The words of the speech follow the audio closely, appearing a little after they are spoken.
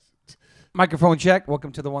Microphone check.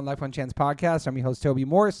 Welcome to the One Life, One Chance podcast. I'm your host, Toby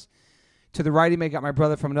Morse. To the right, you may got my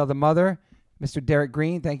brother from another mother, Mr. Derek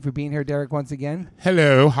Green. Thank you for being here, Derek, once again.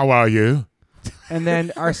 Hello, how are you? And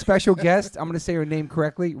then our special guest, I'm going to say her name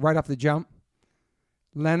correctly right off the jump,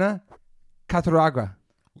 Lena Cataraga.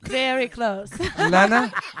 Very close.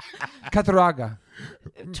 Lena Cataraga.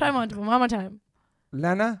 Try one more time.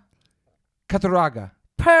 Lena Cataraga.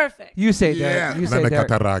 Perfect. You say it, Derek. You say Lena it, Derek.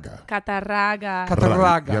 Cataraga. Catarraga.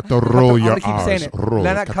 Cataraga. You have to roll I'm your going to keep saying R's. it. Roll.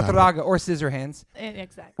 Lena Cataraga or Scissorhands.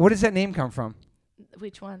 Exactly. Where does that name come from?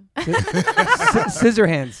 Which one?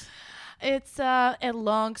 Scissorhands. It's a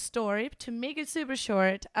long story. To make it super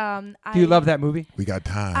short, Do you love that movie? We got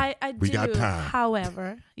time. I we do. got time.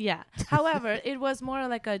 However, it was more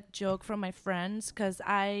like a joke from my friends because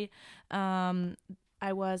I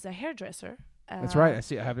was a hairdresser. That's right. I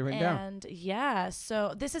see. I have it written down. And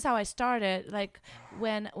so this is how I started. Like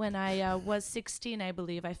when I was 16, I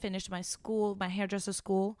believe, I finished my hairdresser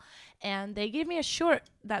school, and they gave me a shirt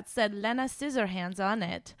that said Lena Scissorhands on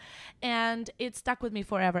it, and it stuck with me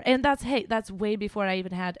forever. And that's way before I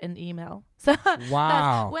even had an email. So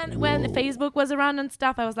Wow. when Facebook was around and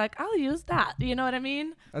stuff, I was like, I'll use that. You know what I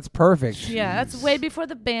mean? That's perfect. Yeah, that's way before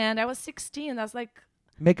the band. I was 16. That's like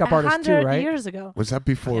Makeup artist too, 100 right? years ago. Was that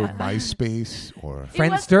before Yeah. MySpace or?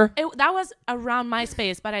 Friendster? That was around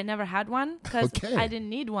MySpace, but I never had one because Okay. I didn't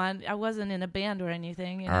need one. I wasn't in a band or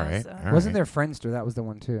anything. You know, All right. so. All Wasn't right. there Friendster? That was the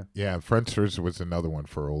one too. Yeah, Friendsters was another one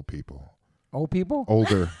for old people. Old people?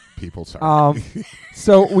 Older people, sorry.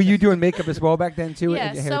 So were you doing makeup as well back then too? Yeah,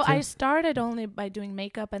 and your hair so too? I started only by doing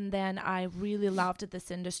makeup, and then I really loved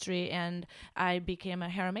this industry, and I became a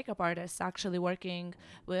hair and makeup artist, actually working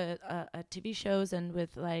with TV shows and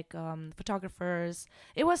with like photographers.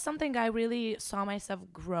 It was something I really saw myself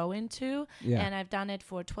grow into, Yeah. and I've done it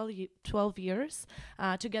for 12 years,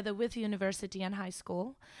 together with university and high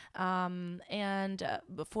school, and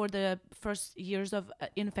for the first years of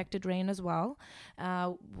Infected Rain as well.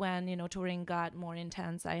 When touring got more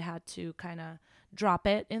intense, I had to kind of drop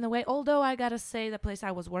it in a way. Although I gotta say, the place I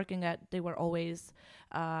was working at, they were always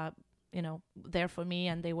there for me,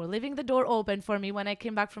 and they were leaving the door open for me when I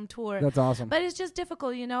came back from tour. That's awesome. But it's just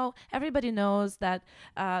difficult, everybody knows that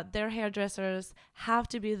their hairdressers have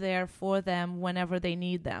to be there for them whenever they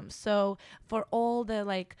need them. So for all the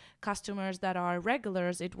like customers that are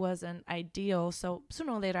regulars, it wasn't ideal. So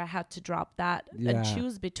sooner or later I had to drop that and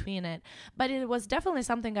choose between it. But it was definitely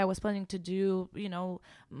something I was planning to do,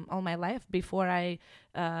 all my life before I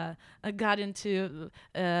got into,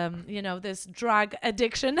 this drug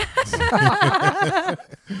addiction.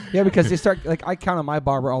 Yeah, because they start like I count on my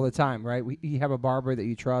barber all the time, right? You have a barber that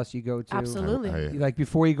you trust, you go to. Absolutely. Like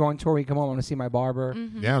before you go on tour, you come home, I want to see my barber.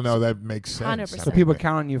 Mm-hmm. Yeah, no, that makes sense. 100%. So people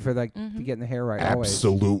count on you for like to getting the hair right. Always.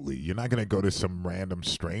 Absolutely. You're not going to go to some random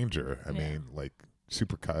stranger. I Yeah. mean, like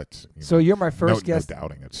Supercuts. So you're my first no guest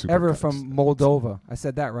doubting it. ever Supercuts. from Moldova. I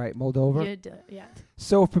said that right, Moldova. You do, yeah.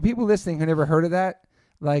 So for people listening who never heard of that,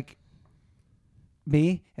 like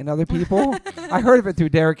me and other people, I heard of it through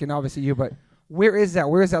Derek and obviously you, but where is that?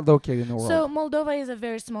 Where is that located in the world? So Moldova is a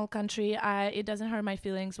very small country. It doesn't hurt my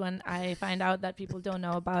feelings when I find out that people don't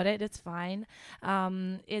know about it. It's fine.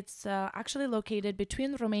 It's actually located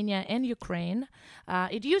between Romania and Ukraine.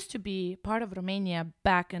 It used to be part of Romania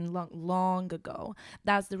back in long ago.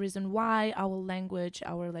 That's the reason why our language,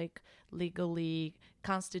 our like legally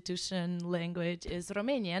constitution language is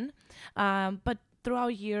Romanian. But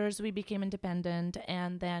throughout years, we became independent,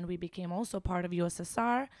 and then we became also part of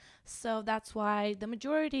USSR. So that's why the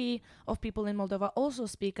majority of people in Moldova also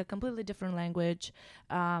speak a completely different language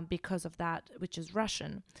because of that, which is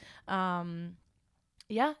Russian.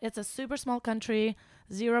 It's a super small country,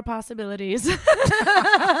 zero possibilities.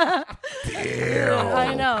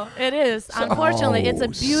 I know, it is. Unfortunately, it's a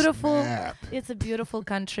beautiful... Snap. It's a beautiful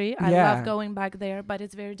country. I Yeah. love going back there, but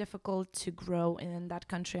it's very difficult to grow in that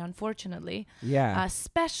country, unfortunately. yeah.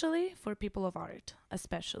 Especially for people of art,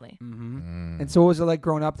 especially. And so what was it like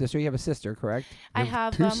growing up there? So you have a sister, correct? I You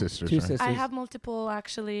have two sisters. two right? sisters. I have multiple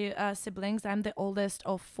actually siblings. I'm the oldest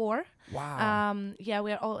of 4. Wow.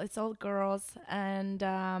 It's all girls, and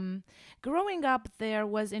growing up there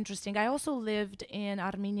was interesting. I also lived in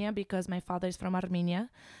Armenia because my father is from Armenia,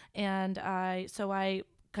 and I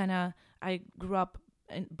grew up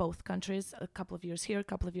in both countries, a couple of years here, a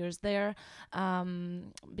couple of years there,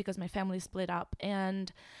 because my family split up.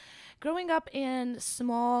 And growing up in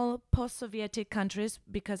small post-Sovietic countries,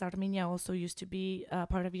 because Armenia also used to be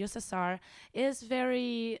part of USSR, is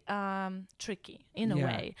very tricky in a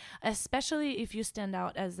way, especially if you stand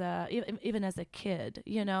out as even as a kid,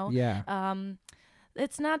 you know. Yeah.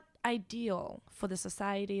 It's not ideal for the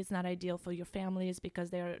society. It's not ideal for your families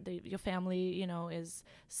because your family, is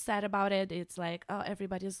sad about it. It's like, oh,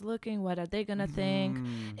 everybody's looking. What are they gonna think?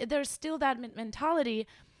 There's still that mentality.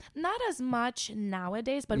 Not as much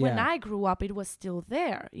nowadays, but when I grew up, it was still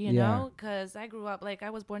there. Know, because I grew up I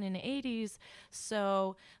was born in the 80s,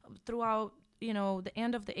 so throughout the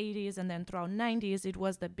end of the 80s and then throughout 90s, it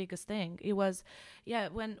was the biggest thing. It was,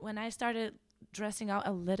 when I started dressing out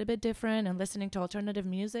a little bit different and listening to alternative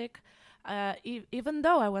music, even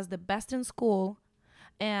though I was the best in school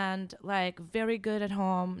and very good at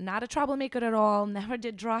home, not a troublemaker at all, never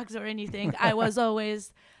did drugs or anything, I was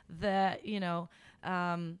always the, I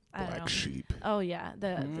don't know. sheep. Oh yeah,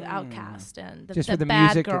 the outcast and the, just the for the bad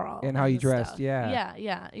music girl and how you dressed. stuff.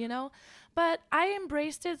 Yeah. But I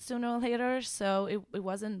embraced it sooner or later, so it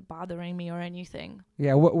wasn't bothering me or anything.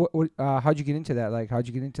 Yeah. What how'd you get into that? How'd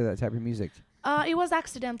you get into that type of music? It was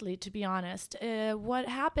accidentally, to be honest. What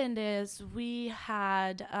happened is we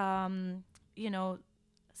had,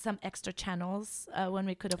 some extra channels when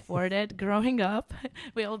we could afford it. Growing up,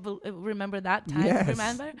 we all remember that time. Yes.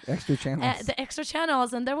 Remember Extra channels. the extra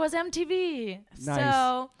channels, and there was MTV. Nice.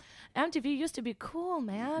 So MTV used to be cool,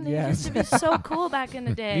 man. It Yes. used to be so cool back in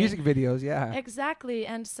the day. Music videos. Yeah. Exactly,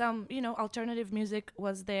 and some alternative music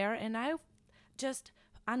was there, and I just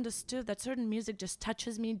understood that certain music just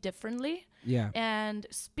touches me differently Yeah. and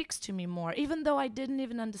speaks to me more, even though I didn't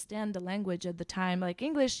even understand the language at the time.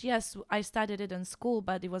 English, yes, I studied it in school,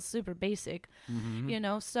 but it was super basic.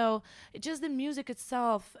 So just the music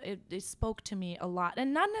itself, it spoke to me a lot,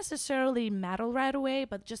 and not necessarily metal right away,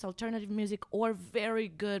 but just alternative music or very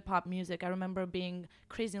good pop music. I remember being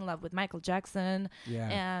crazy in love with Michael Jackson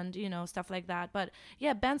and stuff like that. But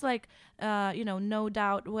yeah, bands like No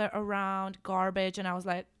Doubt were around, Garbage, and I was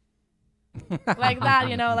like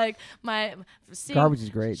that, my Garbage is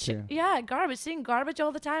great too. Garbage, seeing Garbage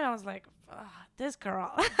all the time, I was like, this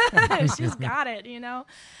girl, she's got it,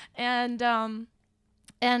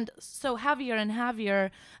 and so heavier and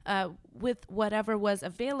heavier with whatever was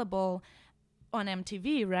available on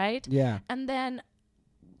MTV, right? Yeah. And then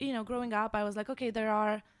growing up, I was like, okay, there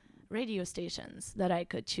are radio stations that I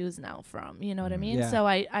could choose now from, you know what I mean? Yeah. So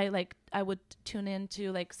I would tune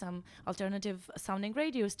into some alternative sounding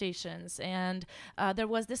radio stations, and there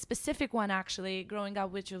was this specific one actually growing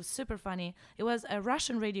up, which was super funny. It was a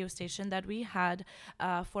Russian radio station that we had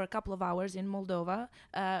for a couple of hours in Moldova.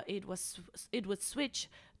 It would switch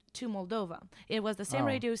to Moldova. It was the same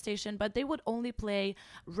radio station, but they would only play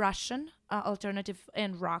Russian alternative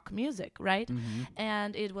and rock music, right?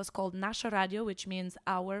 And it was called Naše Radio, which means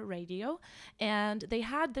our radio. And they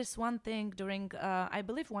had this one thing during, I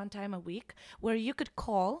believe, one time a week, where you could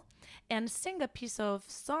call and sing a piece of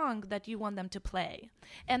song that you want them to play.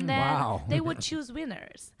 And then they would choose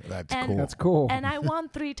winners. That's And- cool. That's cool. And I won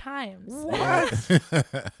 3 times.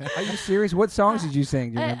 Are you serious? What songs did you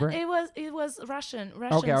sing? Do you remember? It was Russian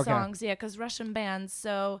Okay. songs, yeah, because Russian bands.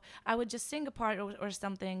 So I would just sing a part or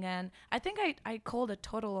something, and I think I called a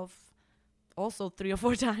total of also 3 or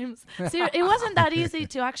 4 times. So it wasn't that easy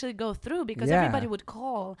to actually go through because Yeah. everybody would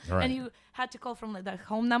call, Right. and you had to call from the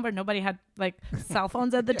home number. Nobody had cell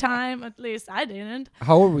phones at the time. At least I didn't.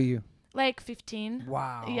 How old were you? 15.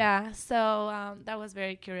 Wow. Yeah, so that was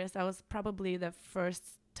very curious. That was probably the first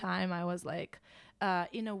time I was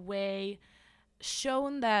in a way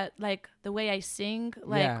shown that the way I sing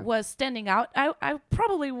was standing out. I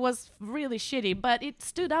probably was really shitty, but it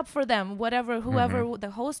stood up for them. Whoever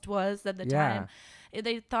the host was at the time,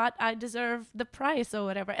 they thought I deserved the price or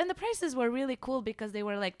whatever. And the prices were really cool because they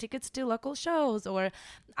were tickets to local shows or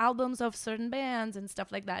albums of certain bands and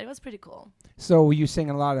stuff like that. It was pretty cool. So were you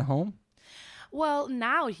singing a lot at home? Well,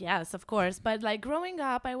 now, yes, of course. But growing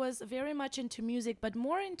up, I was very much into music, but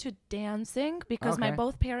more into dancing because my Okay.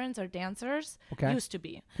 both parents are dancers. Okay. Used to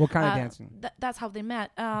be. What kind of dancing? That's how they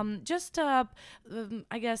met. I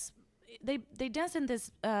guess they danced in this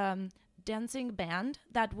dancing band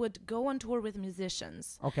that would go on tour with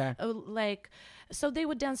musicians. Okay. So they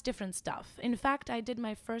would dance different stuff. In fact, I did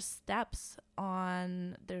my first steps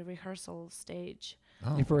on the rehearsal stage.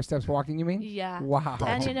 Oh. Your first steps walking, you mean? Yeah. Wow.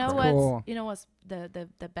 And That's cool. what's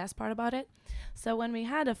the best part about it? So when we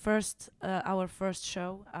had our first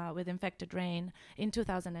show with Infected Rain in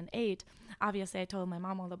 2008, obviously I told my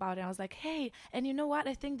mom all about it. I was like, hey, and you know what?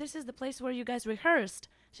 I think this is the place where you guys rehearsed.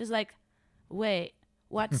 She's like, wait,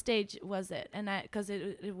 what stage was it? And because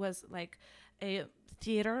it was a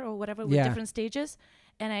theater or whatever with different stages.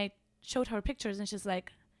 And I showed her pictures, and she's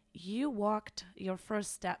like, you walked your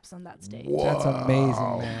first steps on that stage. Whoa. That's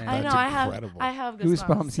amazing, man. I know. Incredible. I have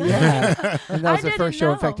Goosebumps. goosebumps. Yeah. And that I was the didn't first show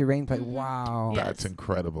know. Infected Rain played. Mhm. Wow. Yeah. That's Yes.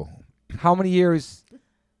 incredible. How many years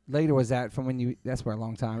later was that from when you? That's for a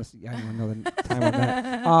long time. I don't even know the time on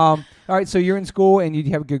that. All right, so you're in school and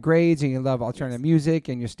you have good grades and you love alternative music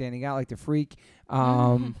and you're standing out like the freak,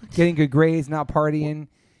 getting good grades, not partying.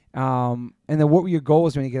 And then what were your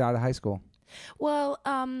goals when you get out of high school? Well,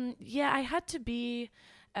 yeah, I had to be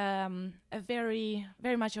a very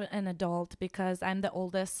much an adult because I'm the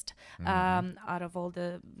oldest out of all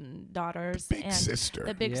the daughters. Big and sister.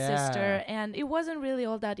 The big sister. And it wasn't really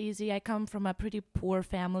all that easy. I come from a pretty poor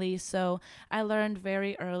family, so I learned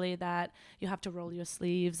very early that you have to roll your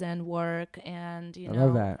sleeves and work and, I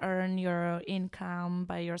love that. earn your income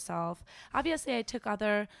by yourself. Obviously, I took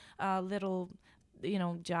other little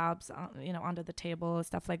jobs, under the table,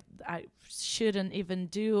 stuff like I shouldn't even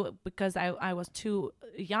do because I was too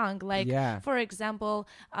young. Like, for example,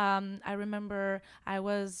 I remember I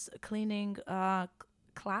was cleaning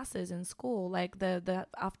classes in school, like the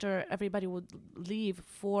after everybody would leave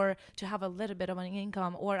to have a little bit of an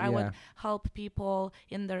income, or I would help people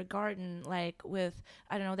in their garden, like with,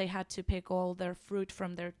 I don't know, they had to pick all their fruit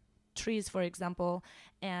from their trees, for example,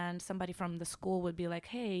 and somebody from the school would be like,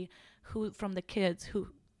 hey, who from the kids who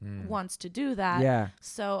wants to do that?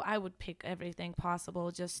 So I would pick everything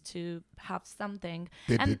possible just to have something.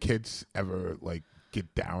 Did the kids ever like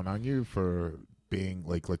get down on you for being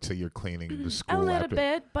like, let's say you're cleaning the school? A little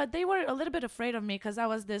bit, but they were a little bit afraid of me because I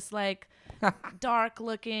was this like dark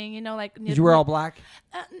looking, like. Did you wear all black?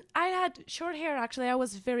 I had short hair. Actually, I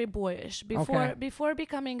was very boyish before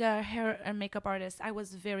becoming a hair and makeup artist. I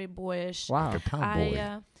was very boyish. Wow, like a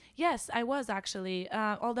tomboy. Yes, I was actually.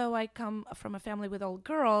 Although I come from a family with all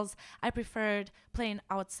girls, I preferred playing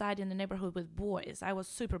outside in the neighborhood with boys. I was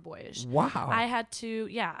super boyish. Wow. I had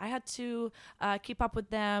to keep up with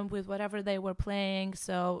them with whatever they were playing.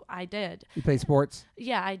 So I did. You play sports?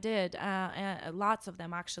 Yeah, I did. Lots of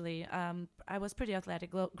them, actually. I was pretty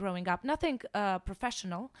athletic growing up. Nothing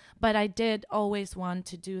professional, but I did always want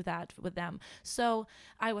to do that with them. So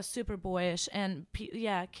I was super boyish. And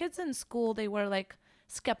kids in school, they were like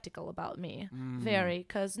skeptical about me, very,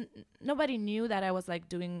 because nobody knew that I was like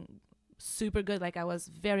doing super good. Like I was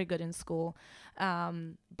very good in school,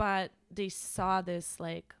 but they saw this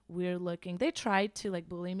like weird looking. They tried to like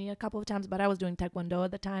bully me a couple of times, but I was doing taekwondo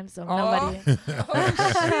at the time, so nobody.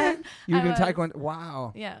 You were doing taekwondo?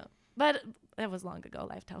 Wow. Yeah, but it was long ago,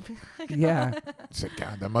 lifetime. Yeah. So,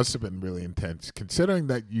 God, that must have been really intense, considering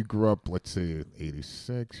that you grew up, let's say,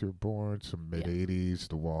 86, you're born, so mid-80s,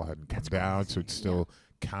 the wall hadn't come down, so it's still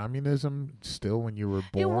communism still when you were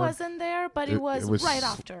born? It wasn't there, but it was right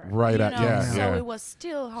after. So it was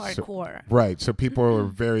still hardcore. So people were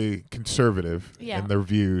very conservative in their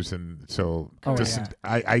views, and so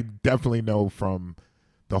I definitely know from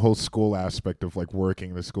the whole school aspect of like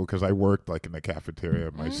working in the school, because I worked like in the cafeteria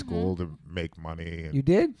at my school to make money. You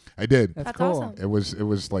did? I did. That's cool. Awesome. It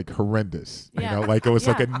was like horrendous. Like it was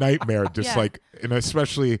like a nightmare. Just like, and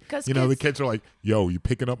especially the kids are like, "Yo, you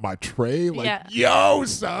picking up my tray?" Like, "Yo,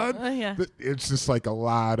 son." It's just like a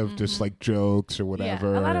lot of just like jokes or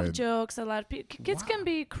whatever. A lot of jokes. A lot of kids can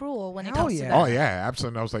be cruel when it comes to that. Oh yeah,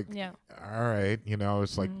 absolutely. And I was like, all right,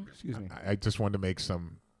 it's like, excuse me. I just wanted to make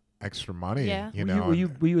some extra money.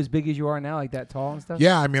 Were you as big as you are now, like that tall and stuff?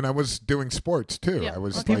 Yeah, I mean, I was doing sports too. I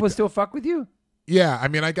was. People still fuck with you? Yeah, I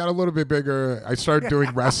mean, I got a little bit bigger. I started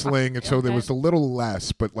doing wrestling, and so there was a little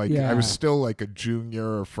less, but like I was still like a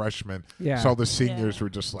junior or freshman. Yeah. So all the seniors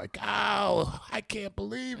were just like, "Oh, I can't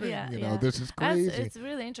believe it! This is crazy." It's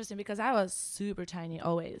really interesting because I was super tiny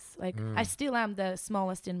always. Like I still am the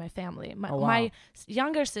smallest in my family. My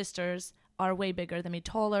younger sisters are way bigger than me,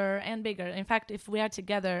 taller and bigger. In fact, if we are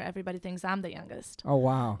together, everybody thinks I'm the youngest. Oh,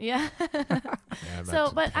 wow. Yeah.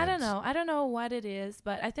 So, but I don't know. I don't know what it is,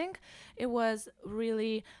 but I think it was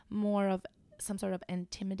really more of some sort of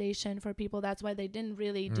intimidation for people. That's why they didn't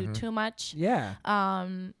really do too much. Yeah.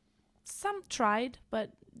 Some tried, but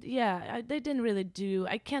they didn't really do.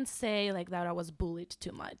 I can't say like that I was bullied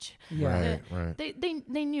too much. Yeah. Right.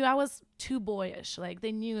 They knew I was too boyish. Like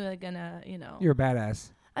they knew they're gonna, You're a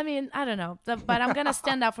badass. I mean, I don't know, but I'm going to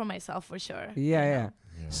stand up for myself for sure. Yeah.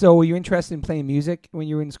 So were you interested in playing music when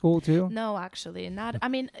you were in school too? No, actually not. I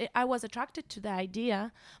mean, I was attracted to the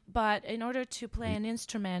idea, but in order to play an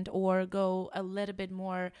instrument or go a little bit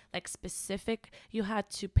more like specific, you had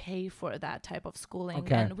to pay for that type of schooling,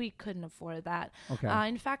 and we couldn't afford that.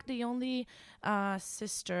 In fact, the only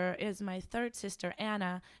sister is my third sister,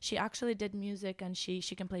 Anna. She actually did music, and she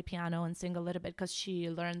can play piano and sing a little bit because she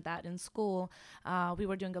learned that in school. We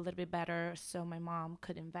were doing a little bit better, so my mom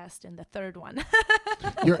could invest in the third one.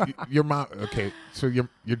 Your mom, okay, so your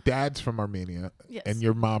dad's from Armenia, yes. and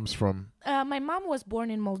your mom's from My mom was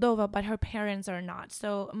born in Moldova, but her parents are not.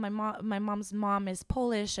 So my mom's mom is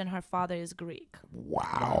Polish and her father is Greek.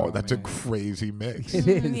 Wow, that's a crazy mix. It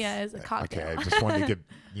is. Yeah, it's a cocktail. Okay, I just wanted to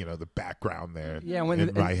get the background there Yeah,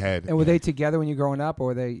 in my head. And were they together when you were growing up, or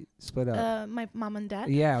were they split up? My mom and dad.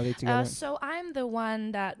 Yeah, were they together? So I'm the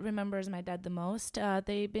one that remembers my dad the most.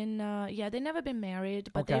 They've been, they never been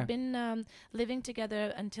married, but they've been living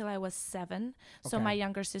together until I was 7. So my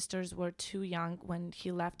younger sisters were too young when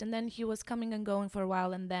he left, and then he was coming and going for a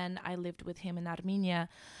while, and then I lived with him in Armenia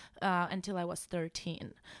until I was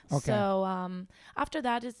 13. Okay. So after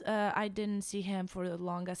that I didn't see him for the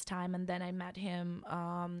longest time, and then I met him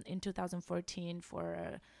in 2014 for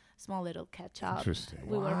a small little catch up. Interesting.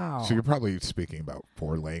 Wow. So you're probably speaking about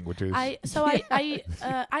 4 languages. I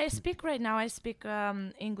speak right now. I speak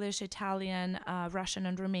English, Italian, Russian,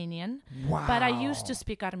 and Romanian. Wow. But I used to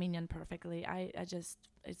speak Armenian perfectly.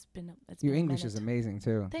 It's Your been English is amazing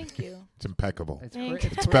too. Thank you. It's impeccable. Thank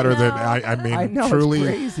It's better than I mean know, truly.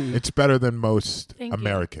 it's crazy. It's better than most Thank you.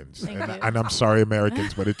 Americans. Thank you. And I'm sorry,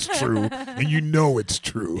 Americans, but it's true, and you know it's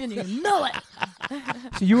true. And you know it.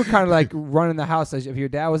 So you were kind of like running the house. As if your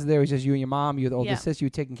dad was there, it was just you and your mom, you the older Yeah. sister, you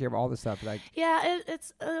were taking care of all the stuff. Like, Yeah,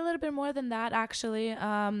 it's a little bit more than that, actually.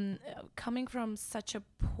 Coming from such a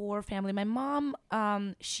poor family, my mom,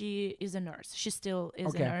 she is a nurse. She still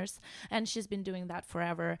is a nurse, and she's been doing that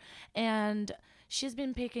forever. And she's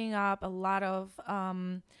been picking up a lot of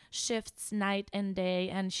shifts night and day,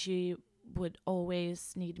 and she would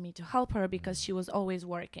always need me to help her because she was always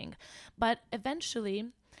working. But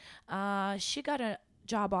eventually, she got a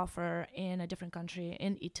job offer in a different country,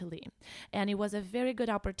 in Italy, and it was a very good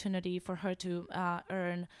opportunity for her to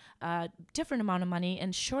earn a different amount of money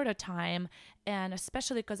in shorter time, and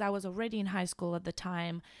especially because I was already in high school at the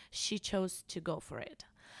time, she chose to go for it.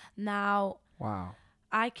 Now, wow.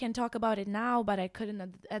 I can talk about it now, but I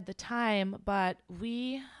couldn't at the time, but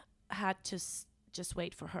we had to just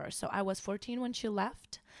wait for her. So I was 14 when she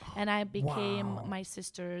left, and I became my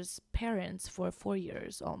sister's parents for 4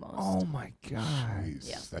 years almost. Oh my God. Jeez,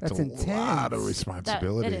 Yeah. that's a intense. lot of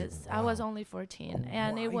responsibility. It is. Wow. I was only 14,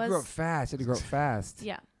 and Wow, it you was grew up fast. You had to grow up fast.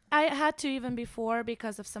 Yeah. I had to even before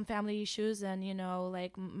because of some family issues and,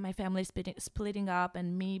 like my family splitting up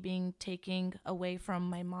and me being taken away from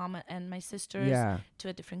my mom and my sisters to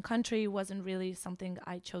a different country wasn't really something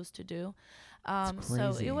I chose to do.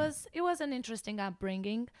 So it was an interesting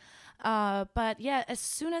upbringing. But yeah, as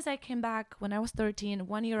soon as I came back when I was 13,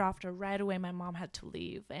 1 year after, right away, my mom had to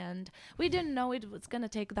leave. And we didn't know it was going to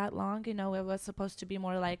take that long. It was supposed to be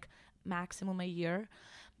more like maximum a year.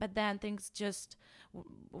 But then things just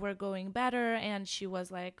were going better, and she was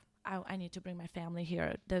like, I need to bring my family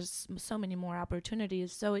here. There's so many more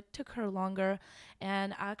opportunities. So it took her longer.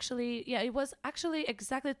 And actually, it was actually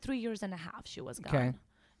exactly 3.5 years she was gone. Okay.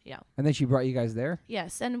 Yeah. And then she brought you guys there?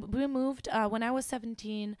 Yes. And we moved, when I was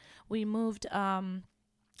 17, we moved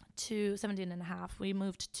to 17 and a half. We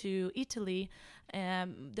moved to Italy.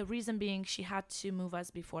 The reason being she had to move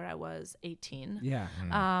us before I was 18. Yeah.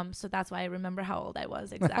 So that's why I remember how old I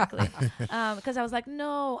was exactly. Because I was like,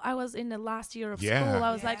 no, I was in the last year of school.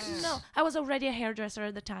 I was like, no, I was already a hairdresser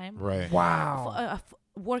at the time. Right. Wow.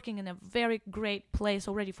 Working in a very great place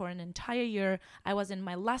already for an entire year. I was in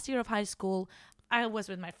my last year of high school. I was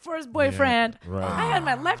with my first boyfriend. Yeah, right. I had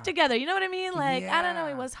my life together. You know what I mean? Like, I don't know.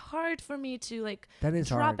 Yeah. It was hard for me to That is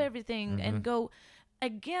drop hard. everything and go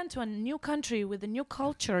again to a new country with a new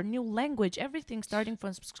culture, new language, everything starting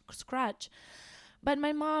from scratch. But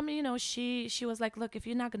my mom, she was like, look, if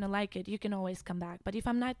you're not going to like it, you can always come back. But if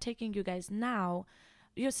I'm not taking you guys now,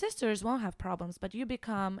 your sisters won't have problems, but you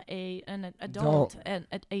become an adult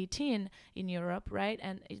at 18 in Europe, right?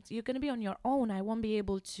 And you're going to be on your own. I won't be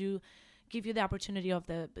able to give you the opportunity of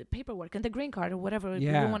the paperwork and the green card or whatever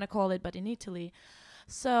you want to call it, but in Italy.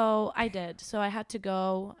 So I did. So I had to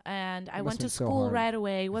go, and I went to school right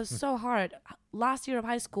away. It was so hard. Last year of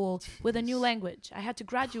high school with a new language. I had to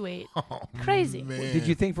graduate. Crazy. Man. Did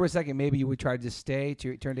you think for a second maybe you would try to just stay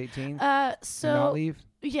till you turned 18? So and not leave?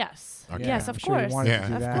 Yes. Okay. Yes, I'm of sure you course. wanted to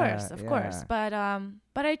do Of that. course.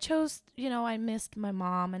 But I chose, I missed my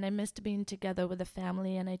mom, and I missed being together with the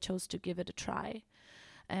family, and I chose to give it a try.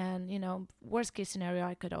 And, worst case scenario,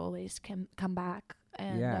 I could always come back.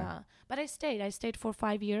 And but I stayed for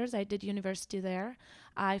 5 years. I did university there.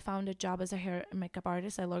 I found a job as a hair and makeup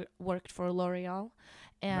artist. I worked for L'Oreal,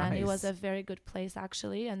 and it was a very good place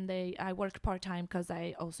actually. And I worked part-time because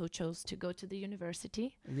I also chose to go to the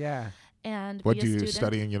university. Yeah. And What be do a you student.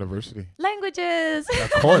 study in university? Languages.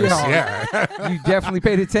 Of course, yeah. You definitely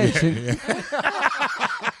paid attention.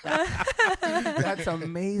 That's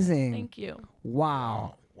amazing. Thank you.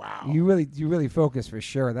 Wow. Wow. You really focus for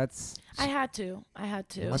sure. That's. I had to.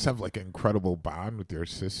 You must have like an incredible bond with your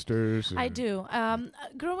sisters. I do.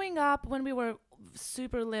 Growing up, when we were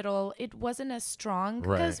super little, it wasn't as strong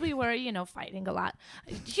because we were, fighting a lot.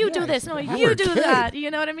 You do this, no, you do that.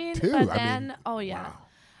 You know what I mean? Too. But then,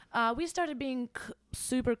 wow. we started being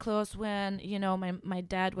super close when, my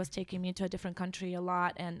dad was taking me to a different country a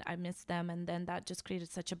lot, and I missed them, and then that just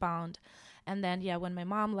created such a bond. And then, when my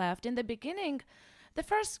mom left, in the beginning, the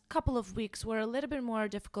first couple of weeks were a little bit more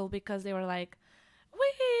difficult because they were like,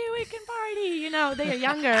 we can party, they are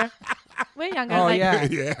younger, way younger. Oh, like,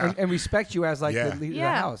 yeah. And respect you as like the leader of the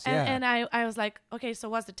house. And I was like, okay, so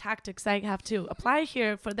what's the tactics I have to apply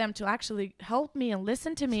here for them to actually help me and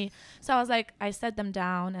listen to me? So I was like, I set them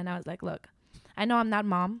down and I was like, look, I know I'm not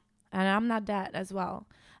mom and I'm not dad as well.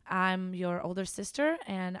 I'm your older sister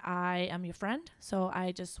and I am your friend. So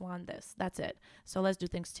I just want this. That's it. So let's do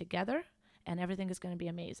things together and everything is going to be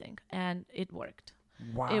amazing. And it worked.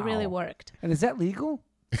 Wow. It really worked. And is that legal?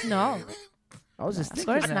 No. I was just Of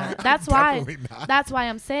thinking course that. not. That's why. Not. That's why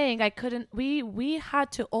I'm saying I couldn't. We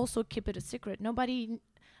had to also keep it a secret. Nobody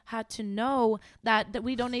had to know that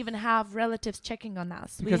we don't even have relatives checking on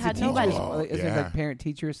us. Because we had the nobody. teachers, is it like parent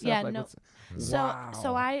teacher stuff? Yeah, like no. Wow.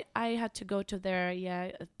 So I had to go to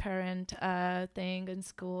their parent thing in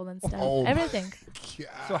school and stuff. Oh everything.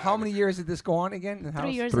 So how many years did this go on again in the house?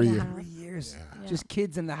 3 years. 3 and a years. half. 3 years. Yeah. Just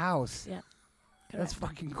kids in the house. Yeah. That's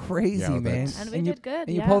Correct. fucking crazy, Yeah, man. that's- And we you, did good.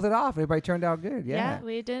 And you pulled it off. Everybody turned out good. Yeah.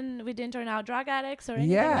 we didn't turn out drug addicts or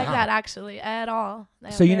anything Yeah. like that actually at all.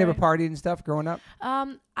 So you never partied and stuff growing up?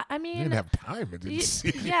 I mean, You didn't have time. It didn't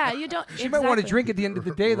see. yeah, you don't. She might want to exactly. drink at the end of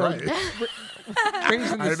the day, though. Right.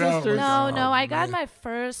 Raising the I know. sisters. No, Oh, I got man. my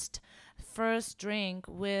first drink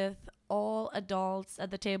with all adults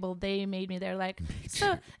at the table. They made me. They're like,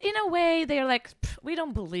 so in a way, they're like, we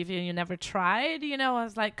don't believe you. You never tried. I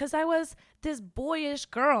was like, because I was this boyish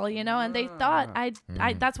girl, and they thought I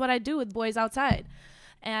that's what I do with boys outside.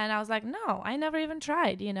 And I was like, no, I never even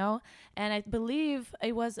tried, And I believe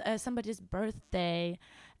it was somebody's birthday.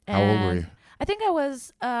 How old were you? I think I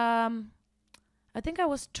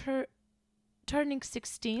was turning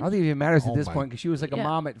 16. I don't think it even matters at Oh this my- point because she was like a Yeah.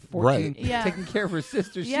 mom at 14, Right. Yeah. taking care of her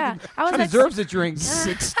sister. Yeah, She, I was she like deserves a drink.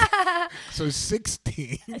 16. So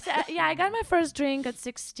 16. So, I got my first drink at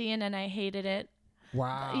 16 and I hated it.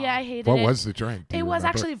 Wow. Yeah, I hated What it. was the drink? Do It you was remember?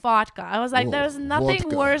 actually vodka. I was like, Oh, there's nothing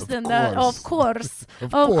vodka, worse of than that. Of course.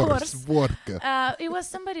 Of Of course. course. Vodka. It was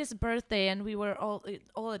somebody's birthday and we were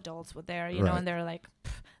all adults were there, Right. and they were like,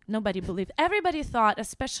 nobody believed. Everybody thought,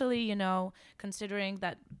 especially, considering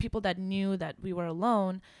that people that knew that we were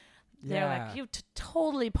alone, they're Yeah. like, you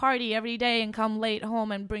totally party every day and come late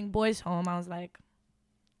home and bring boys home. I was like,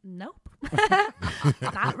 nope.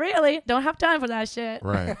 Not really. Don't have time for that shit.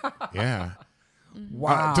 Right. Yeah.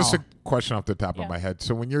 Wow. Just a question off the top Yeah. of my head.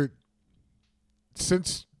 So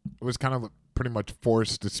since it was kind of pretty much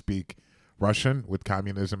forced to speak Russian with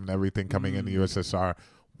communism and everything coming in the USSR,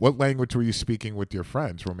 what language were you speaking with your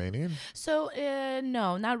friends? Romanian? So,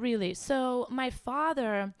 no, not really. So my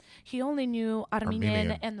father, he only knew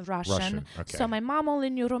Armenian and Russian. Okay. So my mom only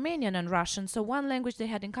knew Romanian and Russian. So one language they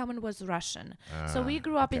had in common was Russian. So we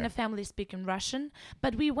grew up in okay. a family speaking Russian,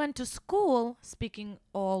 but we went to school speaking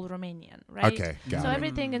all Romanian, right? Okay, got So it.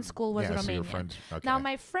 everything in school was Yeah, so Romanian. your friends. Okay. Now,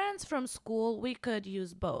 my friends from school, we could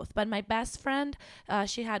use both. But my best friend,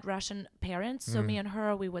 she had Russian parents. So me and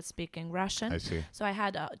her, we were speaking Russian. I see. So I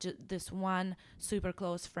had this one super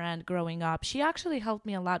close friend growing up. She actually helped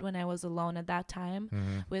me a lot when I was alone at that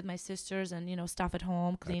time with my sisters and, stuff at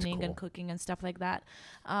home, cleaning cool. and cooking and stuff like that.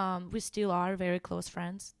 We still are very close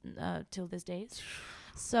friends till these days.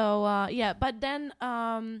 So, but then,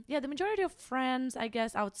 the majority of friends, I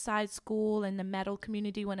guess, outside school and the metal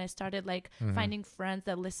community, when I started finding friends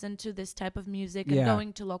that listened to this type of music and Yeah.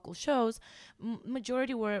 going to local shows,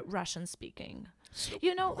 majority were Russian speaking.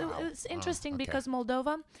 It's interesting okay. because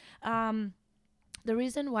Moldova, the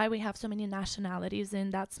reason why we have so many nationalities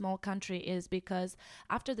in that small country is because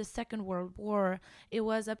after the Second World War, it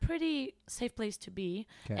was a pretty safe place to be.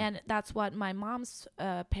 Okay. And that's what my mom's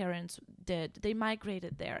parents did. They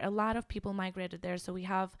migrated there. A lot of people migrated there. So we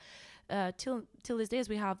have, till these days,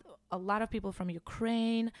 we have a lot of people from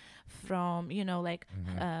Ukraine, from,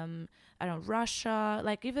 Russia.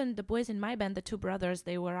 Like even the boys in my band, the two brothers,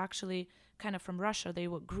 they were actually kind of from Russia. They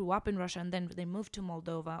grew up in Russia and then they moved to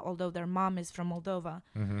Moldova, although their mom is from Moldova.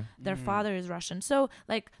 Their father is Russian. So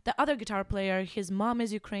the other guitar player, his mom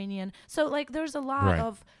is Ukrainian. So there's a lot Right.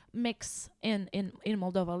 of mix in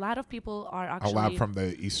Moldova. A lot of people are actually A lot from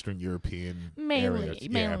the Eastern European areas.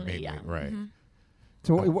 mainly, yeah. Right. Mhm.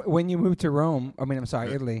 So when you moved to Rome,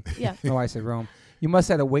 Italy. Yeah. No, I said Rome. You must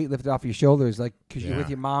have had a weight lifted off your shoulders, like because you're Yeah. with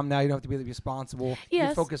your mom now. You don't have to be responsible. You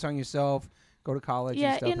Yes. focus on yourself. Go to college.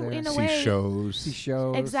 Yeah, and stuff there. in a See way. shows. See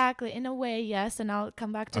shows. Exactly. In a way, yes, and I'll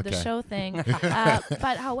come back to the Okay. show thing.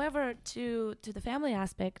 But however, to the family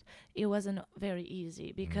aspect, it wasn't very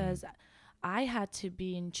easy because I had to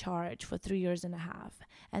be in charge for 3 years and a half,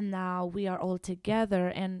 and now we are all together.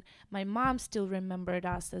 And my mom still remembered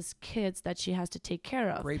us as kids that she has to take care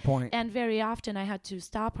of. Great point. And very often, I had to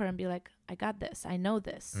stop her and be like, "I got this. I know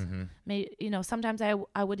this." Sometimes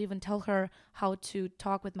I would even tell her how to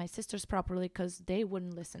talk with my sisters properly because they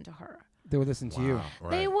wouldn't listen to her. They would listen to you. Wow,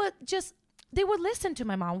 right. They would listen to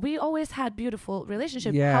my mom. We always had beautiful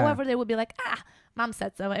relationship. Yeah. However, they would be like, mom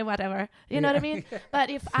said so, whatever. You know what I mean? But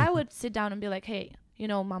if I would sit down and be like, hey,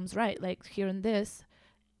 mom's right. Like here in this,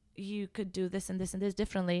 you could do this and this and this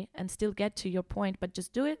differently and still get to your point, but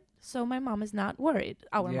just do it so my mom is not worried.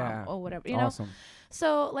 Our mom or whatever, Awesome.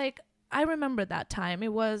 So like I remember that time.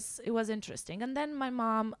 It was interesting. And then my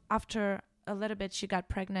mom, after a little bit, she got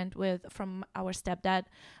pregnant from our stepdad,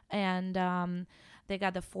 and they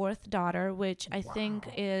got the fourth daughter, which I think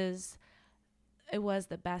it was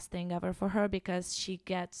the best thing ever for her because she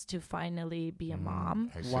gets to finally be a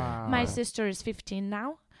mom. I see. Wow. My sister is 15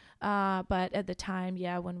 now. But at the time,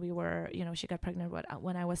 when we were, she got pregnant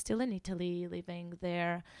when I was still in Italy, living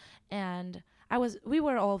there. And we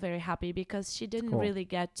were all very happy because she didn't really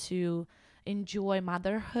get to enjoy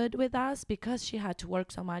motherhood with us because she had to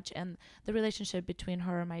work so much. And the relationship between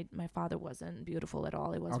her and my father wasn't beautiful at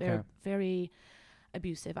all. It was very, very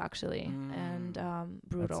abusive, actually, and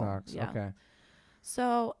brutal. That sucks. Yeah. Okay.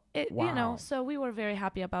 So Wow. so we were very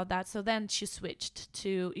happy about that. So then she switched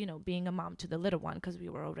to, being a mom to the little one because we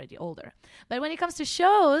were already older. But when it comes to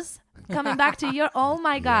shows, coming back to oh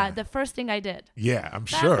my God, the first thing I did. Yeah, I'm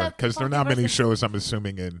That's sure the because there are not fucking many first shows. I'm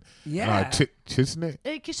assuming in Chisinau.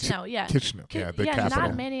 Chisinau, yeah. Chisinau, the capital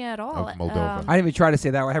not many at all. of Moldova. I didn't even try to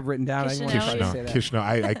say that. I have written down. I didn't want to try to say that. Chisinau.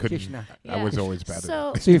 I couldn't. Chisinau. I was always bad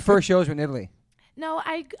at it. So your first shows were in Italy. No,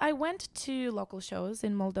 I went to local shows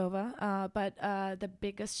in Moldova, but the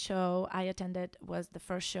biggest show I attended was the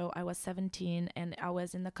first show. I was 17, and I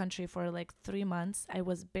was in the country for like 3 months. I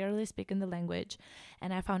was barely speaking the language,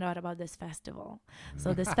 and I found out about this festival.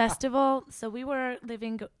 So this festival, so we were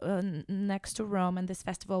living next to Rome, and this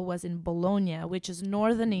festival was in Bologna, which is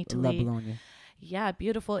northern Italy. Love Bologna. Yeah,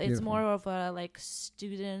 beautiful. It's more of a like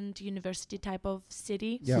student university type of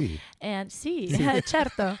city. Yep. And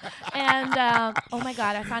certo. And oh my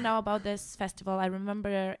God, I found out about this festival. I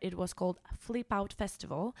remember it was called Flip Out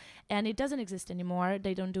Festival, and it doesn't exist anymore.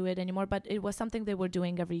 They don't do it anymore, but it was something they were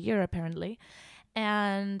doing every year apparently.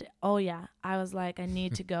 And I was like, I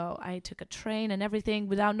need to go. I took a train and everything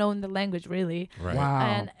without knowing the language really. Right. Wow.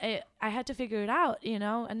 And I had to figure it out,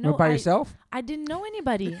 And By yourself? I didn't know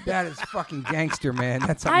anybody. That is fucking gangster, man.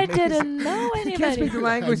 That's I amazing. didn't know You can't anybody. speak the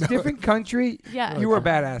language, different country. Yeah. You were a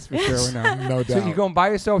badass for sure. No doubt. So you're going by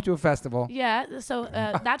yourself to a festival. Yeah, so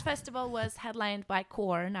that festival was headlined by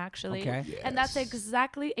Korn, actually. Okay. And that's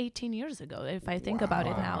exactly 18 years ago, if I think about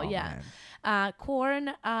it now. Yeah.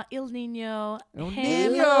 Korn, Il Nino,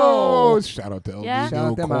 him. Oh, shout out to El Yeah. Nino,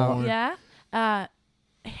 Shout them out. Korn. Yeah.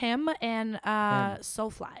 Him and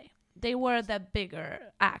Soulfly. They were the bigger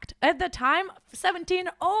act. At the time, 17,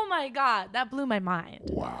 oh my God, that blew my mind.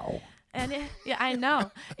 Wow. And I know.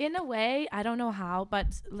 In a way, I don't know how, but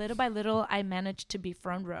little by little, I managed to be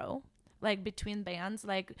front row, like between bands,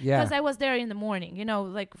 like because I was there in the morning,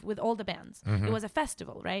 like with all the bands. It was a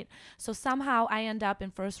festival, right? So somehow I end up in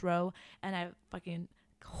first row, and I fucking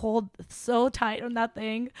hold so tight on that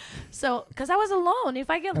thing. So because I was alone, if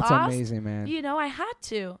I get That's lost, amazing, man. I had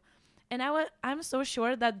to. And I'm so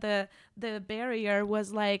sure that the barrier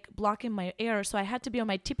was like blocking my air, so I had to be on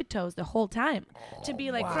my tippy toes the whole time to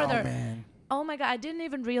be like further. Man. Oh my God, I didn't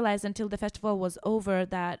even realize until the festival was over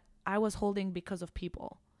that I was holding because of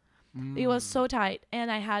people. It was so tight,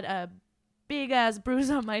 and I had a big ass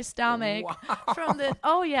bruise on my stomach from the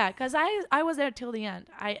because I was there till the end.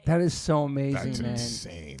 That is so amazing, That's man.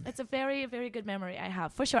 insane. It's a very, very good memory I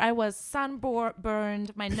have. For sure. I was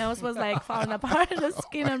sunburned. My nose was like falling apart. The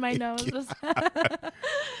skin on my nose was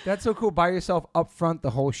That's so cool. By yourself up front the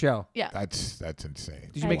whole show. yeah. That's insane.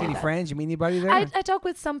 Did you make any friends? You meet anybody there? I talked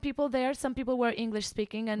with some people there. Some people were English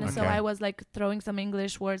speaking, and so Okay. I was like throwing some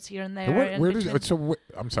English words here and there. So and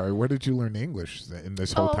I'm sorry. Where did you learn English in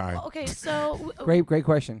this whole time? Okay, so Great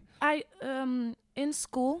question. I in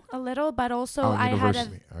school a little, but also Oh, I had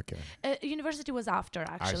university. Okay. University was after,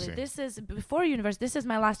 actually. see. This is before university. This is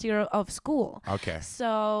my last year of school. Okay.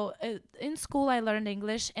 So in school, I learned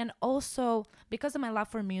English, and also because of my love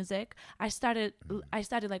for music, I started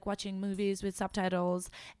like watching movies with subtitles,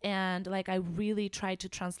 and like I really tried to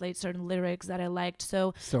translate certain lyrics that I liked.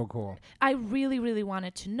 So cool. I really, really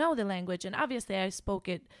wanted to know the language, and obviously I spoke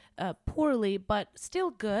it poorly, but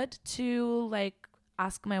still good to like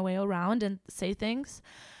ask my way around and say things,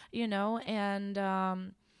 you know. And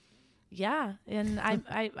yeah, and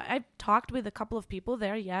I talked with a couple of people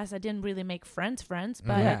there. Yes, I didn't really make friends,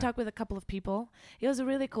 but I talked with a couple of people. It was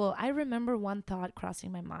really cool. I remember one thought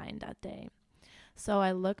crossing my mind that day. So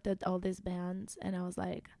I looked at all these bands and I was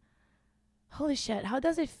like, holy shit, how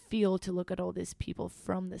does it feel to look at all these people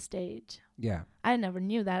from the stage? Yeah. I never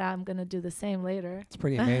knew that. I'm going to do the same later. It's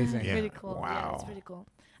pretty amazing. Yeah. Pretty cool. Wow. Yeah, it's pretty cool.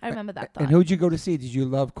 I remember that thought. And who'd you go to see? Did you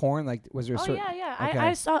love Korn? Like, was there a certain... yeah. Okay.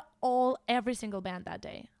 I saw every single band that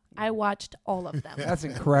day. I watched all of them. That's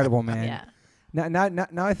incredible, man. Yeah.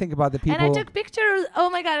 Now I think about the people... And I took pictures. Oh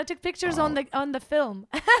my God, I took pictures on the film.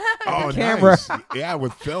 Oh, camera. Nice. Yeah,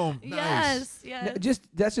 with film. Nice. Yes.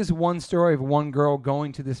 That's just one story of one girl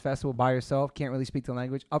going to this festival by herself, can't really speak the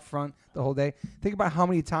language, up front the whole day. Think about how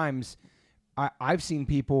many times I've seen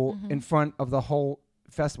people in front of the whole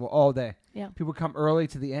festival all day. Yeah. People come early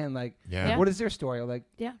to the end. Like, Yeah. what is their story? Like,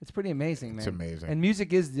 Yeah. it's pretty amazing, man. It's amazing. And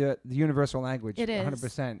music is the universal language. It is.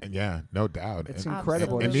 100%. And yeah, no doubt. It's and,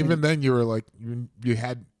 incredible. And Absolutely. even then, you were like, you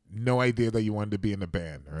had no idea that you wanted to be in a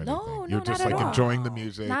band or anything. No, You're just not at like all. enjoying the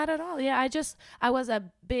music. Not at all. Yeah, I was a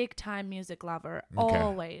big time music lover, Okay.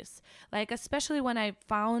 always. Like, especially when I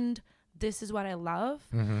found this is what I love.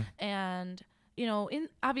 And, you know,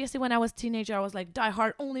 obviously when I was a teenager, I was like die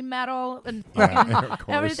hard only metal and fucking of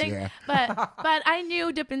course, everything. yeah. But I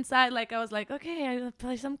knew deep inside, like I was like, okay, I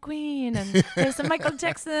play some Queen and play some Michael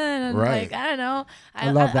Jackson and Right. like I don't know.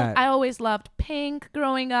 I love that. I always loved Pink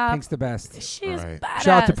growing up. Pink's the best. She's Right. badass.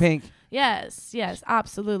 Shout out to Pink. Yes,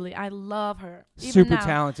 absolutely. I love her. Even Super now.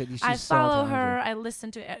 talented. She's I so follow talented. her. I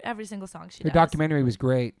listen to every single song she Her does. documentary was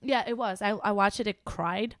great. Yeah, it was. I watched it. I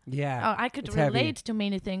cried. Yeah. I could it's heavy. relate to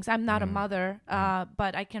many things. I'm not a mother,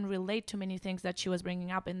 but I can relate to many things that she was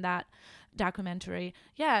bringing up in that documentary.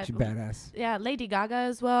 Yeah. She's badass. Yeah, Lady Gaga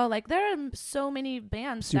as well. Like there are so many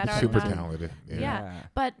bands Super- that are Super not, talented. Yeah.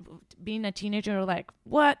 But being a teenager, like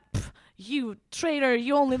what? Pff, you traitor!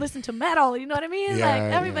 You only listen to metal. You know what I mean? Yeah,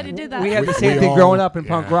 like everybody yeah. did that. We had the We same thing all- growing up in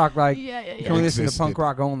punk yeah. rock. Like, yeah. can we listen to Existed. punk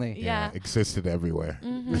rock only? Yeah. Existed everywhere.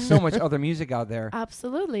 There's so much other music out there.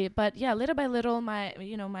 Absolutely. But yeah, little by little,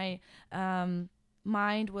 my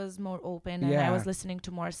mind was more open and I Yeah. was listening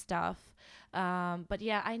to more stuff. But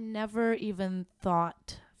yeah, I never even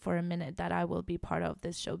thought for a minute that I will be part of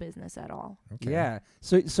this show business at all. Okay. Yeah.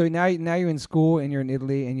 So now you're in school and you're in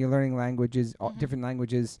Italy and you're learning languages, all different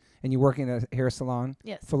languages, and you're working at a hair salon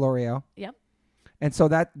Yes. for L'Oreal. Yep. And so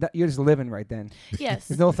that you're just living right then. Yes.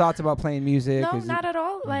 There's no thoughts about playing music. No, Is it- not at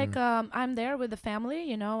all. Like I'm there with the family,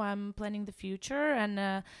 you know, I'm planning the future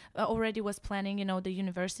and already was planning, you know, the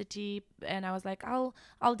university, and I was like,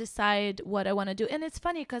 I'll decide what I want to do. And it's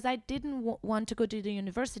funny because I didn't want to go to the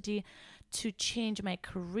university to change my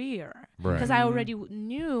career Right. because I already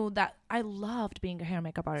knew that I loved being a hair and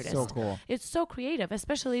makeup artist. So cool. It's so creative,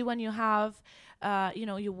 especially when you have,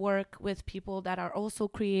 you work with people that are also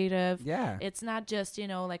creative. Yeah. It's not just,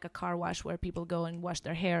 like a car wash where people go and wash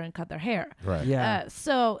their hair and cut their hair. Right. Yeah.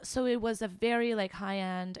 So it was a very like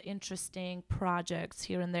high-end, interesting projects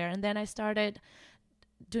here and there. And then I started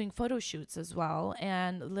doing photo shoots as well.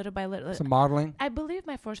 And little by little, Some modeling. I believe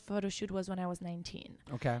my first photo shoot was when I was 19.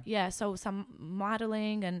 Okay. Yeah, so some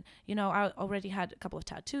modeling and, I already had a couple of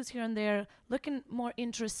tattoos here and there, looking more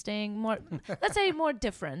interesting, more, let's say more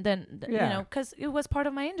different than, Yeah. because it was part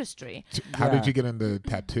of my industry. How Yeah. did you get into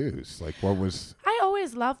tattoos? Like, what was? I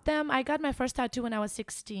always loved them. I got my first tattoo when I was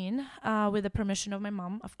 16 with the permission of my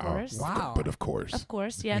mom, of course. Wow. But of course. Of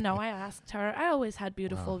course, yeah. No, I asked her. I always had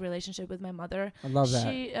beautiful relationship with my mother. I love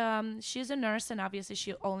that. She's a nurse, and obviously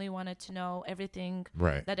she only wanted to know everything,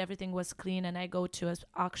 Right. that everything was clean, and I go to an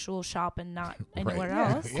actual shop and not Right. anywhere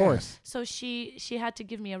Yeah, else. of course. So she had to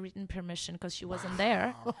give me a written permission because she wasn't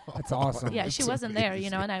there. That's awesome. Yeah, she wasn't there,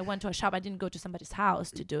 and I went to a shop. I didn't go to somebody's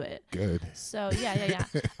house to do it. Good. So yeah.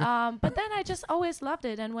 But then I just always loved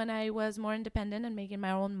it. And when I was more independent and making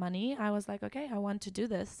my own money, I was like, okay, I want to do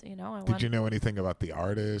this. Did you know anything about the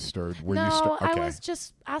artist, or were you? No, I was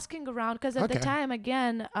just asking around because at the time,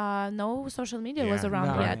 again, no social media was around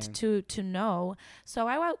yet to know. So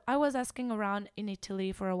I was asking around in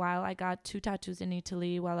Italy for a while. I got 2 tattoos in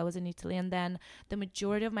Italy while I was in Italy, and then the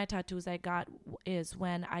majority of my tattoos I got is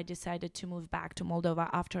when I decided to move back to Moldova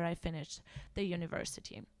after I finished the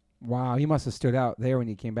university. Wow, you must have stood out there when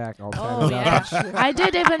you came back. Oh, yeah. I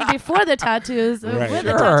did even before the tattoos. With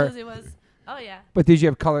the tattoos, it was... Oh, yeah. But did you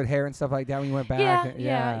have colored hair and stuff like that when you went back?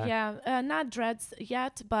 Yeah. Not dreads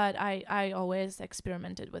yet, but I always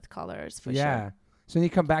experimented with colors, for sure. So then you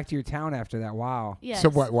come back to your town after that. Wow. Yes. So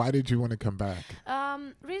why did you want to come back?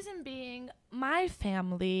 Reason being, my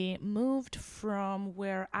family moved from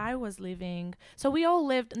where I was living. So we all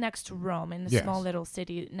lived next to Rome, in a small little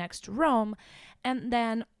city next to Rome. And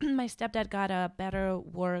then my stepdad got a better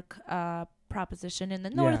work proposition in the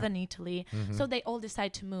northern Italy. Mm-hmm. So they all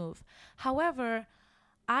decided to move. However,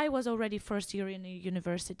 I was already first year in a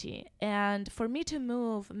university, and for me to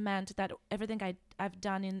move meant that everything I've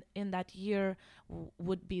done in that year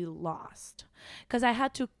would be lost, because I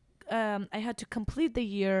had to complete the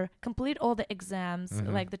year, complete all the exams,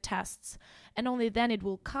 like the tests, and only then it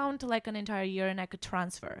will count like an entire year and I could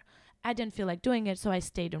transfer. I didn't feel like doing it, so I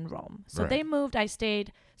stayed in Rome. So they moved, I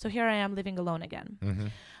stayed. So here I am living alone again. Mm-hmm.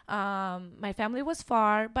 My family was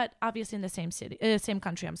far, but obviously in the same city, same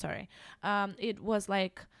country. I'm sorry. It was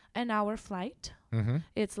like an hour flight. Mm-hmm.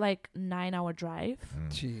 It's like 9-hour drive.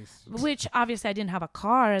 Jeez. Which obviously I didn't have a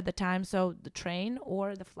car at the time, so the train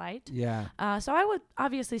or the flight. Yeah. So I would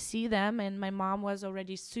obviously see them, and my mom was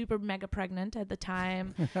already super mega pregnant at the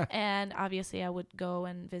time, and obviously I would go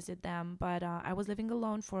and visit them. But I was living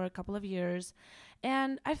alone for a couple of years,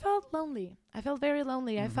 and I felt lonely. I felt very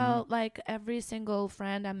lonely. I felt like every single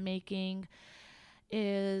friend I'm making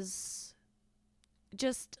is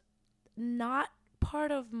just not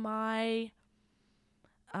part of my...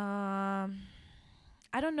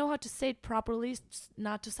 I don't know how to say it properly,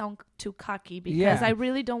 not to sound too cocky, because I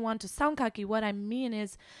really don't want to sound cocky. What I mean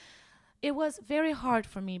is, it was very hard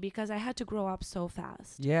for me because I had to grow up so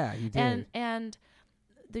fast. Yeah, you did. And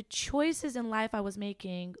the choices in life I was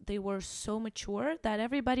making, they were so mature that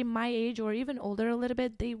everybody my age or even older a little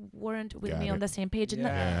bit, they weren't with me on the same page.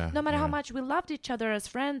 And no matter how much we loved each other as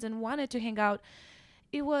friends and wanted to hang out,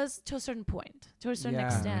 it was to a certain point, to a certain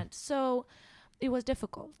extent. So it was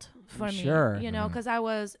difficult for me, because I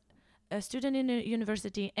was a student in a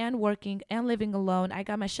university and working and living alone. I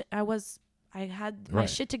got my I had my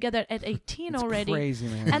shit together at 18 already. Crazy,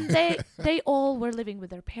 man. And they all were living with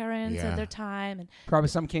their parents at their time, and probably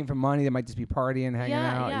some came from money. They might just be partying, hanging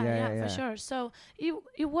out. Yeah, for sure. So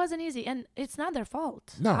it wasn't easy, and it's not their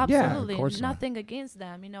fault. No, absolutely, of course nothing against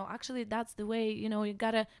them. Actually, that's the way. You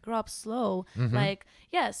gotta grow up slow. Mm-hmm. Like,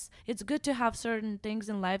 yes, it's good to have certain things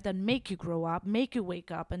in life that make you grow up, make you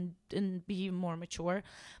wake up, and be more mature,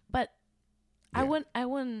 but I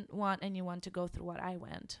wouldn't want anyone to go through what I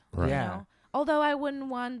went. Right. Yeah. Although I wouldn't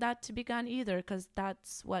want that to be gone either, because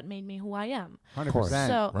that's what made me who I am.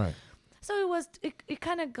 100%. So it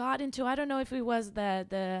kind of got into, I don't know if it was I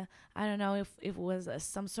don't know if it was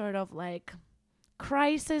some sort of like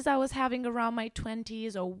crisis I was having around my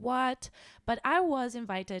 20s or what, but I was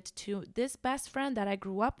invited to this best friend that I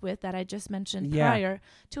grew up with that I just mentioned prior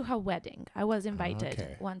to her wedding. I was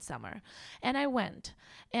invited one summer, and I went,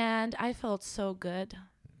 and I felt so good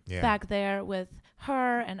back there with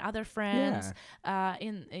her and other friends,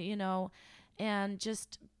 and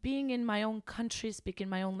just being in my own country, speaking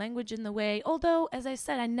my own language in the way. Although, as I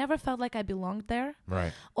said, I never felt like I belonged there.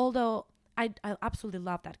 Right. Although I absolutely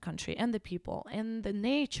love that country and the people and the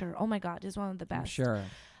nature. Oh my God, is one of the best. I'm sure.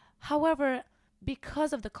 However,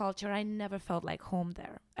 because of the culture, I never felt like home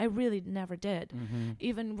there. I really never did,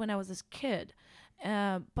 even when I was a kid.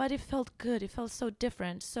 But it felt good. It felt so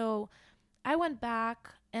different. So I went back,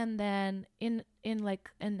 and then in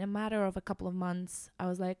a matter of a couple of months, I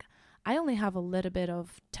was like, I only have a little bit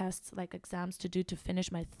of tests, like exams to do to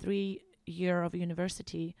finish my 3 year of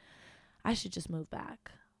university. I should just move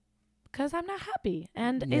back, because I'm not happy,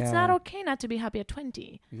 and it's not okay not to be happy at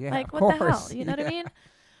 20. Yeah, like, what the hell? You know what I mean?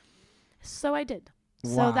 So I did.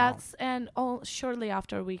 Wow. So shortly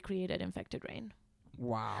after, we created Infected Rain.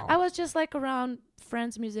 Wow. I was just like around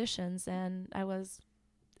friends, musicians, and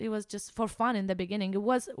just for fun in the beginning. It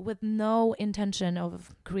was with no intention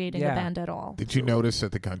of creating a band at all. Did you notice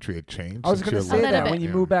that the country had changed? I was going to say that when you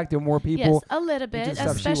move back, there were more people. Yes, a little bit,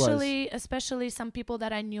 especially some people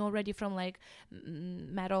that I knew already from like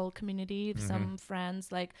metal community, some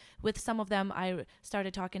friends. Like with some of them, I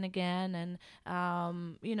started talking again, and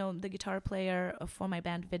the guitar player for my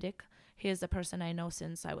band Vidic. He is a person I know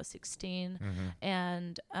since I was 16,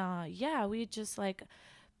 and we just like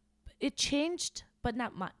it changed, but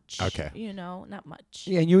not much. Okay, not much.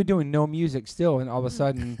 Yeah, and you were doing no music still, and all of a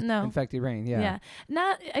sudden, Infected Rain. Yeah,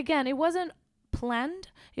 it wasn't planned.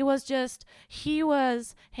 It was just he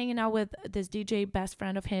was hanging out with this DJ best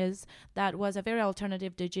friend of his that was a very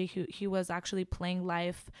alternative DJ. He was actually playing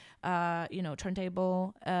live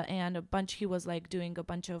turntable and he was like doing a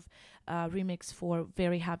bunch of remix for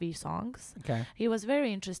very heavy songs. Okay, he was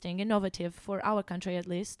very interesting, innovative for our country at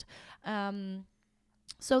least.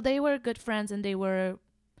 So they were good friends, and they were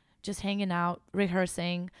just hanging out,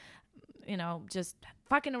 rehearsing, just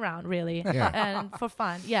fucking around really, and for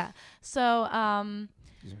fun. Yeah. So,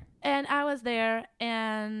 and I was there,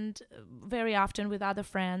 and very often with other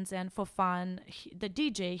friends, and for fun, the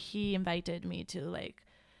DJ, he invited me to like,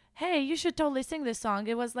 hey, you should totally sing this song.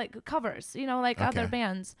 It was like covers, other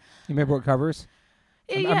bands. You remember what covers?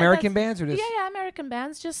 American bands or just American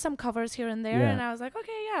bands, just some covers here and there. And I was like,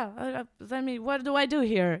 okay, what do I do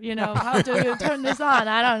here? How do you turn this on?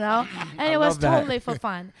 I don't know. And it was totally for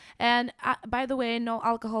fun. And by the way, no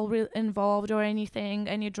alcohol involved or anything,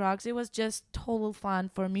 any drugs. It was just total fun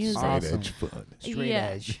for music. Straight edge fun. Straight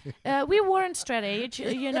edge. We weren't straight edge, He's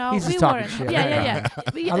we just talking weren't. shit.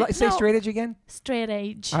 Yeah. Say straight edge again. Straight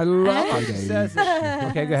edge. I love how she says it.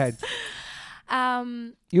 Okay, go ahead.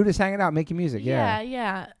 You were just hanging out, making music.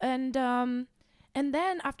 Yeah. And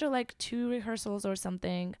then after like 2 rehearsals or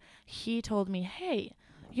something, he told me, hey,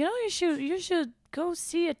 you should go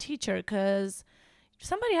see a teacher, because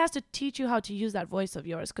somebody has to teach you how to use that voice of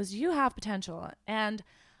yours, because you have potential. And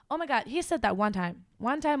oh my God, he said that one time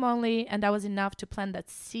only, and that was enough to plant that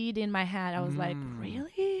seed in my head. I was like,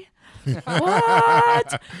 really?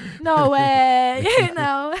 What? No way.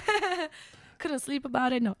 Couldn't sleep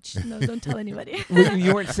about it. No, don't tell anybody.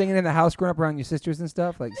 You weren't singing in the house growing up around your sisters and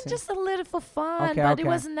stuff? Just a little for fun, but it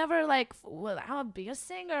was never like, well, I'll be a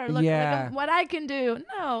singer. Look what I can do.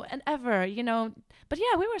 No, and ever, But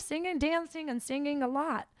yeah, we were singing, dancing, and singing a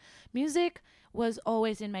lot. Music was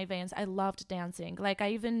always in my veins. I loved dancing. Like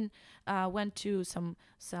I even went to some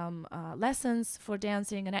lessons for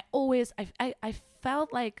dancing, and I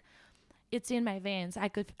felt like it's in my veins.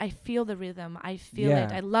 I feel the rhythm. I feel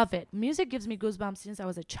it. I love it. Music gives me goosebumps since I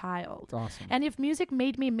was a child. That's awesome. And if music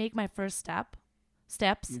made me make my first steps,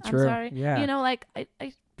 True. I'm sorry. Yeah.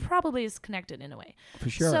 I probably is connected in a way. For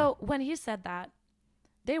sure. So when he said that,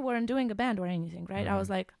 they weren't doing a band or anything, right? I was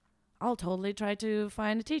like, I'll totally try to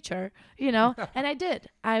find a teacher, and I did.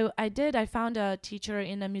 I did. I found a teacher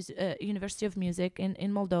in a University of Music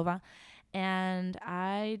in Moldova. And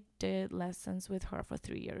I did lessons with her for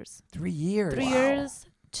 3 years. 3 years? 3 years,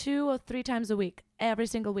 2 or 3 times a week, every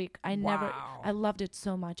single week. I loved it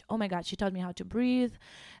so much. Oh my God, she taught me how to breathe.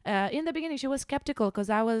 In the beginning, she was skeptical because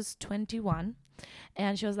I was 21.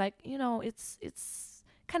 And she was like, it's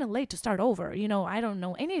kind of late to start over. I don't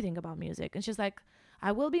know anything about music. And she's like,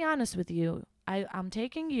 I will be honest with you. I'm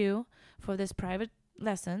taking you for this private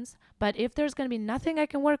lessons, but if there's going to be nothing I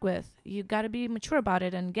can work with, you got to be mature about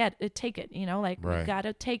it and take it, you got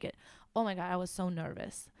to take it. Oh my God, I was so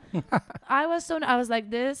nervous. I was like,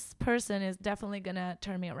 this person is definitely going to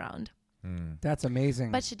turn me around. That's amazing.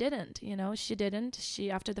 But she didn't,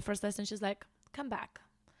 after the first lesson, she's like, come back.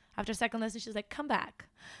 After second lesson, she's like, come back.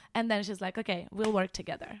 And then she's like, okay, we'll work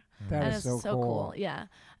together. That is so cool. Yeah.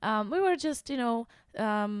 We were just,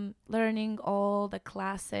 learning all the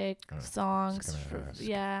classic songs.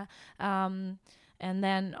 And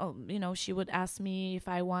then, she would ask me if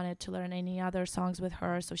I wanted to learn any other songs with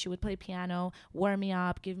her. So she would play piano, warm me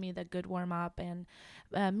up, give me the good warm up. And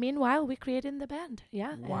meanwhile, we created the band.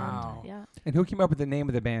 Yeah. Wow. And who came up with the name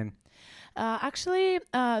of the band? Actually,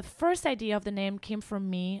 first idea of the name came from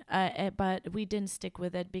me, but we didn't stick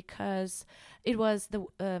with it because it was the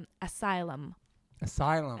Asylum.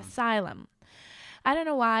 Asylum. I don't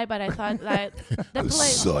know why, but I thought like the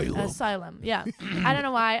place Asylum. Yeah. I don't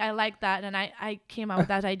know why I liked that, and I came up with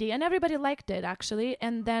that idea, and everybody liked it actually.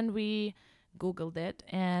 And then we Googled it,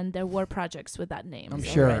 and there were projects with that name. I'm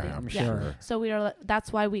sure. So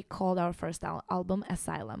that's why we called our first album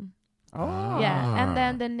Asylum. Oh. Yeah, and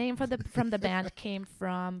then the name from the band came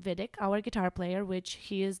from Vidic, our guitar player, which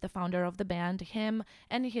he is the founder of the band, him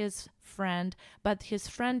and his friend, but his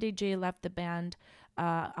friend DJ left the band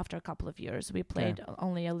after a couple of years. We played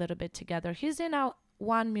only a little bit together. He's in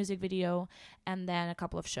one music video and then a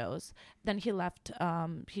couple of shows. Then he left.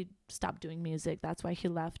 He stopped doing music. That's why he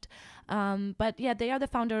left. But yeah, they are the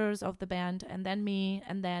founders of the band, and then me,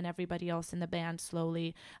 and then everybody else in the band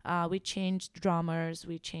slowly. We changed drummers,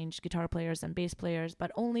 we changed guitar players and bass players,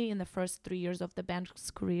 but only in the first 3 years of the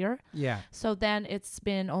band's career. Yeah. So then it's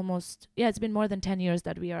been it's been more than 10 years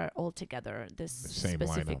that we are all together. This same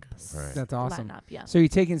specific lineup. Right. That's awesome. lineup, yeah. So you're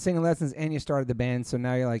taking singing lessons and you started the band. So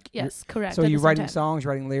now you're like, Yes, correct. So at you're the same writing time. songs,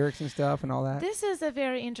 writing lyrics and stuff and all that? This is a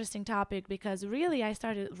very interesting topic because really I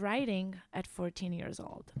started writing at 14 years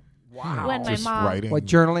old. Wow. When my Just mom- writing. What,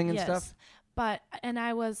 journaling and Yes. stuff? But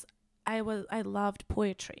I loved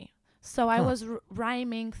poetry. So I was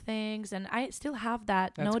rhyming things, and I still have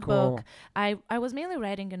that That's notebook. cool. I was mainly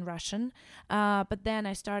writing in Russian, but then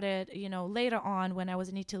I started, later on when I was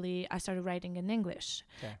in Italy, I started writing in English.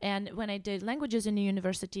 Okay. And when I did languages in the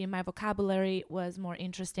university, my vocabulary was more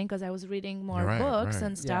interesting because I was reading more Right, books right.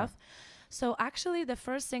 and stuff. So actually, the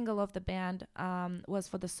first single of the band was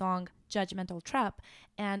for the song Judgmental Trap,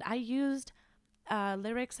 and I used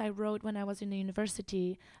lyrics I wrote when I was in the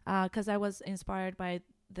university because I was inspired by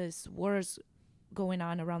this wars going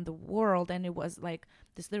on around the world, and it was like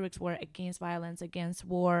these lyrics were against violence, against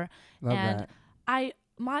war. Love and that. I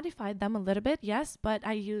modified them a little bit, yes, but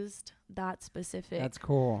I used that specific. That's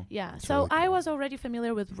cool. Yeah. That's So really I cool. was already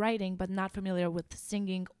familiar with writing, but not familiar with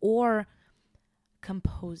singing or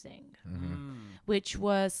composing, which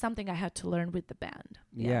was something I had to learn with the band.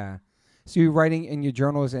 Yeah. So you're writing in your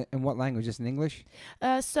journals in what language? Just in English?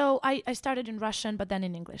 So I started in Russian, but then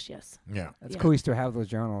in English, yes. Yeah. That's Yeah. cool. You still have those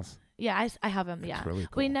journals. Yeah, I have them. It's Yeah, really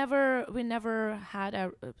cool. we never had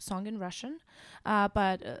a song in Russian,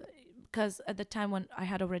 but because at the time when I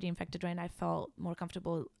had already Infected Rain, I felt more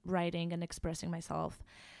comfortable writing and expressing myself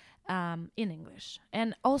in English.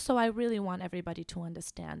 And also, I really want everybody to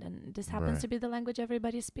understand, and this happens Right. to be the language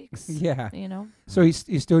everybody speaks. Yeah. You know. So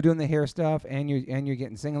you're still doing the hair stuff, and you're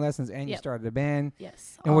getting singing lessons, and you Yep. started a band.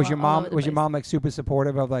 Yes. And was your all mom over the was your place. mom like super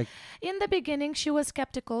supportive of like? In the beginning, she was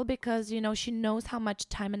skeptical because she knows how much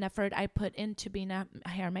time and effort I put into being a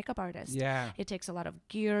hair and makeup artist. Yeah. It takes a lot of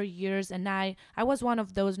gear, years, and I was one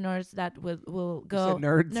of those nerds that will You go said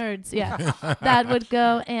nerds? nerds, yeah, that would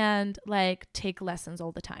go and like take lessons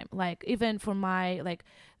all the time, like even for my like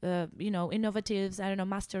innovatives, I don't know,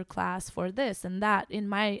 master class for this and that in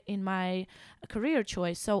my career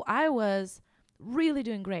choice. So I was really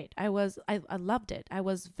doing great. I loved it. I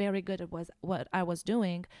was very good at what I was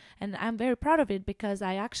doing, and I'm very proud of it because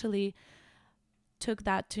I actually took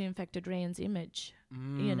that to Infected Rain's image,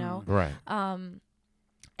 you know. Right.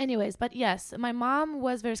 Anyways, but yes, my mom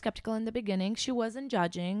was very skeptical in the beginning. She wasn't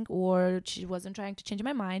judging or she wasn't trying to change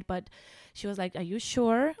my mind, but she was like, "Are you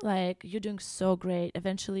sure? Like, you're doing so great."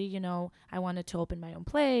 Eventually, I wanted to open my own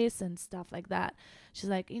place and stuff like that. She's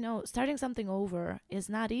like, starting something over is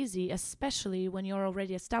not easy, especially when you're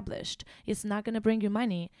already established. It's not going to bring you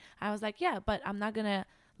money. I was like, yeah, but I'm not going to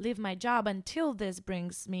leave my job until this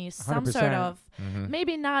brings me some 100%. sort of,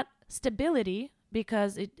 maybe not stability,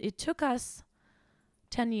 because it took us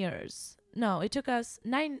 10 years. No, it took us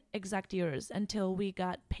 9 exact years until we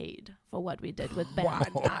got paid for what we did with band.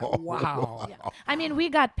 Wow. Yeah. I mean, we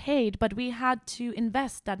got paid, but we had to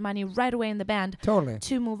invest that money right away in the band Totally.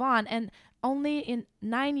 to move on. And only in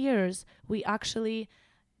 9 years, we actually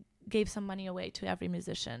gave some money away to every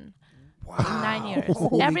musician. Wow. In 9 years.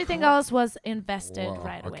 Holy Everything crap. else was invested Wow,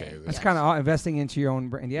 right okay, away. That's Yes. kind of investing into your own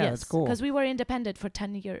brand. Yeah, Yes, that's cool. because we were independent for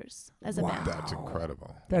 10 years as a band. That's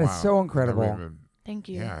incredible. That is Wow. so incredible. Never even- Thank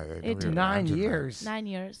you. Yeah. I It never took even 9 imagined that. years. 9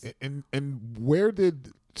 years. And where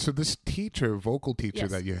did this vocal teacher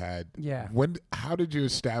Yes. that you had? Yeah. How did you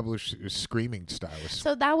establish your screaming stylist?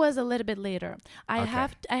 So that was a little bit later. Okay.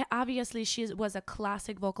 Obviously she was a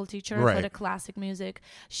classic vocal teacher for Right. the classic music.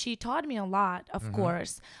 She taught me a lot, of Mm-hmm.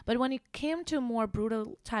 course. But when it came to more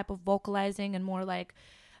brutal type of vocalizing and more like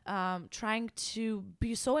trying to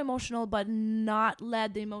be so emotional but not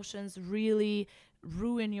let the emotions really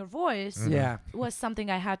ruin your voice, Mm-hmm. Yeah. was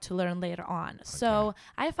something I had to learn later on. So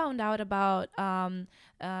I found out about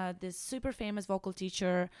this super famous vocal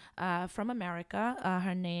teacher from America.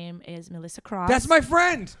 Her name is Melissa Cross. That's my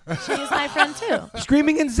friend. She is my friend too.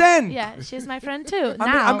 Screaming in Zen. Yeah, she's my friend too.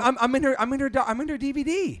 I'm in her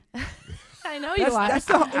DVD. I know you are. That's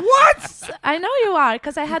the what? I know you are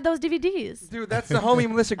because I had those DVDs. Dude, that's the homie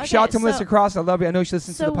Melissa. Okay, Shout out to so- Melissa Cross. I love you. I know she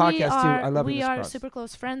listens to So the podcast too. I love we Melissa are Cross. super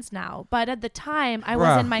close friends now. But at the time, I was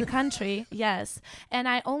Bruh. in my country, yes, and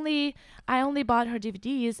I only bought her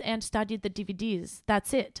DVDs and studied the DVDs.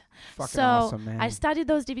 That's it. Fucking so awesome, man. I studied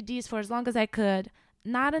those DVDs for as long as I could.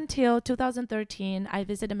 not until 2013, I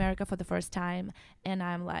visit America for the first time, and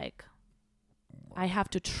I'm like, I have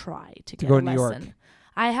to try to get go a to New York. lesson.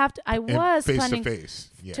 I was planning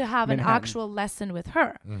to have Manhattan. an actual lesson with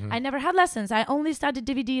her. I never had lessons. I only studied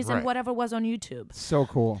DVDs and whatever was on YouTube. So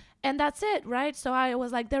cool. And that's it, right? So I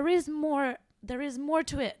was like, there is more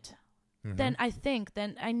to it than I think.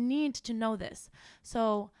 Then I need to know this.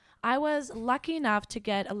 So I was lucky enough to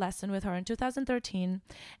get a lesson with her in 2013,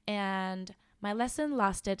 and my lesson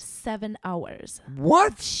lasted 7 hours.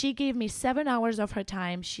 What? She gave me 7 hours of her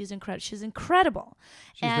time. She's incredible. She's incredible.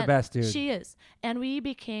 She's the best, dude. She is. And we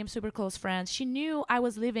became super close friends. She knew I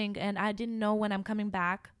was leaving, and I didn't know when I'm coming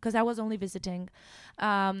back because I was only visiting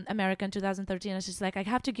America in 2013. And she's like, I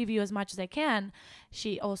have to give you as much as I can.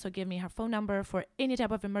 She also gave me her phone number for any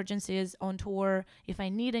type of emergencies on tour, if I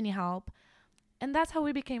need any help. And that's how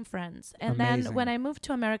we became friends. And then when I moved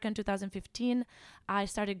to America in 2015, I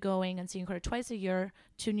started going and seeing her twice a year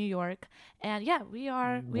to New York. And yeah, we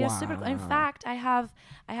are super. In fact, I have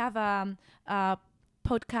a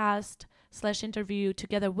podcast / interview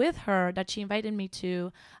together with her that she invited me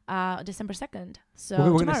to December 2nd.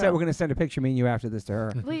 So we're gonna send a picture of me and you after this to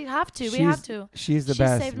her. We have to. She's the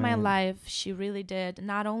best. She saved my life. She really did.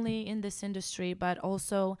 Not only in this industry, but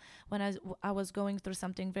also when I was going through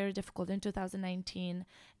something very difficult in 2019,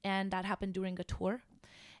 and that happened during a tour,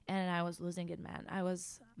 and I was losing it, man. I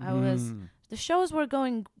was. The shows were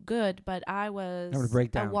going good, but I was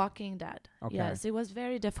a walking dead. Okay. Yes, it was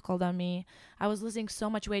very difficult on me. I was losing so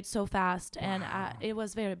much weight so fast, and it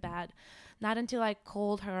was very bad. Not until I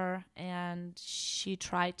called her and she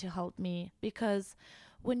tried to help me, because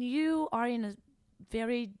when you are in a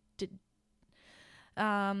very,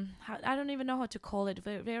 I don't even know how to call it,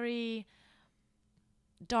 very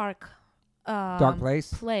dark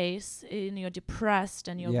place, and you're depressed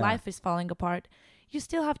and your life is falling apart, you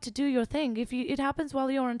still have to do your thing. If it happens while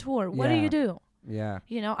you're on tour, what do you do? Yeah.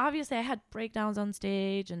 You know, obviously I had breakdowns on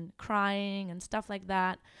stage and crying and stuff like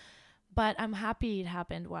that, but I'm happy it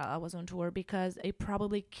happened while I was on tour, because it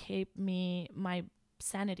probably kept my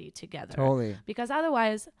sanity together. Totally. Because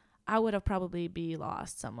otherwise I would have probably be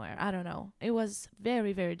lost somewhere. I don't know. It was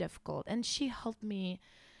very, very difficult, and she helped me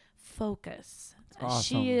focus. Awesome.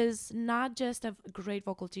 She is not just a great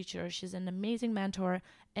vocal teacher, she's an amazing mentor,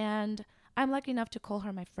 and I'm lucky enough to call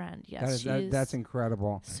her my friend. Yes, that's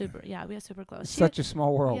incredible. Super. Yeah, we are super close. Such a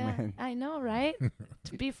small world, man. I know, right?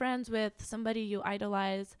 To be friends with somebody you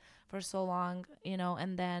idolize for so long, you know,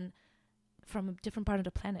 and then from a different part of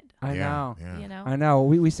the planet. I know. Yeah. You know. I know.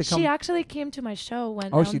 We used to come. She actually came to my show when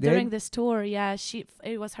she during did? this tour. Yeah,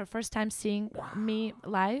 it was her first time seeing me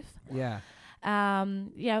live. Yeah.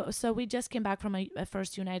 So we just came back from a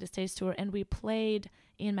first United States tour, and we played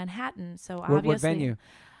in Manhattan. So What venue?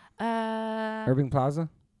 Irving Plaza?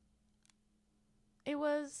 It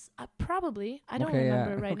was probably. I don't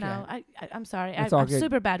remember now. I'm sorry. I'm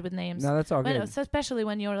super bad with names. No, that's all good. Especially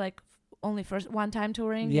when you're like only one time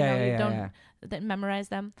touring. You don't memorize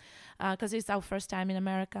them, because it's our first time in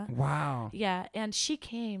America. Wow. Yeah, and she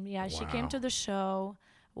came. Yeah, she came to the show,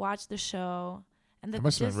 watched the show. And that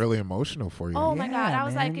must have been really emotional for you. Oh my God. I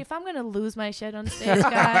was like, if I'm going to lose my shit on stage,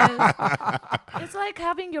 guys, it's like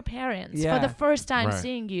having your parents for the first time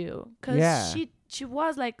seeing you. Because she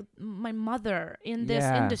was like my mother in this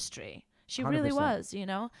industry. She 100%. Really was, you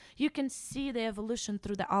know. You can see the evolution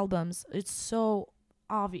through the albums. It's so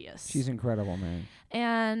obvious. She's incredible, man.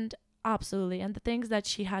 And absolutely. And the things that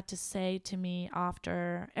she had to say to me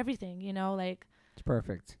after everything, you know, like. It's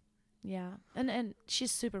perfect. Yeah. And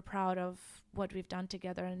she's super proud of what we've done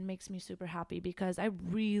together, and it makes me super happy, because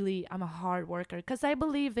I'm a hard worker, because I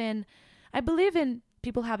believe in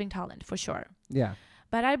people having talent for sure. Yeah.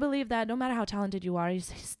 But I believe that no matter how talented you are, you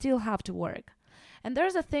still have to work. And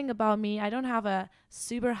there's a thing about me, I don't have a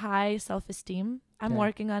super high self-esteem. I'm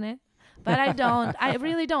working on it, but I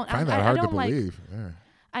really don't. I find that hard to believe.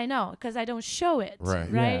 I know, because I don't show it.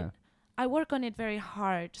 Right. Yeah. I work on it very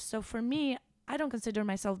hard. So for me, I don't consider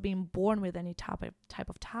myself being born with any type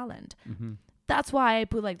of talent. Mm-hmm. That's why I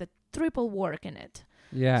put like the triple work in it.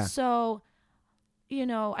 Yeah. So, you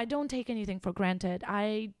know, I don't take anything for granted.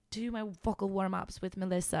 I do my vocal warm-ups with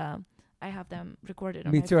Melissa. I have them recorded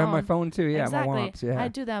on my phone. Me too. I have my phone too. Yeah. Exactly. My warm-ups. Yeah. I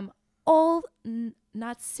do them all,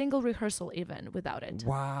 not single rehearsal even without it.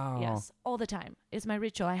 Wow. Yes. All the time. It's my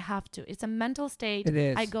ritual. I have to. It's a mental state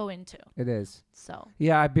I go into. It is. So.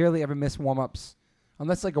 Yeah. I barely ever miss warm-ups.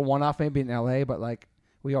 Unless like a one-off maybe in LA, but like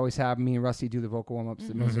we always have me and Rusty do the vocal warm-ups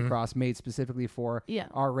at Music Cross, made specifically for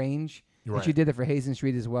our range. Right. And she did it for Hazen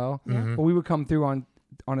Street as well. Mm-hmm. But we would come through on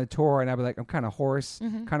a tour, and I'd be like, I'm kind of hoarse,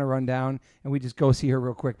 kind of run down, and we just go see her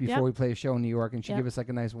real quick before we play a show in New York, and she'd give us like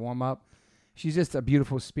a nice warm-up. she's just a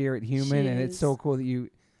beautiful spirit human, She and it's is. so cool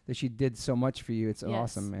that she did so much for you. It's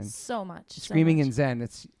awesome, man. So much. Screaming so much. in Zen.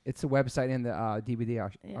 It's a website in the DVD.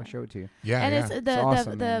 I'll show it to you. Yeah, And yeah. it's It's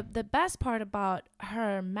awesome, man. the best part about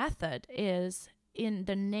her method is in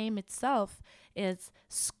the name itself. Is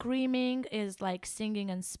screaming is like singing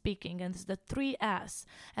and speaking, and it's the 3S,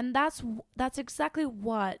 and that's exactly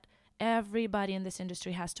what everybody in this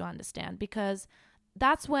industry has to understand, because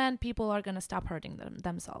that's when people are going to stop hurting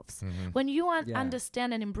themselves. When you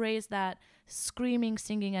understand and embrace that screaming,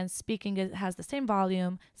 singing, and speaking has the same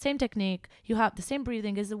volume, same technique, you have the same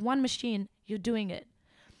breathing, is one machine, you're doing it.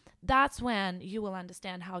 That's when you will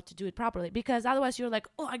understand how to do it properly, because otherwise you're like,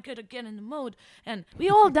 oh, I gotta get in the mode, and we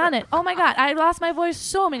all done it. Oh my God, I lost my voice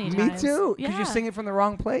so many Me times. too, because you're singing from the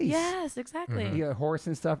wrong place. Yes, exactly. You get hoarse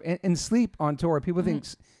and stuff, and sleep on tour. People think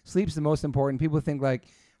sleep's the most important. People think like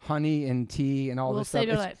honey and tea and all Will this stuff. save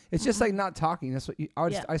your life. It's just like not talking. That's what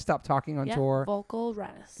I stopped talking on tour. Vocal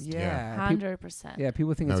rest. Yeah, 100%. Yeah,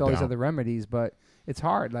 people think No it's all these doubt. other remedies, but it's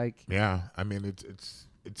hard. Like, Yeah, I mean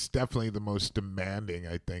it's definitely the most demanding.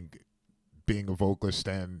 I think being a vocalist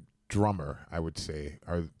and drummer, I would say,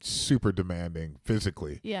 are super demanding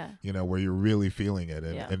physically. Yeah. You know, where you're really feeling it,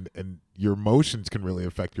 and Yeah. and your emotions can really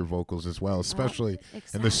affect your vocals as well, especially in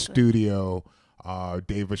Exactly. the studio.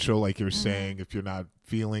 Dave, a show like you're saying, if you're not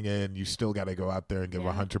feeling it and you still got to go out there and give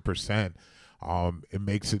 100%, it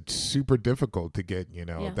makes it super difficult to get,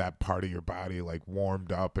 that part of your body like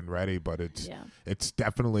warmed up and ready. But it's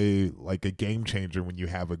definitely like a game changer when you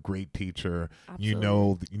have a great teacher.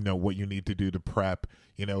 Absolutely. You know what you need to do to prep.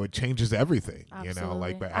 It changes everything. Absolutely.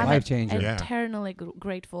 Like I'm life changer. eternally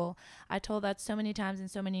grateful. I told that so many times in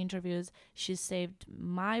so many interviews. She saved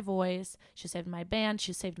my voice. She saved my band.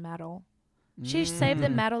 She saved metal. She saved the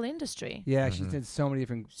metal industry. yeah, she did so many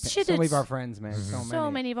different. She so many did of our friends, man.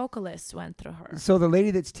 So many vocalists went through her. So the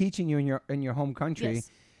lady that's teaching you in your home country,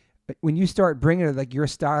 Yes. when you start bringing her like your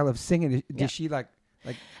style of singing, does she like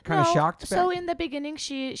kind of shocked? So back? in the beginning,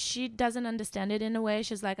 she doesn't understand it in a way.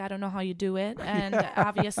 She's like, I don't know how you do it, and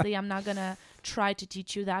obviously I'm not gonna try to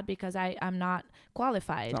teach you that because I'm not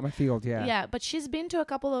qualified. It's not my field. Yeah. Yeah, but she's been to a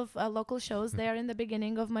couple of local shows there in the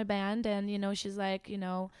beginning of my band, and she's like,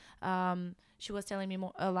 she was telling me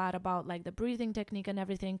a lot about like the breathing technique and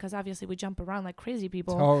everything, because obviously we jump around like crazy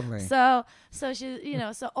people. Totally. So she,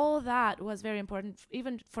 so all that was very important,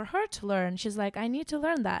 even for her to learn. She's like, I need to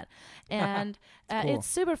learn that, and cool. it's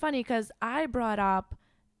super funny because I brought up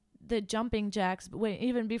the jumping jacks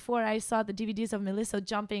even before I saw the DVDs of Melissa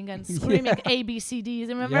jumping and screaming ABCDs.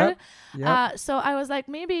 Remember? Yep. So I was like,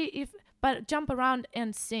 but jump around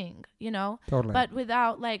and sing, Totally. but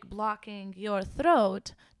without like blocking your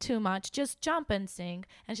throat too much, just jump and sing.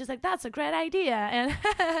 And she's like, that's a great idea. And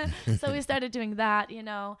so we started doing that,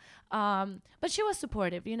 but she was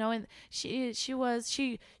supportive, and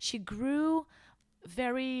she grew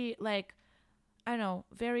very like, I don't know,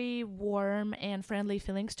 very warm and friendly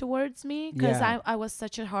feelings towards me, because I was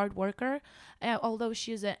such a hard worker, although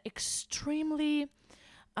she's an extremely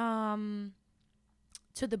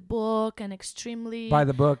to the book and extremely by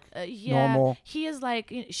the book. Normal. He is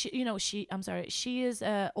like she is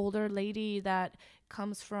a older lady that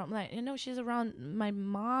comes from like she's around my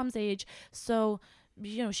mom's age, so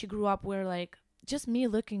she grew up where like just me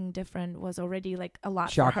looking different was already like a lot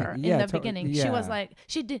Shocking. for her Yeah, in the beginning. yeah. She was like,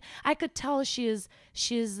 I could tell she's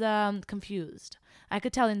confused. I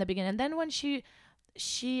could tell in the beginning. And then when she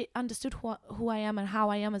understood who I am and how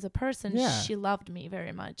I am as a person, she loved me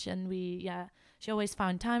very much. And she always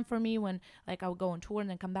found time for me when like I would go on tour and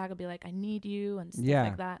then come back and be like, I need you and stuff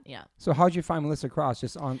like that. Yeah. So how'd you find Melissa Cross?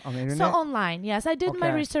 Just on the internet? So online, yes. I did my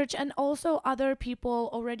Okay. research, and also other people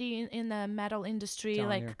already in the metal industry, Telling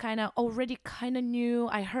like you. kind of knew.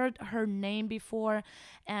 I heard her name before,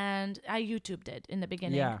 and I YouTubed it in the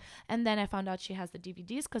beginning. Yeah. And then I found out she has the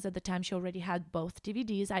DVDs, because at the time she already had both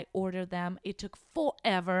DVDs. I ordered them. It took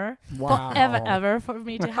forever for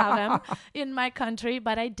me to have them in my country,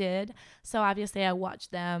 but I did. So obviously I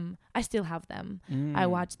watched them. I still have them. I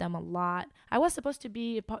watched them a lot. I was supposed to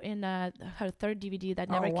be in her third DVD that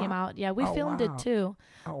never came out. Yeah, we filmed it too.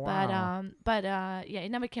 Oh, wow. But it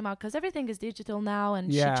never came out because everything is digital now,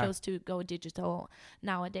 and she chose to go digital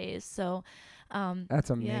nowadays. So that's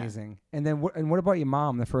amazing. And then what about your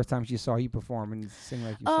mom? The first time she saw you perform and sing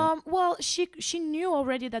like you sing? Well, she knew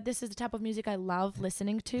already that this is the type of music I love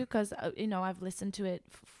listening to, because I've listened to it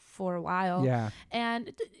for a while. Yeah.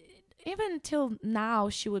 And even till now,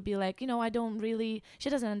 she would be like, she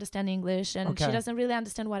doesn't understand English, and she doesn't really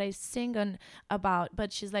understand what I sing about.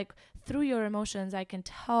 But she's like, through your emotions, I can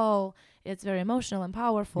tell it's very emotional and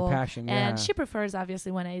powerful. Your passion, and she prefers,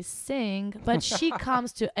 obviously, when I sing, but she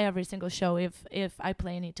comes to every single show if I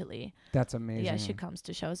play in Italy. That's amazing. Yeah, she comes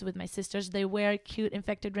to shows with my sisters. They wear cute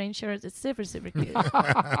Infected Rain shirts. It's super, super cute.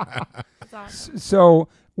 It's awesome. So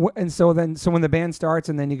when the band starts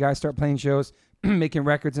and then you guys start playing shows, making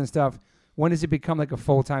records and stuff, when does it become like a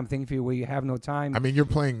full-time thing for you where you have no time? I mean, you're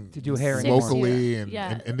playing to do hair locally and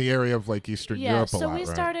in the area of like Eastern Europe a lot, so we right?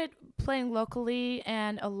 started playing locally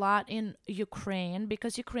and a lot in Ukraine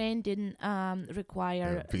because Ukraine didn't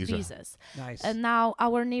require visas. Nice. And now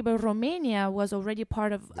our neighbor Romania was already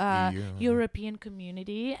part of European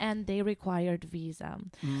community, and they required visa.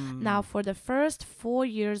 Now for the first 4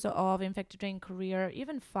 years of Infected Rain career,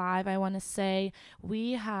 even 5, I want to say,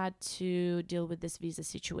 we had to deal with this visa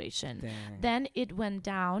situation. Dang. Then it went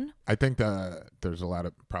down. I think that there's a lot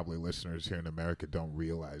of probably listeners here in America don't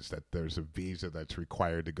realize that there's a visa that's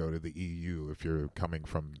required to go to the EU if you're coming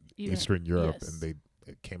from Eastern Europe, and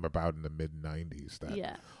it came about in the mid-90s,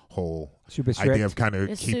 that whole idea of kind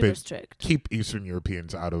of keep Eastern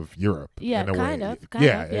Europeans out of Europe. Yeah, in a kind way.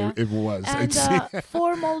 of. It was. And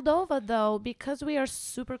for Moldova, though, because we are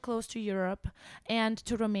super close to Europe and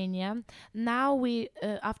to Romania, now we,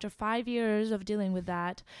 after 5 years of dealing with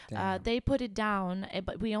that, they put it down,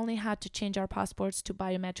 but we only had to change our passports to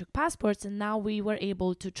biometric passports, and now we were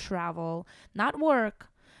able to travel, not work,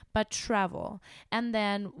 but travel. And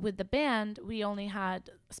then with the band, we only had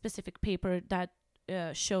specific paper that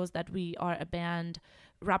shows that we are a band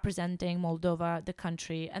representing Moldova, the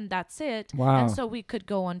country, and that's it. Wow. And so we could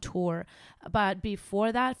go on tour. But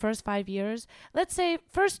before that, first 5 years, let's say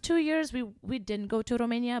first 2 years, we didn't go to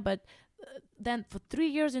Romania, but then for 3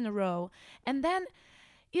 years in a row. And then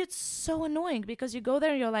it's so annoying because you go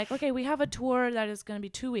there and you're like, okay, we have a tour that is going to be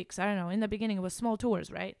 2 weeks. I don't know. In the beginning, it was small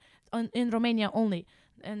tours, right? In Romania only.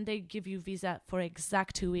 And they give you visa for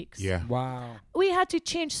exact 2 weeks. Yeah. Wow. We had to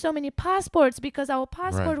change so many passports because our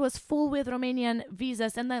passport was full with Romanian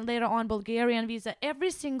visas, and then later on Bulgarian visa.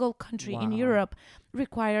 Every single country in Europe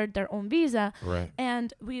required their own visa. Right.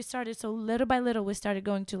 And we started, so little by little, we started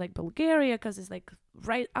going to like Bulgaria because it's like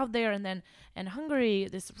right out there, and Hungary,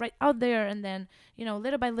 this right out there, and then,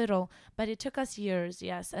 little by little. But it took us years,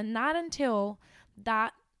 yes. And not until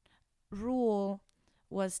that rule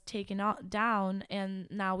was taken down, and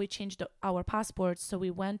now we changed our passports. So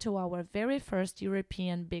we went to our very first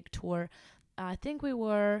European big tour. I think we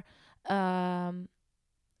were,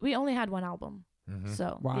 we only had one album. Mm-hmm.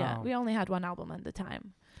 So we only had one album at the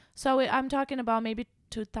time. So I'm talking about maybe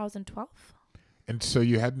 2012. And so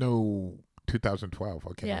you had no 2012.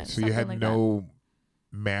 Okay. Yeah, so you had like no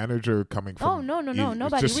manager coming from. Oh, no,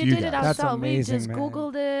 nobody. We did it ourselves. We just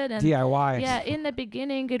Googled it. And DIY. Yeah, in the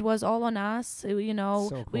beginning, it was all on us. So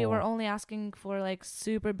cool. We were only asking for like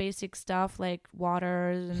super basic stuff like water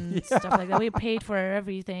and stuff like that. We paid for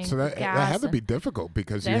everything. So that had to be difficult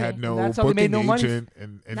because you had no booking agent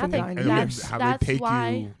and nothing. That's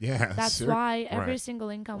why. Yeah, that's why every single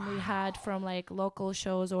income we had from like local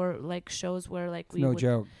shows or like shows where like we no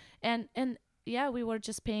joke. And yeah, we were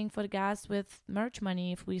just paying for the gas with merch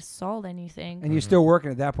money if we sold anything. And you're still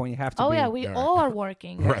working at that point. You have to. Oh yeah, we all are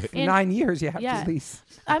working. Right. For 9 years, you have to at least.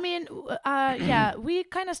 I mean, we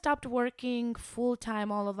kind of stopped working full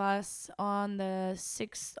time, all of us, on the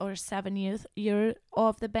 6th or 7th year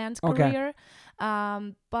of the band's career.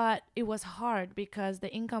 But it was hard because the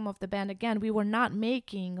income of the band, again, we were not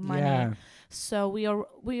making money. Yeah. So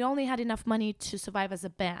we only had enough money to survive as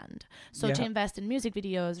a band. So to invest in music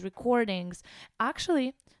videos, recordings.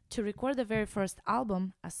 Actually, to record the very first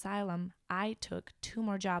album, Asylum, I took 2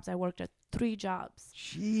 more jobs. I worked at 3 jobs.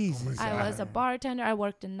 Jesus. I was a bartender. I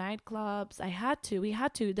worked in nightclubs. We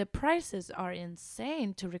had to. The prices are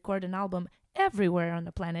insane to record an album everywhere on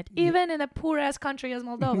the planet, even in a poor-ass country as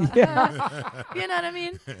Moldova. You know what I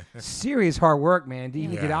mean? Serious hard work, man, to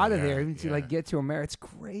even get out of there, even to like get to America. It's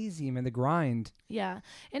crazy, man, the grind. Yeah.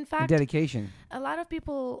 In fact, and dedication. A lot of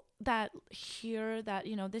people that hear that,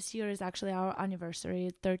 this year is actually our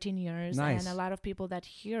anniversary, 13 years. Nice. And a lot of people that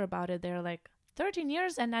hear about it, they're like, 13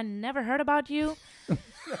 years and I never heard about you.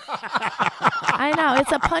 I know,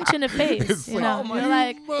 it's a punch in the face. You're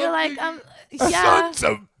like, yeah.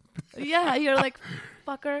 Yeah, you're like,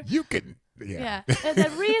 fucker. You can, yeah. And the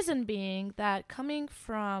reason being that coming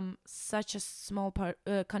from such a small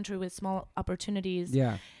country with small opportunities,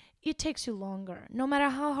 it takes you longer. No matter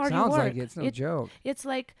how hard you work. Sounds like it's no joke. It's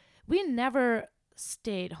like we never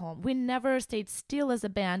stayed home. We never stayed still as a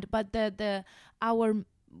band, but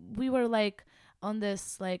we were like on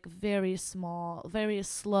this like very small, very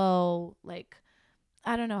slow, like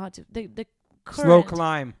I don't know how to the slow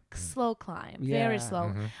climb. Slow climb, Yeah. very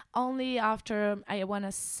slow. Only after I want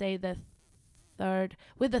to say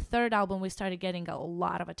with the third album we started getting a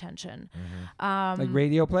lot of attention. Like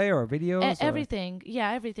radio play or videos? Everything.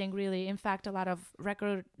 Yeah, everything really. In fact, a lot of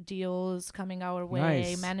record deals coming our way,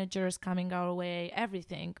 Nice. managers coming our way,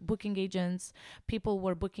 everything. Booking agents, people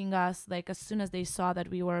were booking us like as soon as they saw that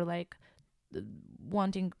we were like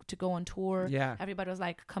wanting to go on tour. Yeah. Everybody was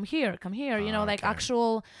like, come here, you know, like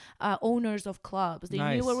actual owners of clubs. They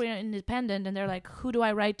knew we were independent and they're like, who do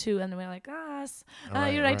I write to? And we're like, us.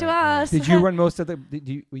 You write to us. Did you run most of the,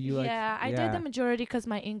 were you like? Yeah, I did the majority because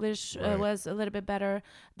my English was a little bit better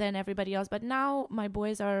than everybody else. But now my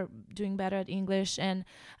boys are doing better at English. And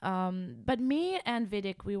but me and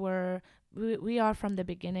Vidic, we are from the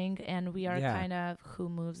beginning, and we are kind of who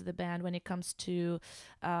moves the band when it comes to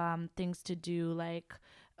things to do like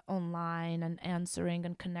online and answering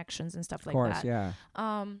and connections and stuff like that. Of course, yeah.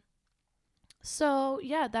 So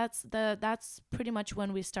yeah, that's pretty much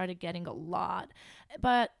when we started getting a lot,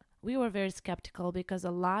 but we were very skeptical because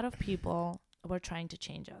a lot of people were trying to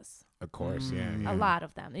change us. Of course, yeah. A lot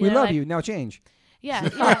of them. We love you. Now change. Yeah,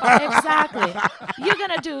 exactly. You're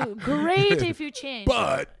gonna do great if you change.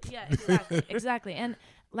 But yeah, exactly. And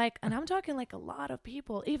I'm talking like a lot of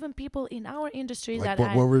people, even people in our industry like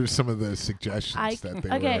that what were some of the suggestions that they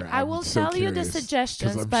were? Okay, I will tell you the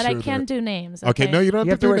suggestions, but I can't do names. Okay, no, you don't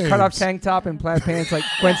have to do wear names. cut off tank top and plaid pants like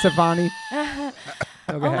Gwen Stefani. Oh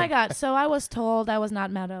my God! So I was told I was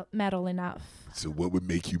not metal enough. So what would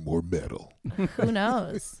make you more metal? Who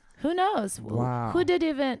knows? Who knows? Wow.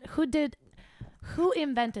 Who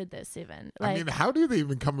invented this even? I mean, how do they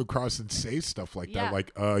even come across and say stuff like that?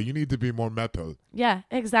 Like, you need to be more metal. Yeah,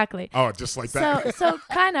 exactly. Oh, just like that. So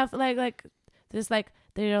kind of like there's like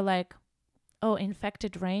they're like, oh,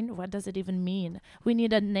 infected rain. What does it even mean? We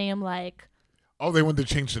need a name like. Oh, they wanted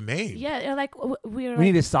to change the name. Yeah, they're like we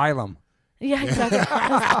need Asylum. Yeah, exactly.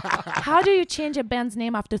 How do you change a band's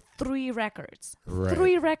name after 3 records? Right.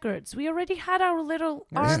 3 records. We already had our little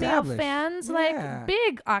army of fans, like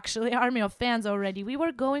big actually army of fans already. We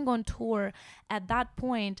were going on tour at that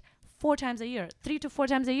point 4 times a year, 3 to 4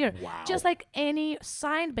 times a year. Wow. Just like any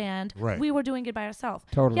signed band, we were doing it by ourselves.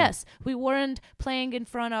 Totally. Yes, we weren't playing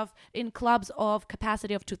in clubs of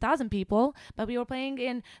capacity of 2,000 people, but we were playing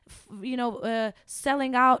in,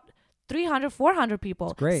 selling out 300, 400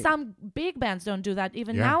 people. Great. Some big bands don't do that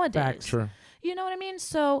even nowadays. Facts. Sure. You know what I mean?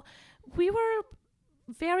 So we were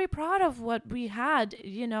very proud of what we had,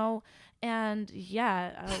 and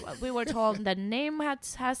we were told that name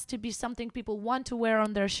has to be something people want to wear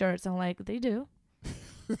on their shirts. I'm like, they do.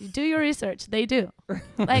 You do your research. They do.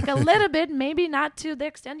 Like a little bit, maybe not to the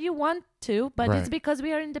extent you want to, but it's because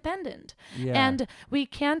we are independent. Yeah. And we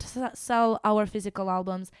can't sell our physical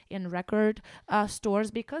albums in record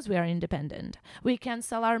stores because we are independent. We can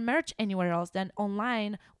sell our merch anywhere else than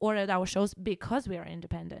online or at our shows because we are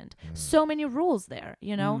independent. So many rules there,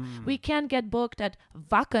 We can't get booked at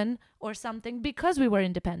Wacken or something because we were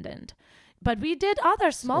independent. But we did other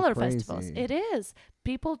smaller festivals. It is.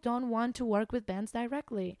 People don't want to work with bands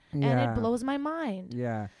directly. And it blows my mind.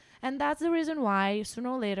 Yeah. And that's the reason why sooner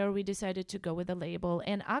or later we decided to go with a label.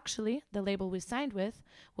 And actually, the label we signed with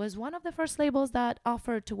was one of the first labels that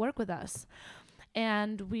offered to work with us.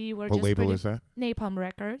 And we were What label is that? Napalm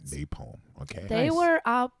Records. Napalm. Okay. They were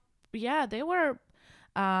up. Yeah, they were.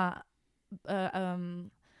 Where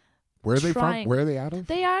are they from? Where are they out of?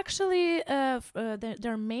 They actually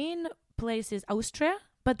their main place is Austria,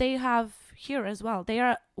 but they have here as well. They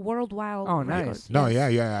are worldwide. Oh, nice. Records. No,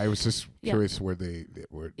 yeah. I was just curious where they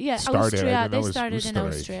were started. Austria. They started in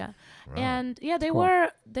Austria, Wow. and they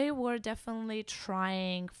were definitely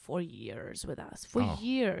trying for years with us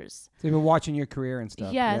years. So they've been watching your career and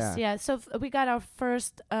stuff. Yes, yeah. So we got our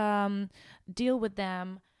first deal with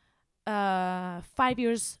them 5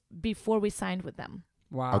 years before we signed with them.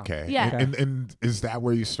 Wow. Okay. Yeah. And is that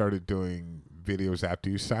where you started doing videos after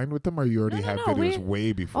you signed with them, or you already had videos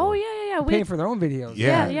way before? Oh, yeah. Paying for their own videos.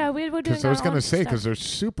 Yeah, we were doing. Because I was gonna say, because they're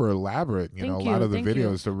super elaborate. A lot of the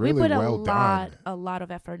videos are really well done. A lot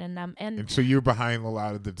of effort in them, and so you're behind a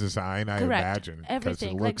lot of the design, I imagine.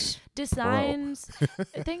 Everything, it looks like designs.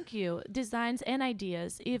 Thank you, designs and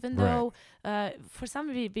ideas. Even though for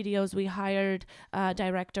some videos we hired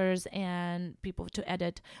directors and people to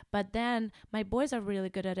edit, but then my boys are really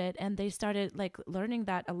good at it, and they started like learning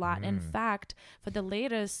that a lot. In fact, for the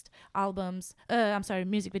latest albums,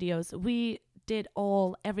 music videos, we did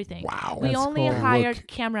everything. Wow. We That's only cool. hired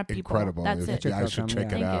camera people. Incredible. That's it. I should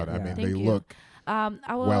check it out. I mean, they look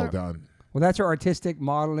well done. Well, that's her artistic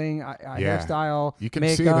modeling, hairstyle, You can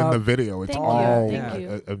makeup. see it in the video. It's Thank all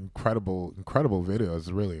you. incredible videos.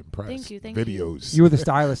 Really impressed. Thank you. Videos. You were the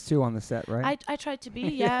stylist too on the set, right? I try to be,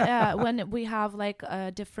 yeah. When we have like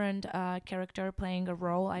a different character playing a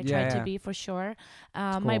role, I try to be for sure.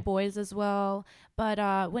 My boys as well.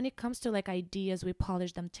 But when it comes to like ideas, we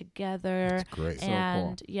polish them together. That's great.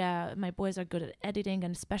 And so cool. yeah, my boys are good at editing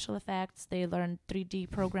and special effects. They learn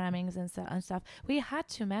 3D programming and stuff. We had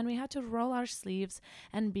to roll our sleeves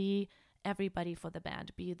and be everybody for the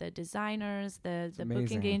band, be the designers, the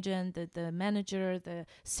booking agent, the manager, the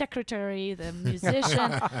secretary, the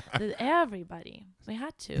musician, everybody. We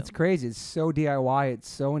had to. It's crazy. It's so DIY. It's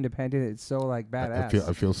so independent. It's so like badass.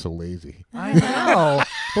 I feel so lazy. I know.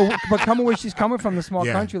 but coming where she's coming from, the small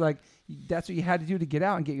country, like that's what you had to do to get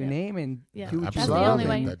out and get your name and do what That's you the love. only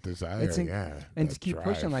way. That desire, and just keep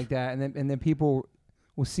pushing like that, and then people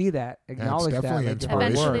will see that, acknowledge that. Definitely like,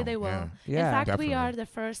 inspirational. Eventually they will. Yeah. In fact, Definitely. we are the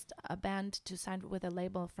first band to sign with a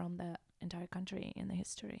label from the entire country in the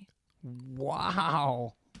history.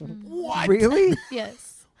 Wow. What? Really?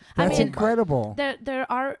 Yes. That's I mean, incredible. There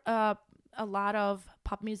are a lot of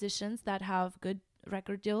pop musicians that have good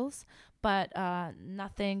record deals, but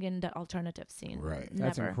nothing in the alternative scene. Right.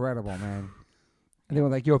 That's Never. incredible, man. And they were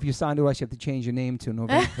like, "Yo, if you sign to us, you have to change your name to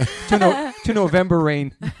November to November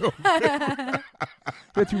Rain. You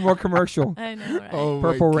have to be more commercial. I know, right? Oh,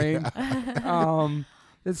 Purple my Rain. God.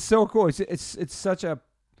 It's so cool. It's such a,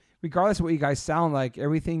 regardless of what you guys sound like,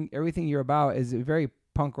 everything you're about is very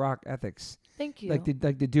punk rock ethics. Thank you. Like to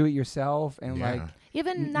do it yourself and like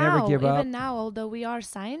Even never now, give up. although we are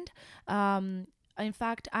signed, in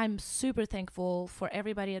fact, I'm super thankful for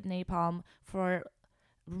everybody at Napalm for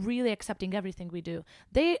really accepting everything we do.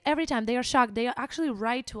 Every time they are shocked. They actually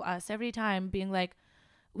write to us every time being like,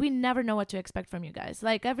 we never know what to expect from you guys.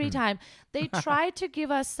 Like every time they try to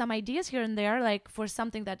give us some ideas here and there, like for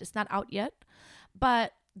something that is not out yet,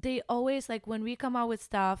 but they always, like when we come out with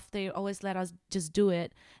stuff, they always let us just do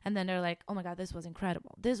it. And then they're like, oh my God, this was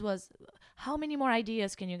incredible. How many more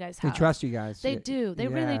ideas can you guys have? they trust you guys. They do. They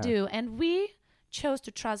really Yeah. do. And we chose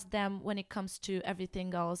to trust them when it comes to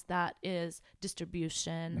everything else that is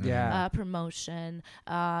distribution, Yeah. promotion,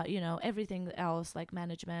 everything else like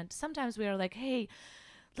management. Sometimes we are like, hey,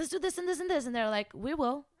 let's do this and this and this. And they're like, we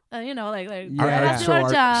will. Let's do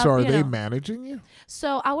our job. So are they managing you?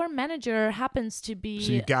 So our manager happens to be.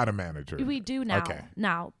 So you got a manager. We do now. Okay.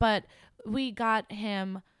 Now, but we got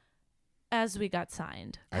him as we got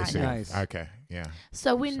signed. I see. Nice. Okay. Yeah.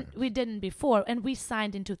 So we didn't before, and we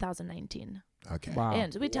signed in 2019. Okay. Wow.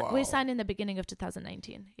 And we signed in the beginning of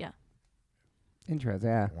 2019. Yeah. Interesting.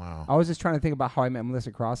 Yeah. Wow. I was just trying to think about how I met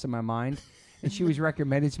Melissa Cross in my mind. And she was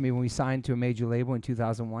recommended to me when we signed to a major label in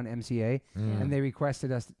 2001, MCA, and they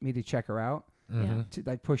requested me to check her out, to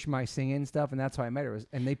like push my singing and stuff, and that's how I met her.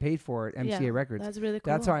 And they paid for it, MCA Records. That's really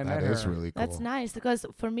cool. That's how I met her. That is really cool. That's nice because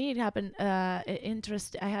for me it happened. I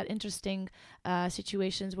had interesting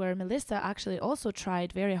situations where Melissa actually also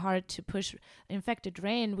tried very hard to push Infected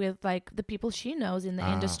Rain with like the people she knows in the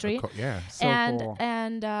industry. Yeah. So cool.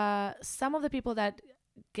 And some of the people that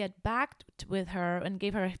get back with her and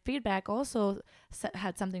gave her feedback also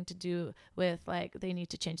had something to do with like they need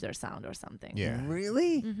to change their sound or something. Yeah.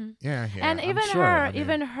 Really? Mm-hmm. Yeah. And I'm even sure. her, I mean,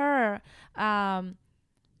 even her,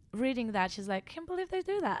 reading that, she's like, can't believe they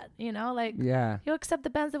do that. Like Yeah. you accept the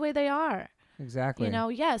bands the way they are. Exactly.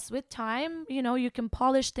 Yes, with time, you can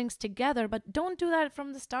polish things together, but don't do that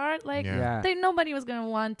from the start. Like Yeah. nobody was going to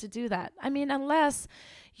want to do that. I mean, unless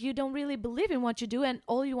you don't really believe in what you do and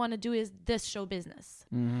all you want to do is this show business.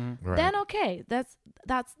 Mm-hmm. right. Then okay,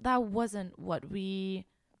 that wasn't what we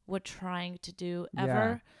were trying to do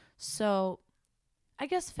ever. So I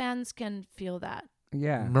guess fans can feel that.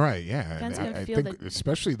 Yeah. Right. Yeah. Fans And can I feel think that-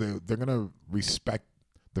 especially they're gonna respect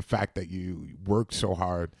the fact that you worked so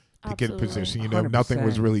hard to get in position. nothing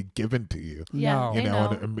was 100%. really given to you. Yeah, No. they know.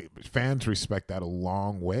 And fans respect that a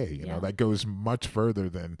long way. You know, that goes much further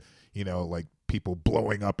than like people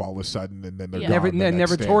blowing up all of a sudden and then they're Yeah. gone the Never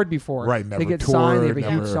next day. toured before. Right, never They get toured, signed. They have a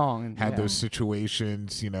never huge song. And had yeah. those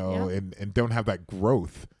situations, Yeah. and don't have that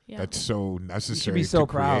growth Yeah. that's so necessary so to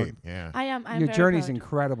proud. create. Yeah. I'm Your very journey's proud.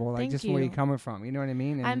 incredible. Like Thank just where you. you're coming from. You know what I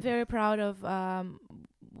mean? And I'm very proud of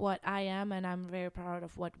what I am, and I'm very proud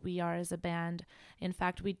of what we are as a band. In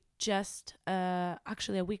fact, we just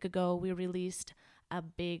actually a week ago we released a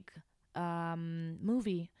big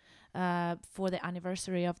movie for the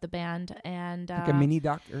anniversary of the band, and like a mini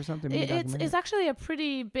doc or something. It's actually a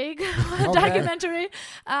pretty big documentary.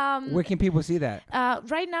 Where can people see that?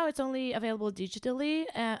 Right now, it's only available digitally.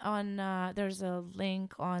 There's a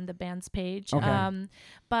link on the band's page. Okay.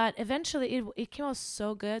 But eventually, it came out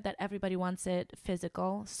so good that everybody wants it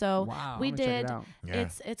physical. So wow, we did. Yeah.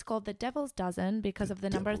 It's called The Devil's Dozen because of the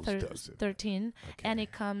number 13, and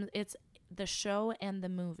it's the show and the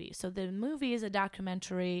movie. So the movie is a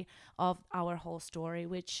documentary of our whole story,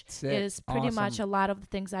 which is pretty much a lot of the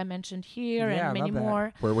things I mentioned here and many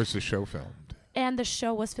more. Where was the show filmed? And the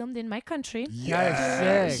show was filmed in my country.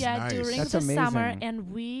 Yes. During That's the amazing. summer,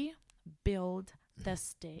 and we built the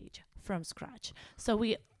stage from scratch. So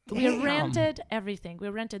we rented everything. We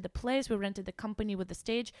rented the place. We rented the company with the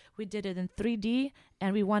stage. We did it in 3D,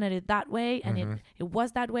 and we wanted it that way, and it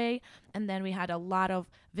was that way. And then we had a lot of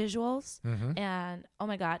visuals, and oh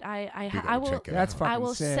my God, I will. That's fucking I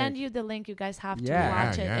will sick. send you the link. You guys have to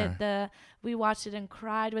watch it. We watched it and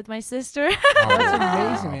cried with my sister.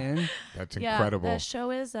 That's amazing, man. That's incredible. The show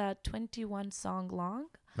is 21 song long.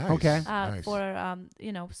 Nice. Okay. Nice. For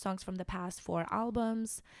songs from the past 4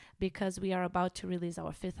 albums, because we are about to release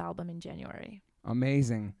our 5th album in January.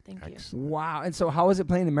 Amazing. Thank you. Wow. And so how was it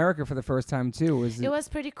playing in America for the first time too? It was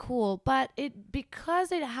pretty cool, but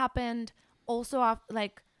because it happened also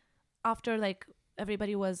after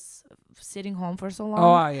everybody was sitting home for so long.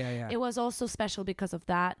 Oh, yeah. It was also special because of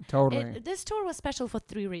that. Totally. This tour was special for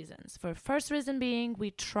 3 reasons. For first reason being,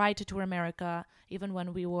 we tried to tour America even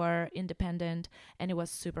when we were independent, and it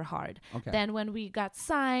was super hard. Okay. Then when we got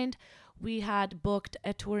signed, we had booked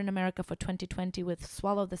a tour in America for 2020 with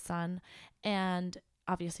Swallow the Sun, and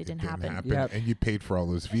obviously it didn't happen. Yep. And you paid for all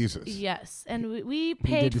those visas. Yes, and we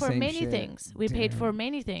paid for many things. We paid for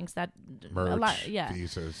many things that merch,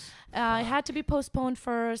 visas. It had to be postponed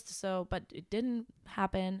first, but it didn't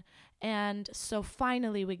happen. And so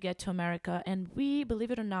finally we get to America, and we,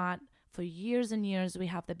 believe it or not, for years and years we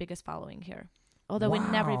have the biggest following here, although we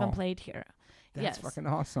never even played here. That's fucking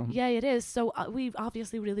awesome. Yeah, it is. So we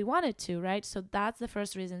obviously really wanted to, right? So that's the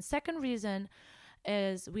first reason. Second reason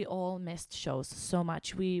is we all missed shows so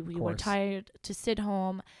much. We were tired to sit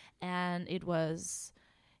home, and it was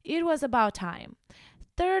about time.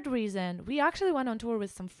 Third reason, we actually went on tour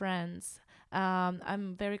with some friends.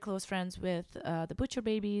 I'm very close friends with the Butcher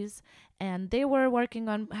Babies, and they were working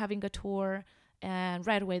on having a tour, and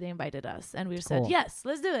right away they invited us, and we said, yes,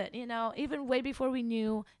 let's do it. Even way before we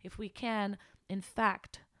knew if we can. In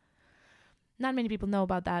fact, not many people know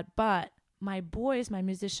about that, but my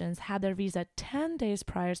musicians, had their visa 10 days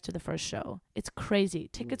prior to the first show. It's crazy.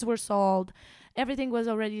 Tickets were sold. Everything was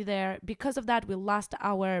already there. Because of that, we lost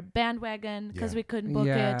our bandwagon because we couldn't book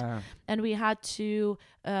it. And we had to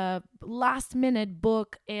last minute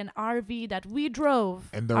book an RV that we drove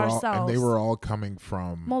ourselves. And they were all coming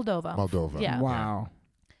from Moldova. Yeah. Wow.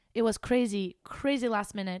 It was crazy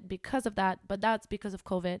last minute because of that, but that's because of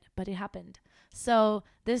COVID, but it happened. So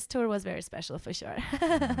this tour was very special for sure.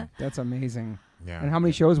 That's amazing. Yeah. And how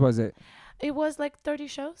many shows was it? It was like 30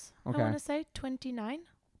 shows. Okay. I want to say 29.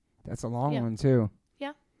 That's a long one too.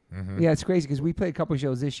 Yeah. Mm-hmm. Yeah, it's crazy because we played a couple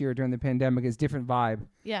shows this year during the pandemic. It's different vibe.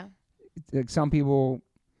 Yeah. Like some people,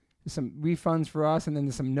 some refunds for us, and then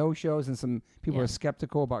there's some no shows, and some people are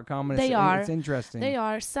skeptical about coming. It's interesting. They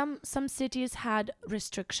are. Some cities had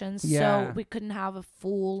restrictions, Yeah. so we couldn't have a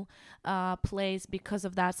full place because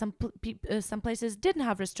of that. Some places didn't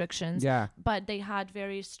have restrictions, but they had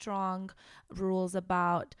very strong rules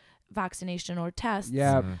about vaccination or tests.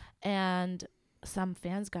 Yeah. And some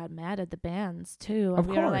fans got mad at the bands too. Of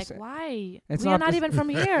we course. were like, why? It's we are not even from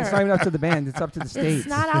here. It's not even up to the band. It's up to the states. It's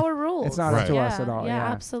not our rules. It's not up to us at all. Yeah,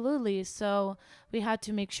 absolutely. So we had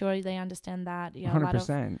to make sure they understand that. Yeah,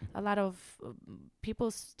 100%. A lot of people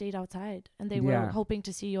stayed outside, and they were hoping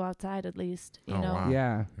to see you outside at least. You know. Wow.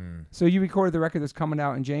 Yeah. So you recorded the record that's coming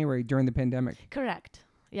out in January during the pandemic. Correct.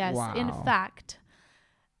 Yes. Wow. In fact,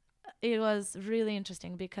 it was really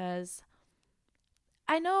interesting because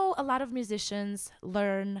I know a lot of musicians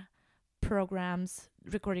learn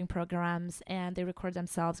recording programs, and they record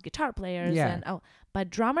themselves, guitar players, but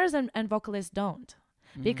drummers and vocalists don't.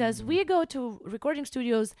 Because we go to recording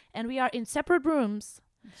studios and we are in separate rooms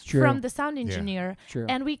from the sound engineer,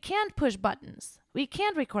 and we can't push buttons. We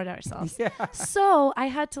can't record ourselves. So I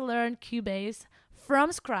had to learn Cubase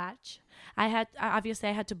from scratch. obviously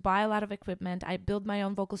I had to buy a lot of equipment. I built my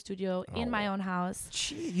own vocal studio in my own house.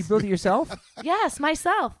 Gee, you built it yourself? Yes,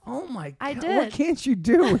 myself. Oh my God. I did. What can't you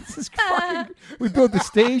do? This is fucking, we built the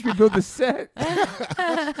stage, we built the set.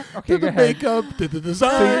 Okay, Did the makeup, did the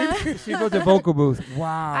design. So you built the vocal booth.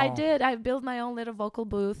 Wow. I did. I built my own little vocal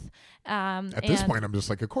booth. At this point, I'm just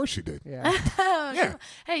like, of course you did. Yeah. Yeah.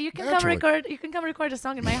 Hey, you can Naturally. come record a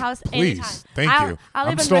song in my house Please, anytime. thank you. I'll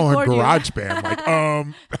I'm even still on record you. GarageBand.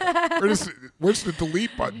 Like, where's the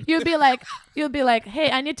delete button? You'll be like,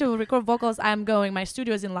 hey, I need to record vocals. I'm going. My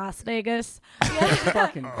studio is in Las Vegas.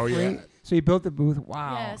 Fucking Oh, great. yeah. So you built the booth.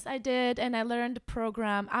 Wow. Yes, I did, and I learned to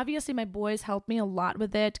program. Obviously, my boys helped me a lot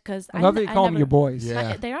with it because I love that you call them your boys.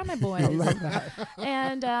 Yeah. They are my boys. I love that.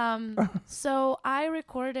 And so I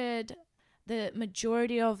recorded the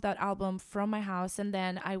majority of that album from my house, and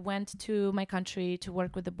then I went to my country to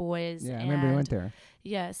work with the boys. Yeah, I remember you went there.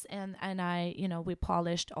 Yes, and I, we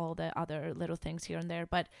polished all the other little things here and there,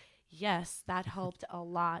 but yes, that helped a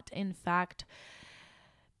lot. In fact,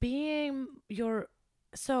 being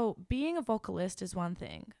a vocalist is one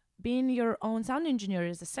thing. Being your own sound engineer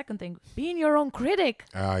is the second thing. Being your own critic.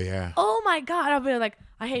 Oh, yeah. Oh my God. I'll be like,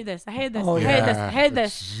 I hate this. I hate this. Oh, I hate this. I hate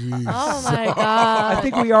this. Jeez. Oh my God. I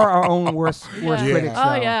think we are our own worst Yeah. critics. Oh,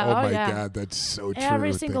 though. yeah. Oh, Oh, my yeah. God. That's so true.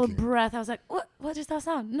 Every single Thank you. breath, I was like, what is that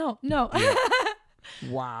sound? No.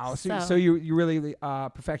 Wow. So So- you really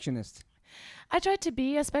perfectionist. I try to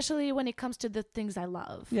be, especially when it comes to the things I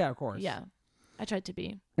love. Yeah, of course. Yeah. I tried to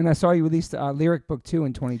be. And I saw you released a lyric book too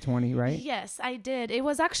in 2020, right? Yes, I did. It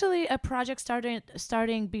was actually a project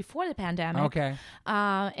starting before the pandemic. Okay.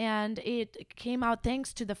 And it came out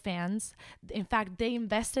thanks to the fans. In fact, they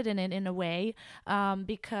invested in it in a way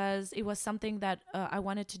because it was something that I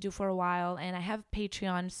wanted to do for a while. And I have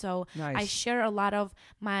Patreon, so Nice. I share a lot of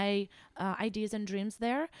my ideas and dreams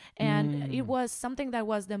there. And it was something that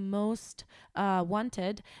was the most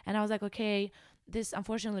wanted. And I was like, okay, this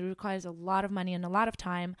unfortunately requires a lot of money and a lot of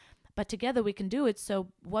time, but together we can do it. So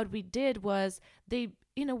what we did was they,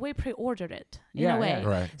 in a way, pre-ordered it. In Yeah, a way. yeah.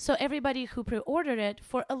 Right. So everybody who pre-ordered it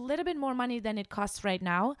for a little bit more money than it costs right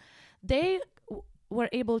now, they were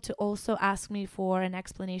able to also ask me for an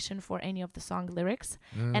explanation for any of the song lyrics.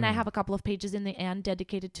 And I have a couple of pages in the end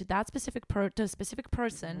dedicated to that specific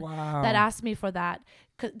person Wow. that asked me for that.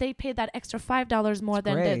 'Cause they paid that extra $5 more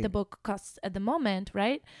than great. the book costs at the moment,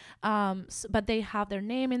 right? But they have their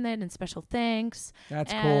name in it and special thanks.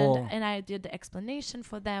 That's and, cool. And I did the explanation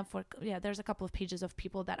for them. There's a couple of pages of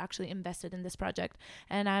people that actually invested in this project,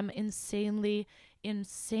 and I'm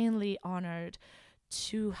insanely honored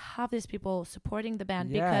to have these people supporting the band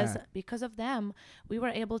because of them we were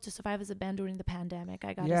able to survive as a band during the pandemic.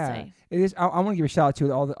 I gotta say, it is. I want to give a shout out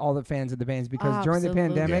to all the fans of the bands because during the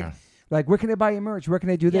Absolutely. pandemic, Yeah. like, where can they buy your merch? Where can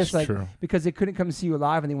they do this? Yes. Like, True. because they couldn't come see you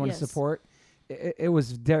live and they want to Yes. support. It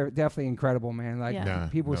was definitely incredible, man. Like, Yeah. Nah,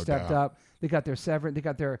 people no stepped doubt. up. They got their severance. They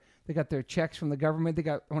got their checks from the government. They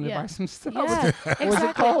wanted to Yeah. buy some stuff. Yeah, What was it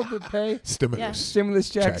exactly. called? The pay Stimulus. stimulus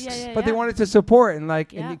checks. Checks. But they wanted to support and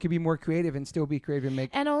and Yeah. it could be more creative and still be creative and make.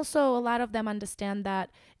 And also, a lot of them understand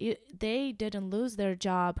that they didn't lose their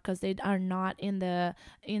job because they are not in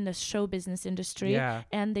the show business industry, Yeah.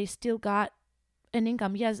 and they still got an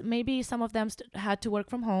income. Yes, maybe some of them had to work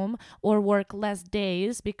from home or work less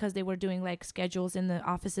days because they were doing like schedules in the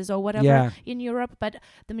offices or whatever Yeah. in Europe. But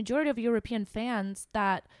the majority of European fans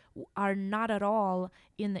that are not at all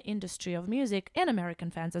in the industry of music, and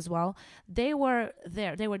American fans as well, they were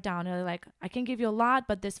there. They were down. They're like, I can give you a lot,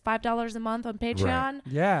 but this $5 a month on Patreon,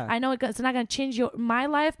 Yeah. I know it's not going to change my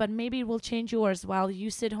life, but maybe it will change yours while you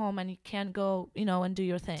sit home and you can't go, and do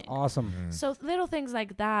your thing. Awesome. So little things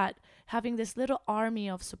like that, having this little army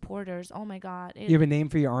of supporters. Oh my God! You have a name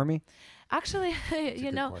for your army? Actually, a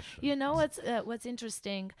good question. what's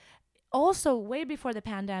interesting. Also, way before the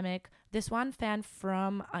pandemic, this one fan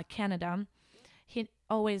from Canada, he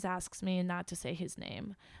always asks me not to say his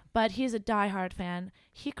name, but he's a diehard fan.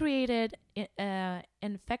 He created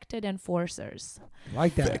Infected Enforcers.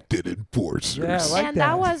 Like that. Infected enforcers. Yeah, like And that.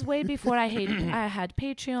 that was way before I had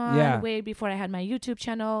Patreon, Yeah. way before I had my YouTube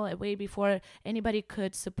channel, way before anybody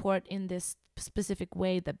could support in this specific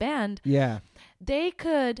way the band. Yeah. They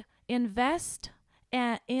could invest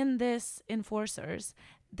in this Enforcers.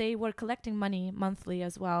 They were collecting money monthly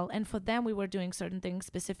as well. And for them, we were doing certain things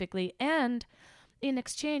specifically. And in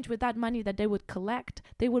exchange with that money that they would collect,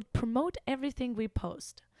 they would promote everything we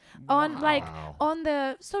post on on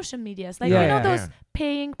the social medias. Like, Yeah, those yeah.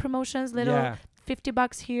 paying promotions, little Yeah.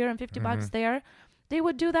 $50 here and $50 there. They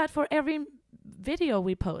would do that for every video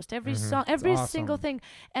we post, every song, every awesome. single thing.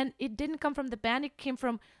 And it didn't come from the band. It came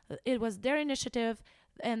from, it was their initiative.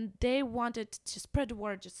 and they wanted to spread the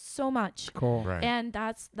word just so much. Cool. Right. And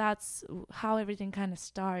that's how everything kind of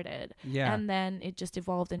started. Yeah. And then it just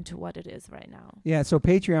evolved into what it is right now. Yeah. So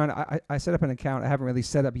Patreon, I set up an account. I haven't really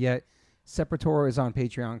set up yet. Separator is on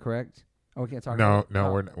Patreon, correct? Oh, we can't talk about it.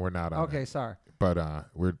 No, we're not on Okay, it. sorry. But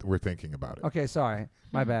we're thinking about it. Okay, sorry.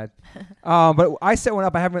 My bad. But I set one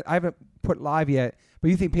up. I haven't put live yet. But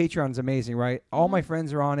you think Patreon's amazing, right? All my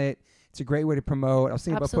friends are on it. It's a great way to promote. I was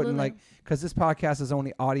thinking about putting because this podcast is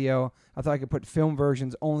only audio. I thought I could put film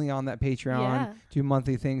versions only on that Patreon, do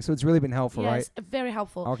monthly things. So it's really been helpful, right? Yes, very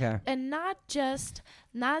helpful. Okay. And not just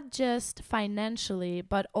financially,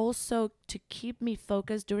 but also to keep me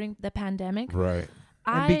focused during the pandemic. Right.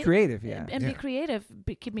 And be creative, yeah. And be creative.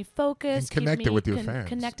 Keep me focused. And connected with your fans.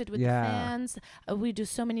 Connected with the fans. We do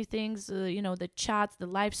so many things, the chats, the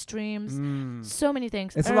live streams, so many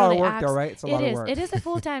things. It's a lot of work though, right? It's a lot of work. It is a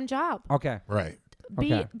full-time job. Okay. Right.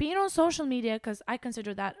 Being on social media, because I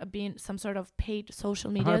consider that being some sort of paid social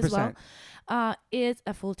media 100%. As well, is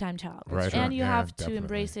a full-time job. Right. And you have to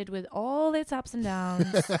embrace it with all its ups and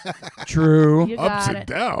downs. True. Ups and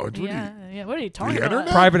downs? What are you talking about?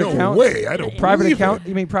 Private account? No way. I don't private believe account? it.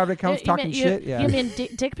 You mean private accounts talking shit? Yeah. You mean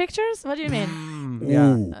dick pictures? What do you mean?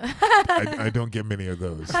 Yeah. I don't get many of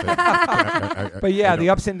those. But yeah, the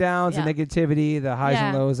ups and downs, the negativity, the highs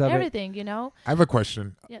and lows of everything, it. I have a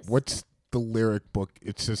question. Yes. What's the lyric book?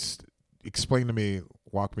 It's just explain to me,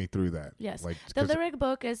 walk me through that. Yes. The lyric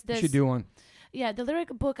book is this. You should do one. Yeah, the lyric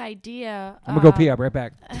book idea. I'm going to go pee. I'll be right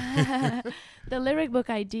back. The lyric book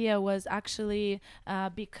idea was actually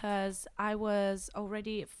because I was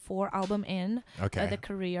already 4 albums in the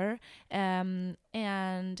career. And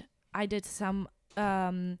I did some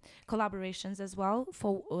collaborations as well.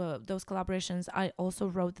 For those collaborations, I also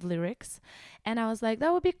wrote the lyrics, and I was like,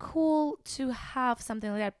 that would be cool to have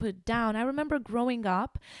something like that put down. I remember growing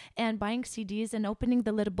up and buying CDs and opening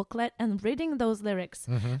the little booklet and reading those lyrics,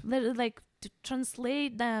 like to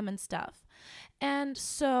translate them and stuff. And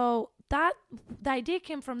so the idea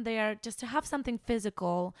came from there, just to have something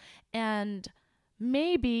physical, and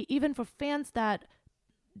maybe even for fans that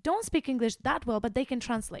don't speak English that well, but they can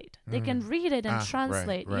translate. They can read it and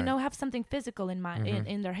translate. Right. Have something physical in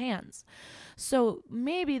their hands. So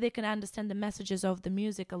maybe they can understand the messages of the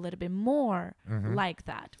music a little bit more like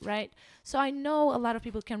that, right? So I know a lot of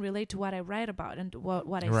people can relate to what I write about and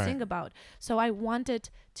what I sing about. So I wanted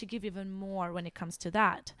to give even more when it comes to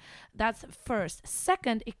that. That's first.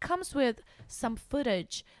 Second, it comes with some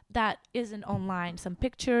footage that isn't online, some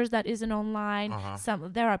pictures that isn't online.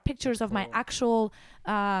 There are pictures of my actual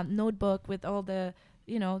notebook with all the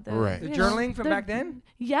the journaling from back then.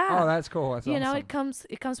 Yeah. Oh, that's cool. That's awesome.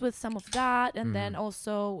 It comes with some of that, and then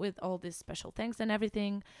also with all these special things and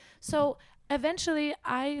everything. So eventually,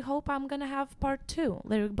 I hope I'm gonna have part 2,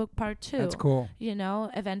 lyric book part 2. That's cool.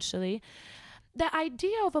 Eventually. The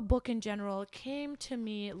idea of a book in general came to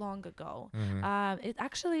me long ago.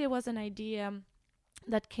 It was an idea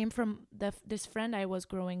that came from this friend I was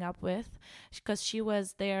growing up with, because she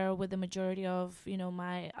was there with the majority of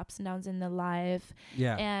my ups and downs in the life.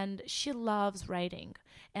 Yeah. And she loves writing,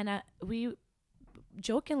 and we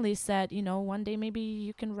jokingly said, one day maybe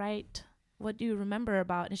you can write what you remember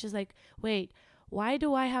about. And she's like, wait, why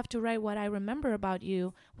do I have to write what I remember about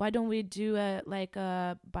you? Why don't we do a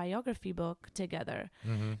biography book together?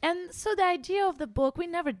 And so the idea of the book, we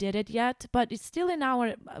never did it yet, but it's still in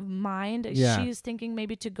our mind. Yeah. She's thinking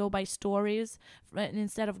maybe to go by stories, right?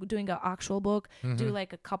 Instead of doing an actual book, do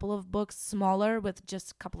like a couple of books smaller with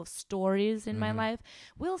just a couple of stories in my life.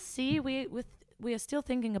 We'll see. We are still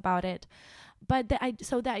thinking about it. But the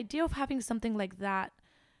idea of having something like that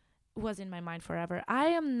was in my mind forever. I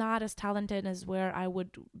am not as talented as where I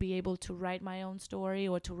would be able to write my own story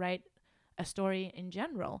or to write a story in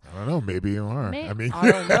general. I don't know. Maybe you are. I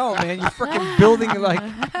don't know, man. You're freaking building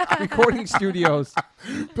recording studios.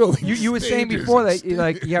 You were saying before that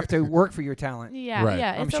you have to work for your talent. Yeah, right.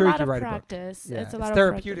 yeah. I'm It's sure a you lot could of write practice. a book. Yeah. It's a lot of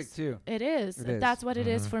therapeutic practice. too. It is. That's what it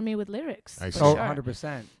is for me with lyrics. I see. Oh, sure.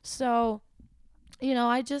 100%. So,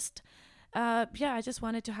 I just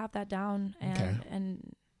wanted to have that down,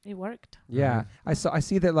 and it worked. Yeah, I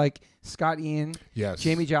see that Scott Ian,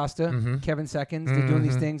 Jamie Josta, Kevin Seconds, they're doing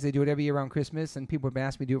these things. They do it every year around Christmas, and people have been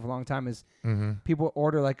asking me to do it for a long time. People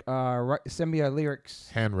order send me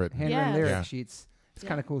handwritten lyric sheets. It's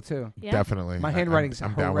kind of cool too. Yeah. Definitely. My handwriting's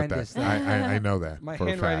I'm down with horrendous. that. I know that. My for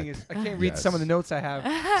handwriting a fact. I can't read some of the notes I have.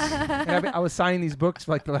 And I was signing these books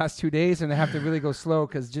for the last 2 days, and I have to really go slow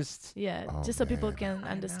because so people can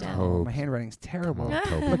understand. Oh, my handwriting's terrible.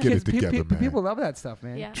 Toby, get it together, man. People love that stuff,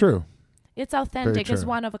 man. Yeah. True. It's authentic. Very It's true.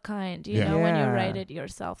 one of a kind. You Yeah. know, when you Yeah. writ it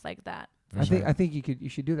yourself like that. I think you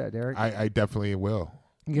should do that, Derek. I definitely will.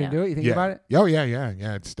 You gonna do it? You think yeah. about it? Oh yeah.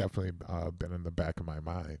 It's definitely been in the back of my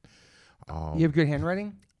mind. You have good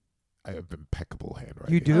handwriting? I have impeccable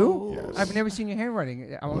handwriting. You do? Oh. Yes. I've never seen your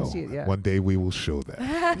handwriting. I want to see it. Yeah. One day we will show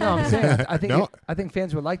that. No, I'm saying I think No. I think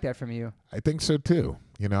fans would like that from you. I think so too.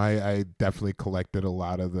 You know, I definitely collected a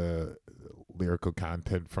lot of the lyrical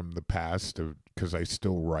content from the past because I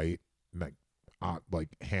still write like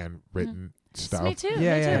handwritten stuff. Me too. Yeah, me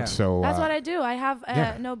yeah, too. yeah. And so That's what I do. I have a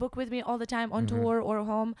yeah. notebook with me all the time on Mhm. tour or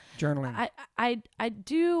home. Journaling. I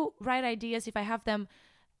do write ideas if I have them,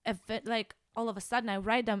 like all of a sudden I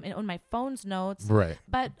write them on my phone's notes. right.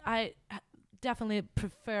 But I definitely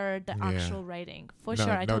prefer the Yeah. actual writing. For No-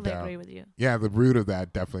 sure, I no totally doubt. agree with you. Yeah, the root of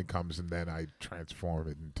that definitely comes, and then I transform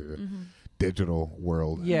it into Hmm. digital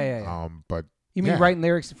world. Yeah. But You mean yeah. writing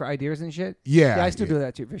lyrics for ideas and shit? yeah, Yeah, I still do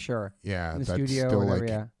that too, for sure. Yeah, in the that's studio or still whatever, like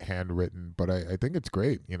yeah. handwritten, but I think it's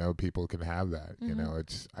great. You know, people can have that. You Mhm. know,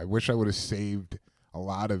 I wish I would have saved a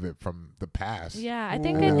lot of it from the past. Yeah, I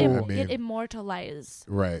think Ooh. it, I it, mean- it immortalizes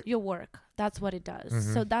Right. your work. That's what it does.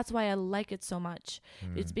 Mhm. So that's why I like it so much.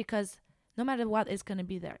 Mm. It's because no matter what, it's gonna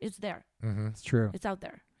be there. It's there. Mhm. It's true. It's out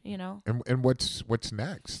there. You know. And what's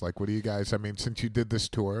next? Like, what do you guys? I mean, since you did this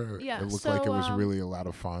tour, Yeah, it looked like it so, was really a lot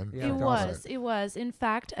of fun. Yeah, it that's was. awesome. It was. In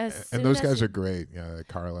fact, as And soon those as guys are great. Yeah,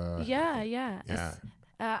 Carla. Yeah. Yeah.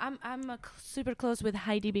 I'm super close with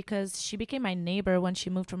Heidi because she became my neighbor when she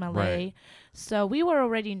moved from LA. Right. So we were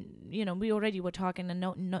already, we already were talking and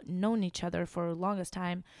known each other for the longest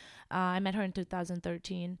time. I met her in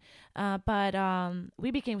 2013, but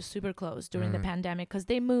we became super close during the Mhm. pandemic because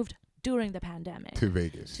they moved during the pandemic To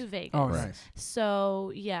Vegas. to Vegas. Oh, Right. nice.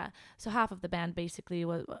 So yeah, so half of the band basically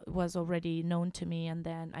was already known to me, and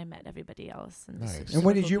then I met everybody else. And Nice. super And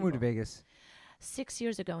when cool did you move to people. Vegas? 6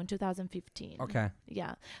 years ago in 2015. Okay.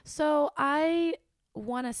 Yeah. So I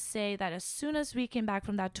want to say that as soon as we came back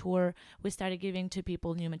from that tour, we started giving to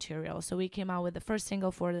people new material. So we came out with the first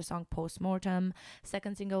single for the song Postmortem.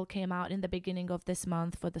 Second single came out in the beginning of this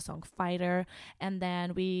month for the song Fighter. And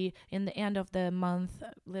then we, in the end of the month,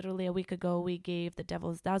 literally a week ago, we gave The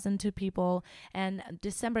Devil's Dozen to people. And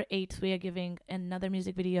December 8th, we are giving another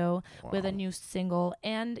music video with a Wow. new single.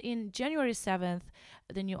 And in January 7th,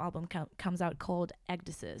 the new album comes out called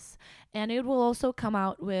Ecdysis. And it will also come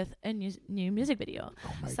out with a new music video.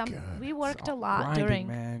 Oh my God. We worked a all lot grinding,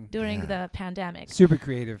 man. during Yeah. the pandemic. Super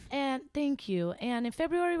creative. And thank you. And in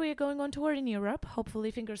February, we are going on tour in Europe.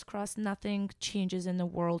 Hopefully, fingers crossed, nothing changes in the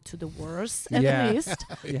world to the worse, at Yeah. least.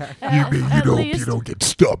 Yeah. At least. get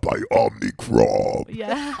stopped by Omnicron.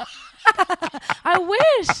 Yeah. I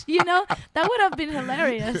wish, that would have been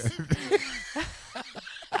hilarious.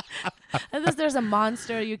 Unless there's a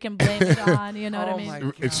monster you can blame it on, you know what I Oh mean? my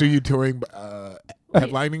God. So you touring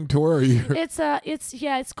headlining tour? Or you? It's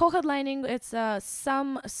co-headlining. It's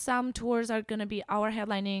some tours are gonna be our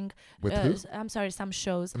headlining. With who? I'm sorry, some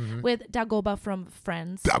shows Mhm. with Dagoba from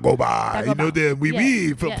Friends. Dagobah. You know Dagobah. the oui Yeah,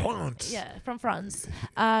 oui from yeah, France. Yeah, from France.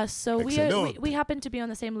 So Excellent. we happen to be on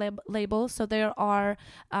the same label. So there are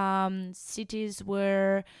cities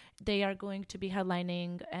where they are going to be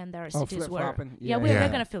headlining, and there are Oh, cities where flip-flopping. we're Yeah.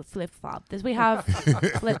 gonna flip flop. We have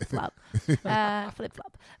flip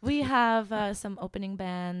flop. We have some opening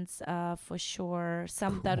bands for sure.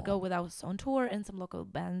 Some that go with us on tour, and some local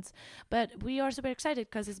bands. But we are super excited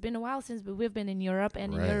because it's been a while since we've been in Europe,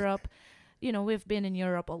 and Right. in Europe, we've been in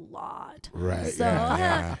Europe a lot. Right. So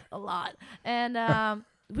yeah. a lot. And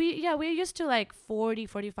we're used to like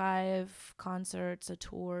 45 concerts a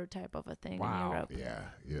tour type of a thing Wow. in Europe. Yeah,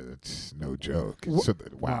 that's no joke. Wha- So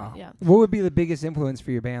wow. Yeah. What would be the biggest influence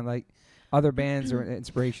for your band? Like other bands or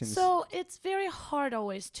inspirations? So it's very hard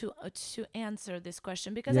always to answer this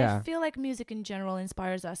question because Yeah. I feel like music in general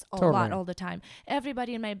inspires us a Totally. lot all the time.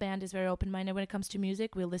 Everybody in my band is very open-minded when it comes to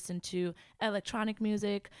music. We listen to electronic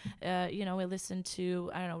music. We listen to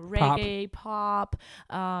reggae, pop.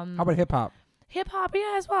 How about hip hop? Hip hop,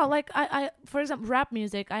 yeah, as well. Like I, for example, rap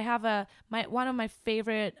music. I have one of my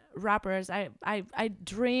favorite rappers. I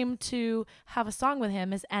dream to have a song with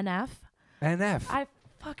him is NF. NF. I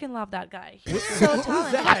fucking love that guy. He's so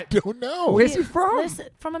talented. I don't know. Where's he from? Listen,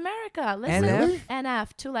 from America. Listen, NF?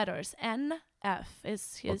 NF, 2 letters. NF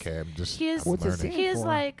is his. Okay, I'm just. He's- I'm What's it learning. say? He is for?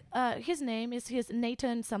 like his name is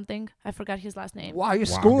Nathan something. I forgot his last name. Wow, you're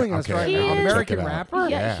Wow, schooling us okay, right He now. is- American Check it out. rapper?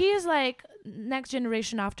 Yeah, Yeah. he is like next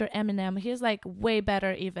generation after Eminem. He's like way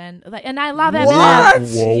better even. Like, and I love What?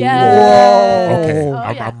 Eminem. Whoa, Yes. Okay, Oh,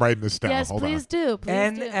 I'm, yeah. I'm writing this down. Yes, Hold please on. do.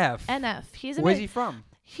 Please do. NF. NF. He's Where's amazing. he from?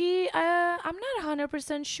 I'm not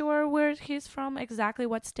 100% sure where he's from, exactly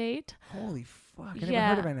what state. Holy fuck. I never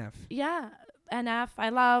Yeah. heard of NF. Yeah. NF. I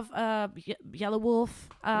love Yellow Wolf.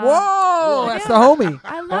 Whoa, that's yeah. the homie.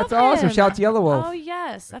 I love That's awesome. him. Shout to Yellow Wolf. Oh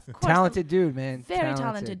yes, of course. Talented dude, man. Very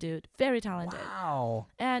talented dude. Very talented. Wow.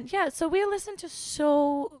 And yeah, so we listen to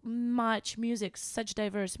so much music, such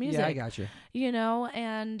diverse music. Yeah, I got you. You know,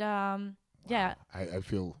 and yeah. I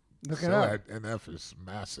feel Look it so up. NF is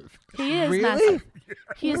massive. He is Really? massive.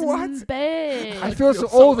 He is What? big. I feel so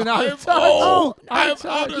old and out of touch. Oh, I'm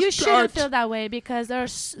out of you shouldn't touch. feel that way because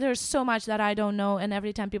there's so much that I don't know, and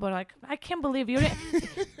every time people are like, I can't believe you're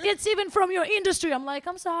it's even from your industry. I'm like,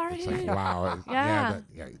 I'm sorry. It's like, wow. Yeah.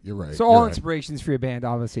 Yeah, you're right. So you're all right. inspirations for your band,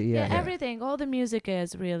 obviously. Yeah, Yeah. everything, all the music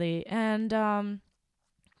is really, and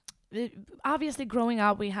obviously growing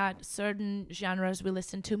up we had certain genres we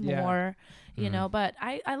listened to Yeah. more, you know, but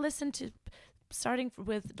I listened to starting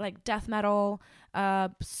with like death metal,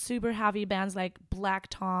 super heavy bands like Black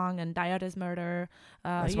Tongue and Dioda's Murder.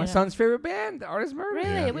 That's you my know. son's favorite band, the Artist Murder. Really,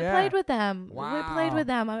 Yeah. we Yeah. played with them. We Wow. played with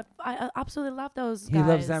them. I absolutely love those He guys.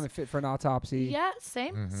 loves them and Fit for an Autopsy. Yeah,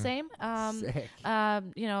 same. Sick.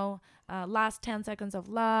 You know, Last 10 Seconds of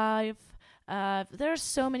Life. There's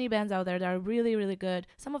so many bands out there that are really, really good.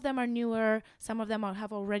 Some of them are newer. Some of them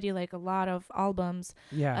have already like a lot of albums.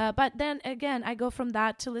 Yeah. But then again, I go from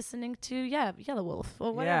that to listening to Yellow Wolf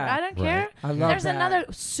or whatever. Yeah. I don't Right. care. I love There's that. another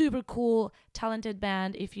super cool, talented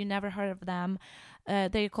band. If you never heard of them,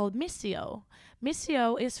 they're called Missio.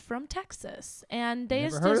 Missio is from Texas, and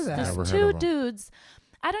there's Never heard of that. Never heard two of 'em. dudes.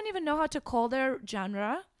 I don't even know how to call their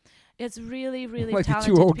genre. It's really, really Like the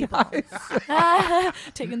talented two old people. guys.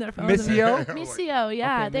 Taking their phones. Missio? Missio,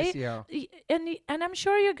 yeah. Okay, They Missio. and I'm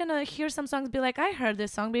sure you're gonna hear some songs be like, I heard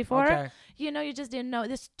this song before. Okay. You know, you just didn't know.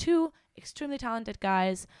 There's two extremely talented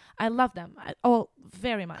guys. I love them.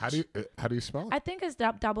 Very much. How do you spell it? I think it's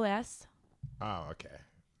double S. Oh, okay.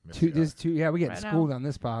 There's two. Yeah, we get Right schooled on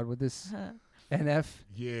this pod with this NF.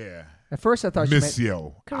 Yeah. At first, I thought you meant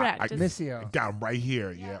Missio. Correct. I Missio. got him right here.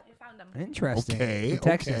 Yeah. You found them. Interesting. Okay. In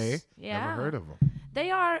Texas. Okay. Yeah. Never heard of them. They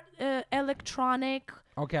are electronic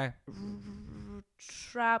Okay.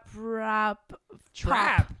 trap rap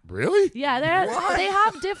Trap. pop. Really? Yeah, they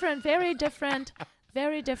have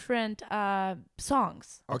very different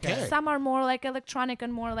songs. Okay. Some are more like electronic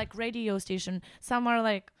and more like radio station. Some are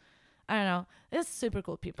like, I don't know. It's super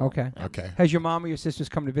cool people. Okay. Okay. Has your mom or your sisters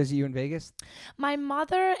come to visit you in Vegas? My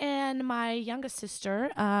mother and my youngest sister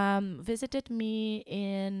visited me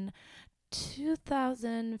in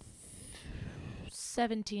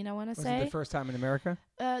 2017, I want to Was say. it the first time in America?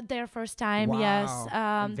 Their first time, Wow. yes.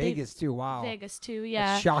 In Vegas too. Wow. Vegas too, That's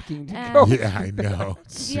yeah. shocking to And- go. Yeah, I know.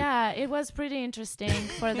 Yeah, it was pretty interesting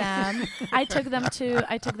for them. I took them to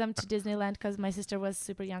Disneyland because my sister was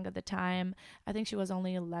super young at the time. I think she was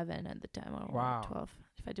only 11 at the time, or Wow. 12,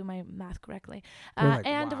 if I do my math correctly. You're like,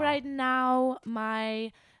 And wow. right now,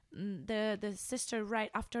 the sister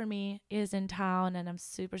right after me is in town, and I'm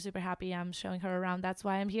super happy. I'm showing her around. That's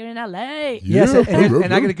why I'm here in LA. Yes, Yeah.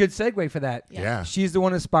 and I get a good segue for that. Yeah. She's the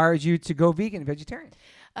one who inspired you to go vegan, vegetarian.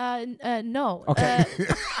 No. Okay.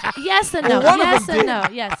 Yes and no. Well, one of Yes them and no.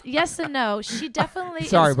 Yes and no. She definitely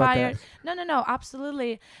Sorry about inspired. No.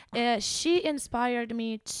 Absolutely. She inspired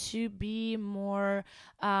me to be more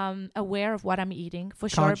aware of what I'm eating for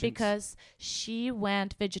sure, Conscience. because she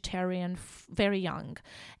went vegetarian very young.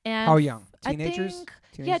 And How young? I Teenagers? think,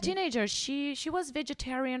 yeah, teenager. She was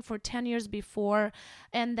vegetarian for 10 years before,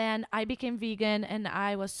 and then I became vegan, and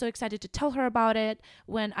I was so excited to tell her about it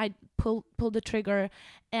when I pulled the trigger,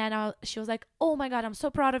 and she was like, "Oh my God, I'm so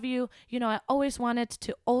proud of you. You know, I always wanted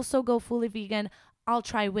to also go fully vegan. I'll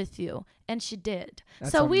try with you," and she did.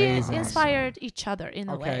 That's so we amazing. inspired each other in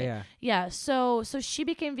a way. Okay, yeah. Yeah, so she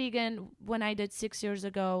became vegan when I did 6 years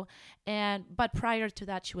ago, but prior to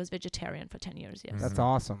that she was vegetarian for 10 years. Yes. That's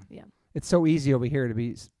awesome. Yeah. It's so easy over here to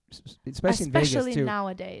be, especially in Vegas too.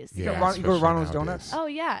 nowadays. You go to Ronald's especially Donuts? nowadays. Oh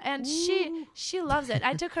yeah, and she loves it.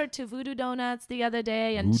 I took her to Voodoo Donuts the other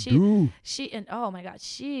day, and Voodoo. she oh my God,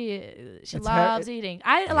 she It's loves eating.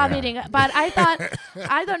 I love Yeah. eating, but I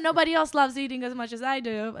thought nobody else loves eating as much as I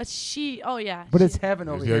do. But But it's heaven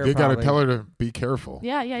over Yeah, here. you got to probably. tell her to be careful.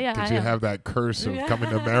 yeah. Because I you know. have that curse of Yeah. coming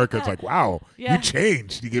to America. It's like, wow, Yeah. you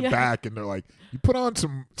changed. You get Yeah. back, and they're like, you put on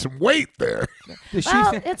some weight there. Does she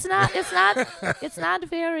Well, think- it's not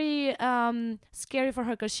very scary for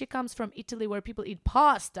her because she comes from Italy where people eat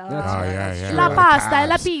pasta. That's Oh, right, yeah, that's yeah. true. La Like pasta e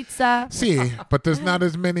la carbs. pizza. See, but there's not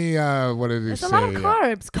as many, what did he There's say? a lot of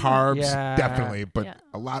carbs. Carbs, Yeah. definitely, but Yeah.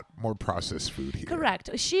 a lot more processed food here. Correct.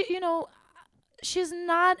 She's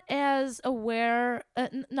not as aware.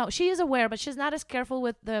 No, she is aware, but she's not as careful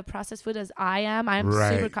with the processed food as I am. I'm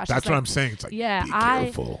Right. super cautious. That's what like, I'm saying. It's like, Yeah, be I-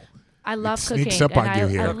 careful. I love sneaks cooking. up on you I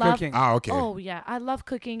here. love cooking. Oh, okay. Oh yeah, I love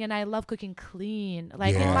cooking and I love cooking clean.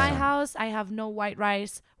 Like in Yeah. my house, I have no white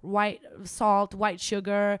rice, white salt, white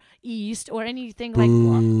sugar, yeast, or anything like.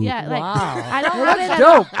 Boo. Yeah, like Wow. I don't Well, have that's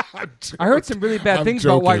it. dope. I heard some really bad I'm things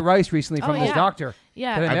about white joking. rice recently from Oh, this yeah. doctor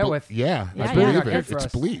Yeah, that I met with. Yeah, Yeah, I yeah. believe Not good it. for It's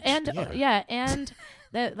us. bleached. and yeah. and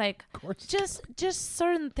that like course. just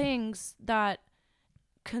certain things that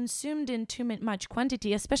consumed in too much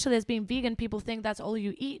quantity, especially as being vegan, people think that's all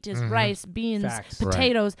you eat is rice, beans, Facts. Right.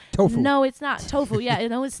 potatoes. Tofu. No, it's not tofu. Yeah,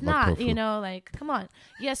 no, it's Love not. tofu. You know, like come on.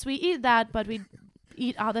 Yes, we eat that, but we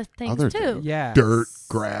eat other things Other too. Yeah. Dirt,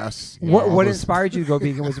 grass. you know, What all what those- inspired you to go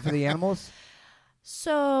vegan? Was it for the animals?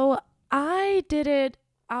 So I did it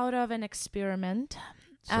out of an experiment.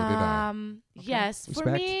 So did I. Yes, for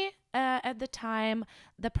Respect. me, at the time,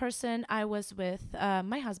 the person I was with,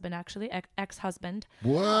 my husband actually, ex-husband,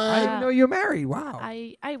 What? I didn't know you were married. Wow.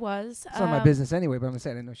 I was. It's not my business anyway, but I'm gonna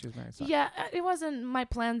say I didn't know she was married. So. Yeah, it wasn't my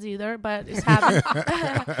plans either, but it's happened.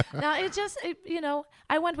 No,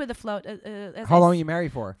 I went with the flow. How long are you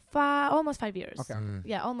married for? Almost 5 years. Okay.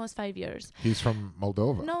 Yeah, almost 5 years. He's from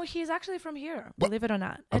Moldova. No, he's actually from here, What? believe it or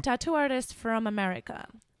not. A tattoo artist from America.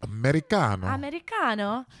 Americano.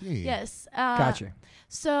 Americano. Yeah. Yes. Gotcha.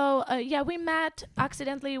 So, we met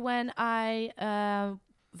accidentally when I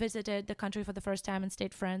visited the country for the first time and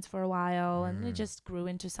stayed friends for a while, and it just grew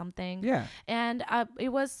into something. Yeah. And it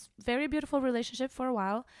was very beautiful relationship for a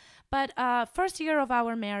while. But first year of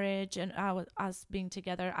our marriage and us being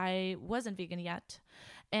together, I wasn't vegan yet.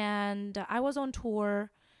 And I was on tour,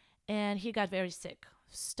 and he got very sick.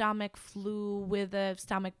 Stomach flu with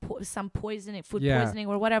some poisoning, food Yeah. poisoning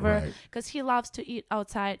or whatever, Right. because he loves to eat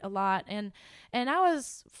outside a lot, and I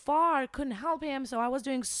was far, couldn't help him, so I was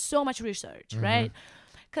doing so much research, right?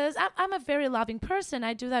 Because I'm a very loving person.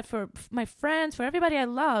 I do that for my friends, for everybody I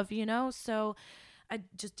love, so I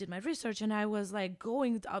just did my research, and I was like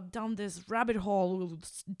going down this rabbit hole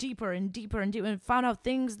deeper and deeper and deeper, and found out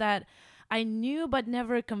things that I knew but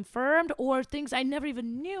never confirmed, or things I never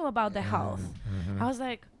even knew about the health. I was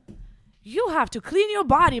like, you have to clean your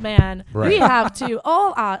body, man. Right. We have to,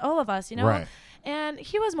 all of us, Right. And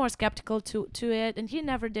he was more skeptical to it, and he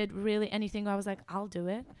never did really anything. I was like, I'll do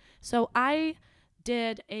it. So I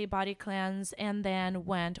did a body cleanse and then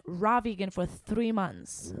went raw vegan for 3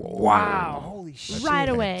 months. Wow. Holy shit. Right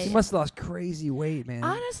away. You must have lost crazy weight, man.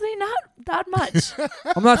 Honestly, not that much.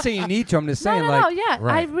 I'm not saying you need to. I'm just saying, no, yeah.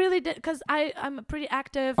 Right. I really did, because I'm pretty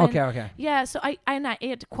active. And Okay. yeah, so I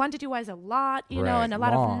ate quantity-wise a lot, Right. and a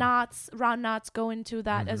lot Raw. of nuts, raw nuts go into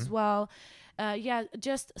that as well.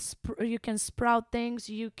 Just you can sprout things.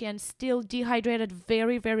 You can still dehydrate at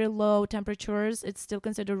very, very low temperatures. It's still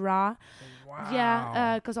considered raw. Wow.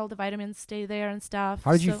 Yeah, because all the vitamins stay there and stuff.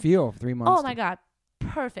 How did you So- feel for 3 months? Oh my God,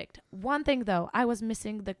 perfect. One thing though, I was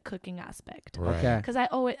missing the cooking aspect. Right. Okay. Because I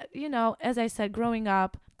always, as I said, growing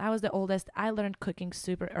up, I was the oldest. I learned cooking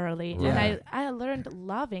super early, Right. and I learned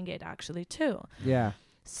loving it actually too. Yeah.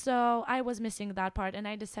 So I was missing that part, and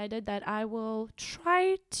I decided that I will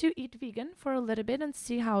try to eat vegan for a little bit and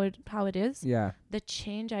see how it is. Yeah. The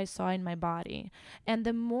change I saw in my body, and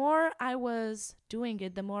the more I was doing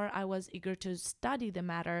it, the more I was eager to study the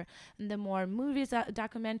matter, and the more movies,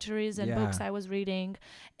 documentaries, and books Yeah. I was reading,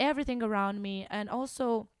 everything around me, and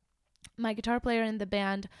also. My guitar player in the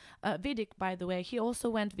band, Vidik, by the way, he also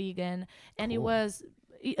went vegan, and it Cool. was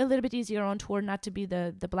a little bit easier on tour not to be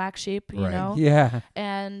the black sheep, you Right. know. Yeah.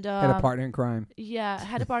 And Had a partner in crime. yeah,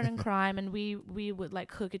 had a partner in crime, and we would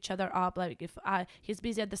like hook each other up. Like if he's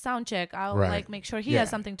busy at the sound check, I'll Right. like make sure he Yeah. has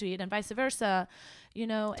something to eat, and vice versa, It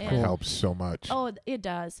And helps so much. oh, it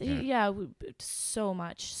does. So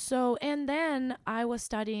much. So, and then I was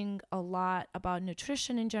studying a lot about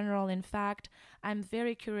nutrition in general. In fact, I'm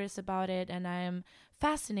very curious about it, and I am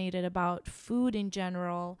fascinated about food in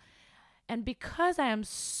general. And because I am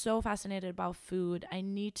so fascinated about food, I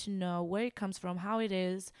need to know where it comes from, how it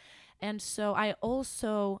is. And so I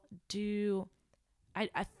also do,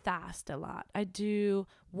 I fast a lot. I do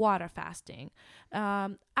water fasting.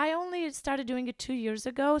 I only started doing it 2 years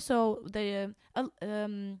ago. So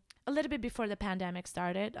a little bit before the pandemic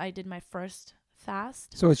started, I did my first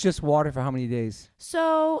fast. So it's just water for how many days?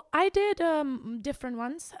 So I did different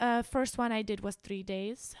ones. First one I did was 3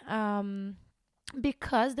 days.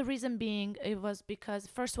 Because the reason being, it was because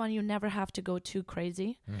first one, you never have to go too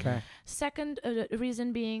crazy. Okay. Second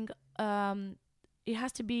reason being, it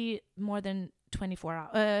has to be more than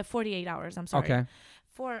 48 hours. I'm sorry. Okay.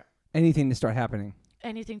 For Anything to start happening.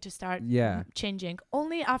 anything to start Yeah. changing.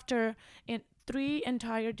 Only after 3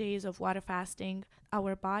 entire days of water fasting,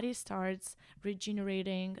 our body starts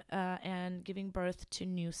regenerating and giving birth to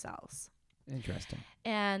new cells. Interesting.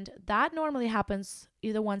 And that normally happens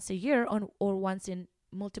either once a year or once in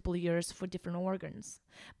multiple years for different organs.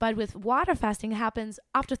 But with water fasting, it happens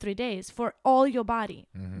after 3 days for all your body.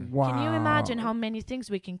 Mm-hmm. Wow. Can you imagine how many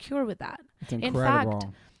things we can cure with that? It's incredible. In fact,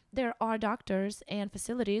 there are doctors and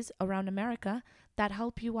facilities around America that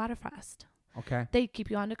help you water fast. Okay. They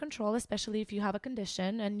keep you under control, especially if you have a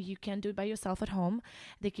condition and you can't do it by yourself at home.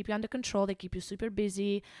 They keep you under control. They keep you super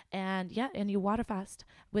busy. And you water fast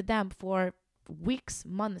with them for weeks,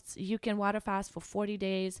 months. You can water fast for 40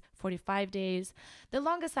 days, 45 days. The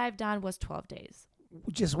longest I've done was 12 days.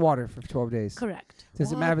 Just water for 12 days. Correct.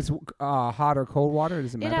 Does it matter if it's hot or cold water? Or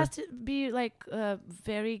does it matter? It has to be like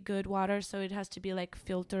very good water, so it has to be like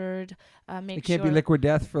filtered. It can't be liquid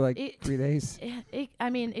death for like 3 days. I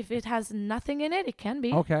mean, if it has nothing in it, it can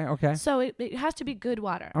be. Okay. So it has to be good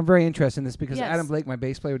water. I'm very interested in this because Yes. Adam Blake, my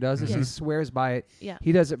bass player, does this. Yes. He swears by it. Yeah.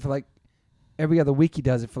 He does it for like every other week. He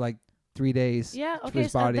does it for like 3 days. Yeah, for okay.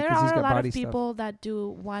 his So body, there 'cause he's are a got lot body of stuff. people that do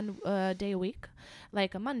one day a week,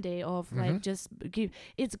 like a Monday of like just give.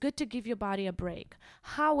 It's good to give your body a break.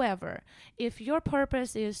 However, if your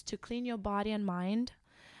purpose is to clean your body and mind,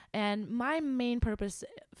 and my main purpose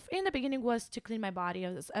in the beginning was to clean my body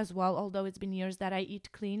as well, although it's been years that I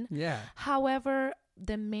eat clean. Yeah. However,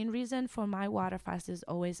 the main reason for my water fast is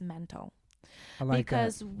always mental. I like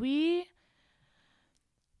Because we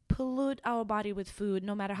pollute our body with food,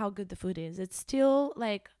 no matter how good the food is. It's still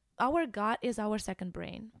like our gut is our second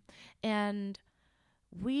brain, and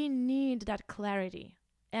we need that clarity,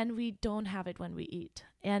 and we don't have it when we eat.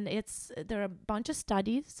 And there are a bunch of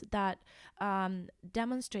studies that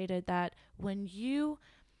demonstrated that when you,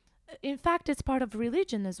 in fact, it's part of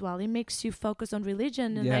religion as well. It makes you focus on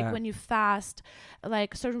religion. And like when you fast,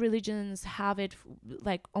 like certain religions have it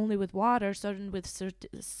like only with water, certain with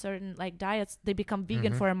certain like diets, they become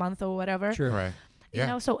vegan for a month or whatever. Sure. Right. You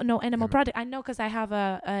know, so no animal product. I know because I have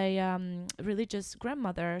a religious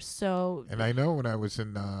grandmother. So. And I know when I was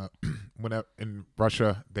in in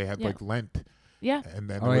Russia, they had like Lent. Yeah. And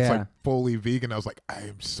then it was like fully vegan. I was like, I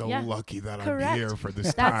am so lucky that Correct. I'm here for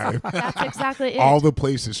this time. That's exactly it. All the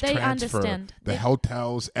places They transfer. understand. The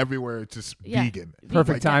hotels, everywhere, it's just vegan.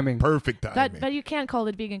 Perfect timing. Perfect timing. But you can't call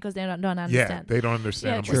it vegan because they don't understand. Yeah, they don't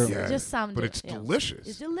understand. Yeah, I'm like, just sound but it, it's delicious.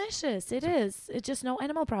 It's delicious. It is. It's just no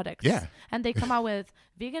animal products. Yeah. And they come out with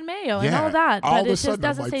vegan mayo and all that. All but of it a just sudden,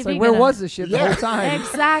 doesn't I'm say like, vegan. Where was this shit the whole time?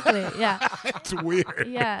 Exactly. Yeah. It's weird.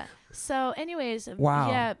 Yeah. So anyways, Wow.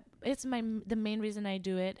 yeah, it's the main reason I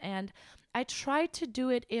do it. And I try to do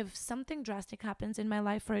it if something drastic happens in my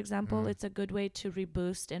life, for example. It's a good way to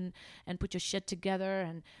reboost and put your shit together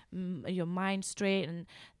and your mind straight.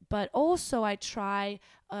 But also I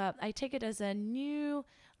take it as a new,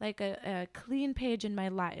 like a clean page in my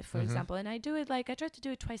life, for example. And I try to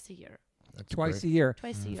do it twice a year. That's Twice great. a year.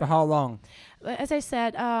 Twice a year. For how long? As I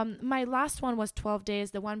said, my last one was 12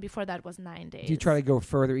 days. The one before that was 9 days. Do you try to go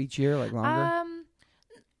further each year, like longer?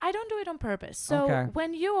 I don't do it on purpose. So Okay.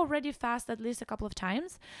 when you already fast at least a couple of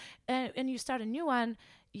times and you start a new one,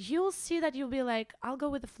 you'll see that you'll be like, I'll go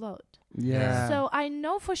with the float. Yeah. So I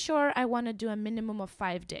know for sure I want to do a minimum of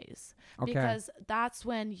 5 days. Okay. Because that's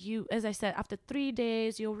when you, as I said, after 3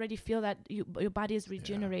 days, you already feel that your body is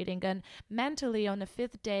regenerating. And mentally on the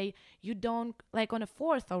 5th day, you don't, like on the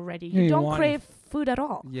 4th already, you don't crave food at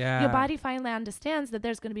all. Yeah. Your body finally understands that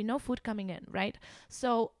there's going to be no food coming in, right?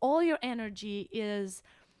 So all your energy is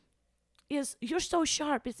you're so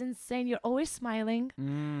sharp. It's insane. You're always smiling.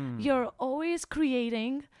 You're always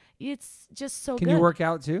creating. It's just so good. Can you work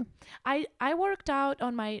out too? I worked out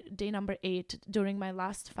on my day number 8 during my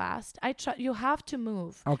last fast. You have to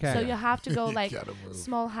move. Okay. So you have to go You like gotta move.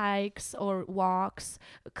 small hikes or walks,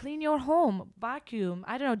 clean your home, vacuum.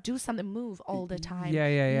 I don't know, do something, move all the time.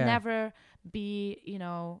 Yeah. Never be,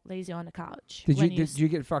 lazy on the couch. Did you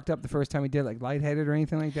get fucked up the first time you did, like lightheaded or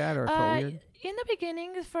anything like that, or it felt weird? In the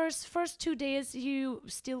beginning, the first 2 days, you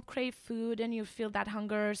still crave food and you feel that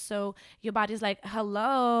hunger. So your body's like,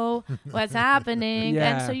 hello, what's happening?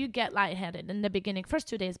 Yeah. And so you get lightheaded in the beginning, first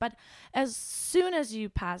 2 days. But as soon as you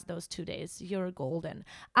pass those 2 days, you're golden.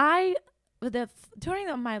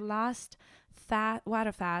 During my last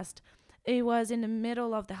water fast, it was in the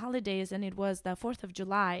middle of the holidays and it was the 4th of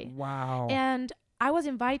July. Wow. And I was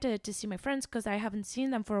invited to see my friends because I haven't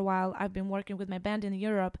seen them for a while. I've been working with my band in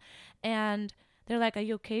Europe. And they're like, are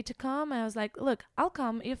you okay to come? And I was like, look, I'll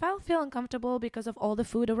come if I feel uncomfortable because of all the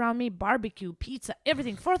food around me, barbecue, pizza,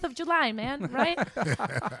 everything. 4th of July, man, right?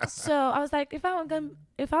 So I was like, if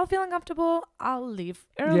I'll feel uncomfortable, I'll leave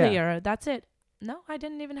earlier. Yeah. That's it. No, I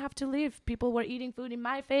didn't even have to leave. People were eating food in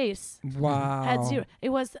my face. Wow. Had zero. It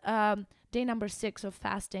was day number 6 of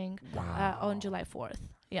fasting on July 4th.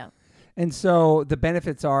 Yeah. And so the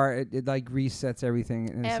benefits are it like resets everything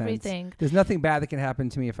in a Everything. sense. There's nothing bad that can happen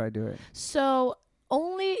to me if I do it. So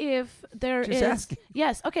only if there Just asking.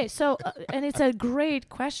 Yes. Okay. So, and it's a great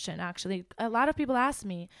question, actually. A lot of people ask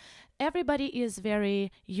me. Everybody is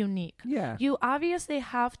very unique. Yeah. You obviously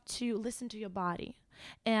have to listen to your body.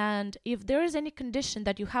 And if there is any condition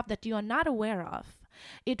that you have that you are not aware of,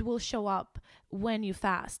 it will show up when you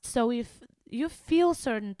fast. So if you feel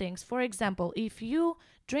certain things, for example, if you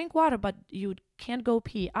drink water but you can't go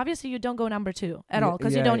pee, obviously you don't go number 2 at all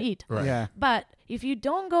because you don't eat. Right. Yeah. But if you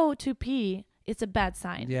don't go to pee, it's a bad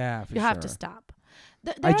sign. Yeah, for You sure. have to stop.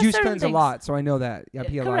 I juice cleanse a lot, so I know that. I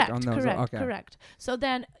pee a lot on those. Correct. Okay. Correct. So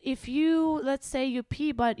then if you, let's say you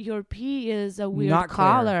pee, but your pee is a weird Not clear.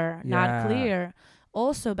 color, not Yeah. clear,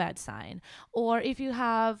 also bad sign. Or if you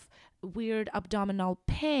have weird abdominal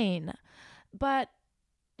pain, but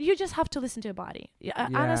you just have to listen to your body. Yeah.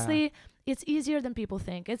 Honestly, it's easier than people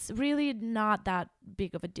think. It's really not that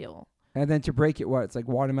big of a deal. And then to break it, what? It's like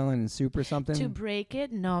watermelon and soup or something? To break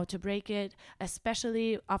it,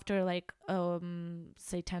 especially after like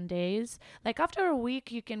say 10 days. Like after a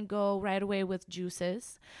week you can go right away with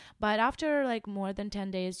juices, but after like more than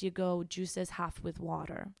 10 days you go juices half with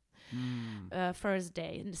water. First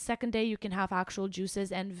day. And the second day you can have actual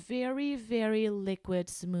juices and very, very liquid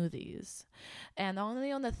smoothies. And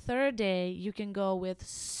only on the third day you can go with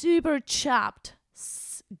super chopped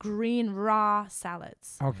green raw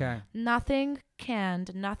salads. Okay. Nothing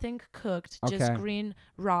canned, nothing cooked, just Okay. green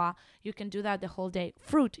raw. You can do that the whole day.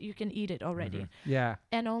 Fruit, you can eat it already. Yeah.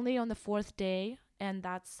 And only on the fourth day, and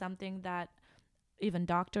that's something that even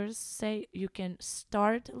doctors say, you can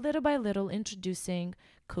start little by little introducing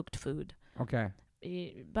cooked food. Okay.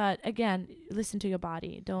 But again, listen to your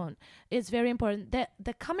body. It's very important.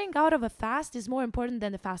 The coming out of a fast is more important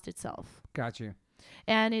than the fast itself. Got you.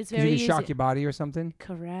 And it's 'Cause very you can easy. shock your body or something?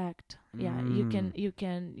 Correct. Yeah, you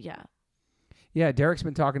can, yeah. Yeah, Derek's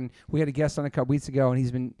been talking. We had a guest on a couple weeks ago, and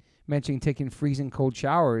he's been mentioning taking freezing cold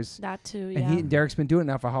showers. That too, yeah. And Derek's been doing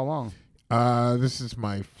that for how long? This is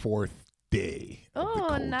my 4th day of the Oh,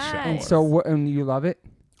 cold nice. shower. And so, and you love it?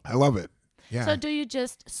 I love it. Yeah. So do you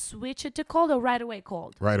just switch it to cold or right away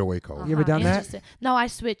cold? Right away cold. You ever done that? Interesting. No, I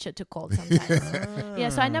switch it to cold sometimes. Yeah,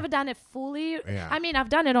 so I never done it fully. Yeah. I mean, I've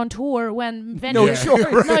done it on tour when No venues,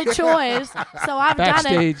 choice. no choice. So I've done it.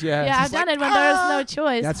 Backstage, yeah. Yeah, I've done it when there's no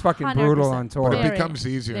choice. That's fucking brutal 100%. on tour. But it Very, becomes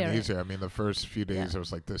easier and very. easier. I mean, the first few days Yeah. I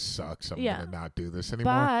was like, this sucks. I'm Yeah. going to not do this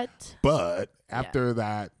anymore. But After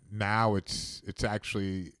that, now it's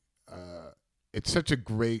actually, it's such a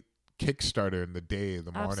great kickstarter in the day, in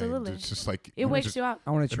the morning. Absolutely. It's just like, it wakes you up. I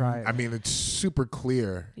want to try it. I mean, it's super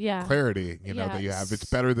clear Yeah. clarity, that you have. It's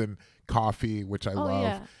better than coffee, which I love.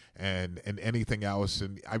 Yeah. And anything else.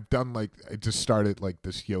 And I've done I just started like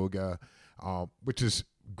this yoga, which is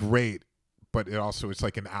great, but it's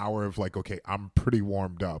like an hour of like, okay, I'm pretty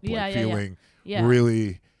warmed up, feeling Yeah.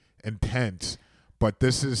 really intense. But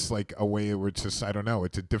this is like a way where it's just, I don't know,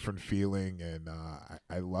 it's a different feeling, and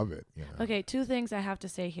I love it. Okay, 2 things I have to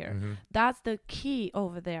say here. Mhm. That's the key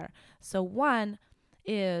over there. So one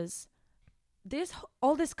is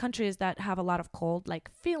all these countries that have a lot of cold,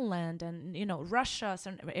 like Finland and Russia,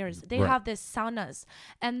 certain areas, they Right. have this saunas,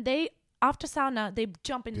 and after sauna they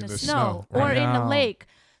jump in, In the the snow, snow, or right. in a Wow. lake.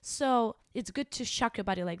 So it's good to shock your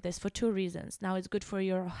body like this for 2 reasons. Now it's good for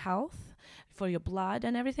your health, for your blood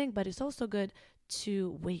and everything, but it's also good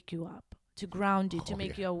to wake you up, to ground you, to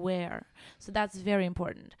make you aware. So that's very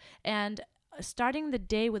important. And starting the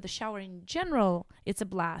day with a shower in general, it's a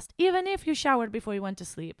blast. Even if you showered before you went to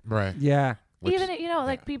sleep. Right. Yeah. Even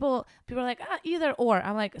like people are like either or.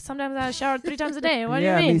 I'm like, sometimes I shower 3 times a day. What do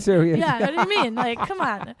Yeah, you mean? me too, yeah. Yeah, what do you mean? Like, come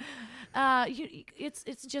on.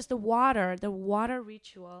 It's just the water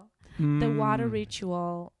ritual. The water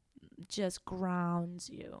ritual just grounds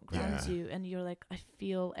you, and you're like, I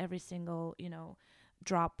feel every single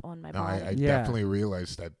drop on my No, body. I definitely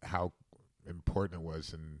realized that how important it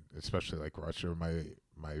was, and especially like Russia.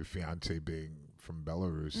 My fiance being from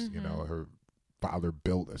Belarus, her father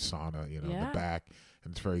built a sauna, in the back,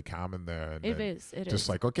 and it's very common there. And It is. just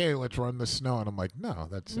like, okay, let's run the snow, and I'm like, no,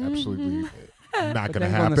 that's absolutely not going to Then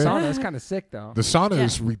happen. The sauna is kind of sick, though. The sauna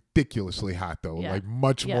is ridiculously hot, though, Yeah. like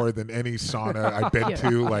much Yeah. more than any sauna I've been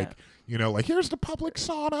to. Like, like here's the public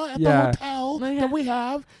sauna at the Yeah. hotel Yeah. that we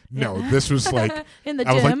have. No, Yeah. this was like, in the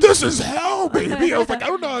I was gym. like, this is hell, baby. I was like, I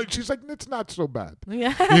don't know. She's like, it's not so bad.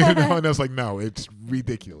 Yeah. And I was like, no, it's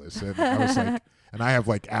ridiculous. And I was like, and I have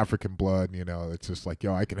like African blood, you know, it's just like,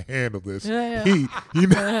 yo, I can handle this Yeah. heat, you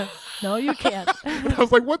know. No, you can't. I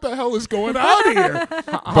was like, what the hell is going on here?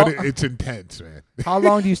 But it's intense, man. How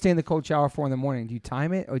long do you stay in the cold shower for in the morning? Do you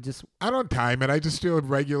time it or just? I don't time it. I just do a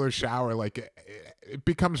regular shower. Like it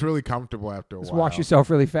becomes really comfortable after a while. Wash yourself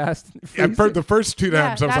really fast. The first 2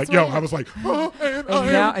 times, I was like, yo, I was like, oh, and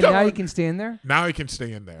now you can stay in there. Now I can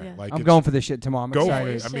stay in there. Yeah. Like I'm going for this shit tomorrow. I'm go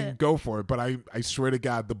excited. for it. I mean, go for it. But I swear to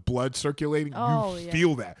God, the blood circulating, you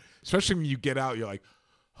feel that. Especially when you get out, you're like,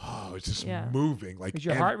 oh, it's just moving. Like, is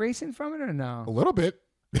your heart racing from it or no? A little bit.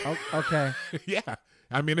 Oh, okay. Yeah.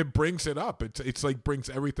 I mean, it brings it up. It's like brings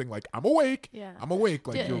everything like, I'm awake. Yeah. I'm awake.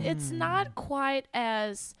 Like it's not quite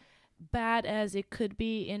as bad as it could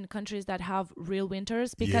be in countries that have real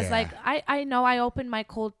winters, because like I know I open my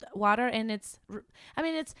cold water and it's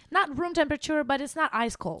not room temperature, but it's not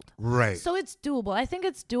ice cold, right? So it's doable. I think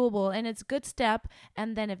it's doable, and it's a good step.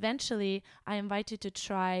 And then eventually I invite you to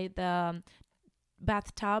try the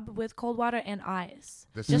bathtub with cold water and ice.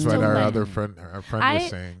 This is what our friend was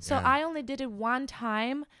saying. So I only did it one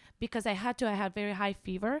time because I had to. I had very high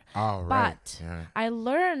fever. Oh, right. But I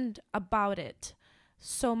learned about it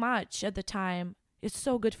so much at the time. It's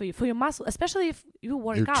so good for you, for your muscle, especially if you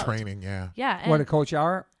work out. You're training, yeah. What, a cold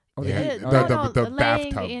shower? The laying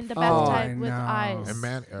bathtub. in the bathtub with ice. And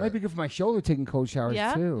man, might be good for my shoulder taking cold showers too.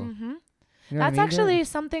 Mm-hmm. You know That's actually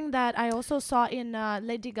something that I also saw in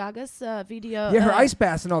Lady Gaga's video. Yeah, her ice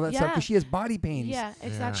baths and all that stuff, because she has body pains. Yeah,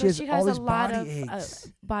 exactly. Yeah. She has all a lot body of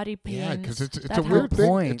aches. body pains. Yeah, because it's a weird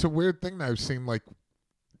thing. It's a weird thing that I've seen, like,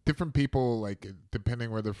 different people, like,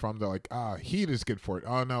 depending where they're from, they're like, heat is good for it.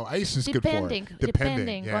 Oh no, ice is good for it.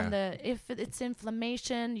 Depending on if it's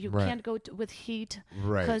inflammation, you can't go with heat,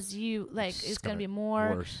 right? Because it's gonna be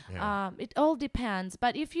more worse. Yeah. It all depends.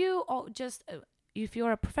 But if you if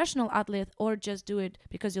you're a professional athlete or just do it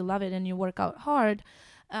because you love it and you work out hard,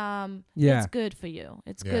 it's good for you.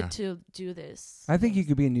 It's good to do this. I think you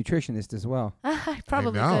could be a nutritionist as well. I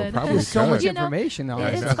probably could. Probably There's so much information on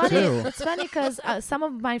it. It's funny. It's funny because some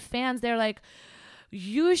of my fans, they're like,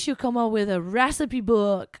 you should come up with a recipe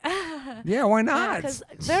book. Yeah, why not? Because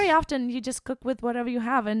very often you just cook with whatever you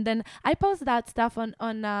have, and then I post that stuff on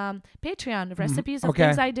Patreon, recipes of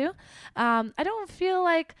things I do. I don't feel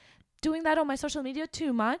like doing that on my social media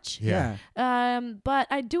too much. Yeah. But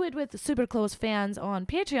I do it with super close fans on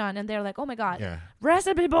Patreon, and they're like, "Oh my god,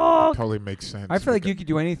 recipe book!" Totally makes sense. I feel like you could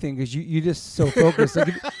do anything because you just so focused. Like,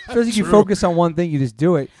 it feels like you focus on one thing, you just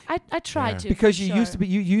do it. I try to, because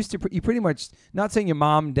you pretty much, not saying your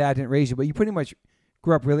mom and dad didn't raise you, but you pretty much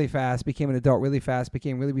grew up really fast, became an adult really fast,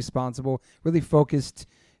 became really responsible, really focused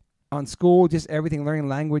on school, just everything, learning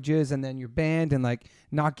languages, and then your band, and like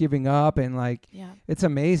not giving up, and like it's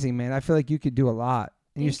amazing, man. I feel like you could do a lot,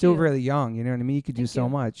 and you're still really young. You know what I mean? You could do so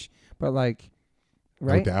much, but like,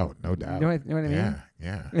 right? No doubt. You know what I mean?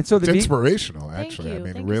 Yeah. And so it's inspirational, actually.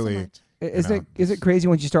 Thank you. Really. So much. Is it crazy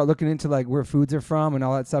once you start looking into like where foods are from and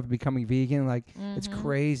all that stuff, becoming vegan? Like it's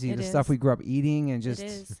crazy the stuff we grew up eating, and just it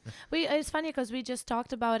is. It's funny because we just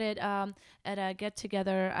talked about it at a get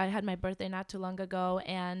together. I had my birthday not too long ago,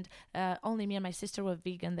 and only me and my sister were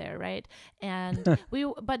vegan there, right? And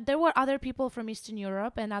but there were other people from Eastern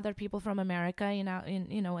Europe and other people from America,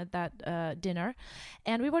 at that dinner,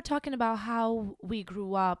 and we were talking about how we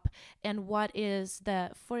grew up and what is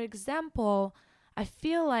for example, I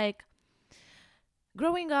feel like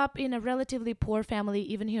growing up in a relatively poor family,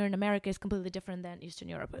 even here in America, is completely different than Eastern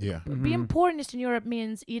Europe. Yeah. Being poor in Eastern Europe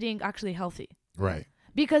means eating actually healthy. Right.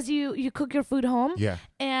 Because you cook your food home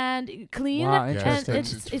and clean. Wow, and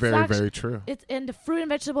it's very, very true. And the fruit and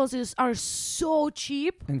vegetables are so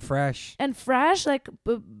cheap. And fresh. Like,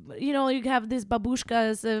 you have these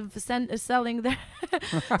babushkas selling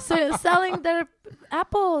their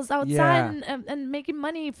apples outside and making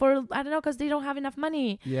money for, I don't know, because they don't have enough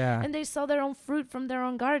money. Yeah. And they sell their own fruit from their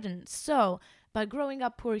own garden. So, but growing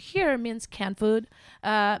up poor here means canned food,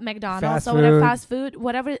 McDonald's, fast food,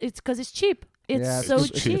 whatever. It's because it's cheap. It's so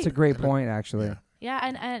cheap. It's a great point, actually. Yeah,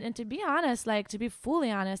 and to be honest, to be fully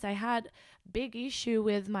honest, I had big issue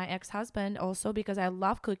with my ex-husband also because I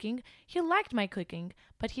love cooking. He liked my cooking,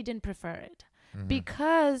 but he didn't prefer it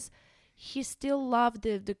because he still loved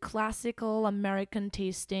the classical American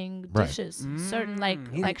tasting dishes, certain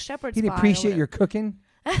like shepherd's pie. He'd appreciate your cooking.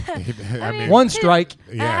 I mean, one strike.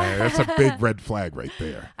 Yeah, that's a big red flag right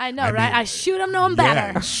there. I know, right? I should have known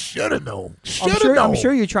better. Should have known. I'm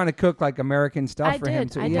sure you're trying to cook like American stuff for him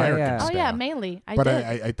too. Mainly.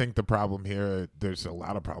 I think the problem here, there's a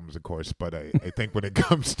lot of problems, of course, but I think when it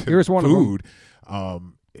comes to Here's one food,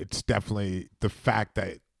 it's definitely the fact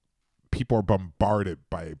that people are bombarded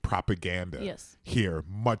by propaganda Yes. here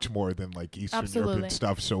much more than like Eastern Absolutely. European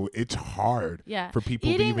stuff. So it's hard Yeah. for people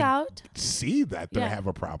to Eating even out. see that they Yeah. have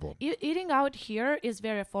a problem. Eating out here is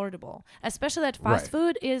very affordable, especially that Right. fast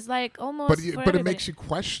food is like almost. But for it everybody. makes you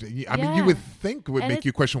question. I mean, Yeah. you would think it would And make it's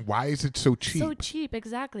you question, why is it so cheap? So cheap,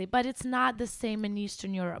 exactly. But it's not the same in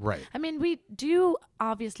Eastern Europe. Right. I mean, we do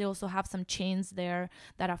obviously also have some chains there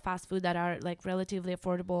that are fast food that are like relatively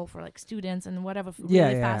affordable for like students and whatever.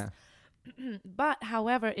 Really fast. But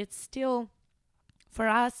however, it's still, for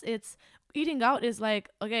us, it's eating out is like,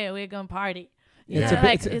 okay, we're going to party. Yeah. It's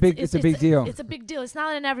a big deal. It's a big deal. It's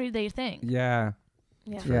not an everyday thing. Yeah.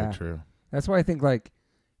 Yeah. It's very Yeah. true. That's why I think like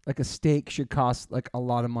a steak should cost like a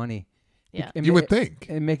lot of money. Yeah. You would think.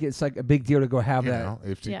 And make it like a big deal to go have You that. know,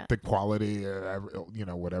 if Yeah. the quality,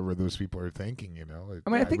 whatever those people are thinking, I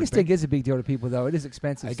mean, I think a steak is a big deal to people, though. It is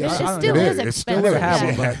expensive. I still. guess It I don't still know. is It's still expensive. I never have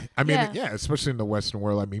yeah. one, but I mean, Yeah. especially in the Western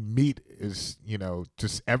world. I mean, meat is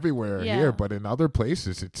just everywhere Yeah. here, but in other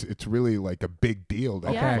places, it's really like a big deal.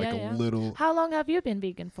 To Yeah, have yeah, like yeah. a little. How long have you been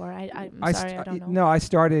vegan for? I'm sorry, I don't know. No, I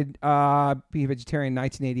started being vegetarian in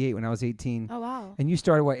 1988 when I was 18. Oh, wow. And you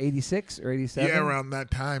started, what, 86 or 87? Yeah, around that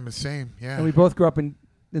time, the same. Yeah. And we both grew up in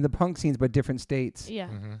the punk scenes, but different states. Yeah.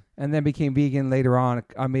 Mm-hmm. And then became vegan later on,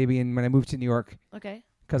 maybe when I moved to New York, Okay.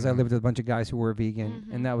 because I Mhm. lived with a bunch of guys who were vegan.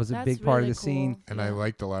 Mhm. And that was a That's big part of really the scene. cool. And I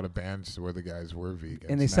liked a lot of bands where the guys were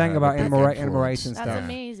vegan. And they sang about animal rights and That's stuff.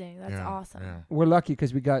 amazing. That's awesome. Yeah. We're lucky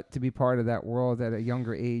because we got to be part of that world at a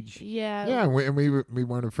younger age. Yeah. Yeah, and we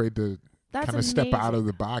weren't afraid to That's kind of amazing. step out of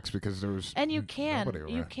the box because there was And you can nobody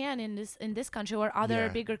around. in this country or other Yeah.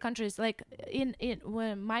 bigger countries. Like in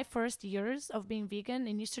when my first years of being vegan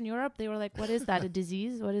in Eastern Europe, they were like, "What is that? A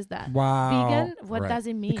disease? What is that? Wow. Vegan? What Right. does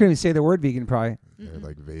it You mean?" couldn't even say the word vegan, probably. They're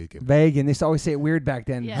like vegan. Vegan. They used to always say it weird back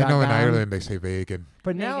then. Yeah. I know in Vegan. Ireland they say vegan.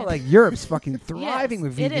 But now, Vegan. like, Europe's fucking thriving Yes,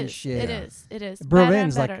 with vegan it is. shit. It is. It is.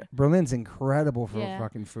 Berlin's better and like Berlin's incredible for Yeah.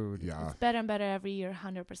 fucking food. Yeah. better. Better and better every year,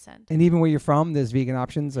 100%. And even where you're from, there's vegan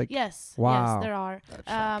options. Like, Yes. Wow. Yes, there are. That's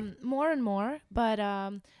shocking. More and more, but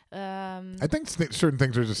I think certain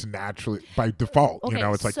things are just naturally by default. Okay,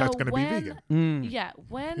 It's like so that's going to be when- vegan. yeah,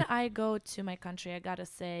 when I go to my country, I gotta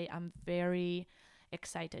say I'm very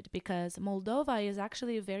excited because Moldova is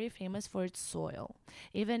actually very famous for its soil.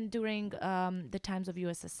 Even during the times of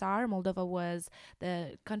USSR, Moldova was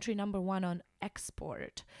the country #1 on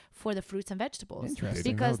export for the fruits and vegetables. Interesting.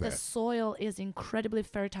 Didn't Because know the that. soil is incredibly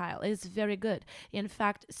fertile. It's very good. In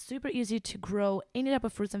fact, super easy to grow any type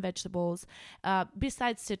of fruits and vegetables.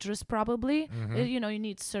 Besides citrus, probably. You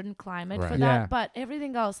need certain climate for Right. that. Yeah. But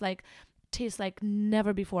everything else, like, tastes like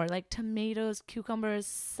never before. Like tomatoes, cucumbers,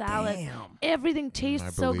 salad. damn. Everything I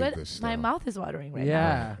tastes so believe good. this My stuff. mouth is watering right Yeah.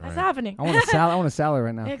 now. Right. What's happening? I want a salad. I want a salad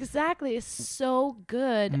right now. Exactly. It's so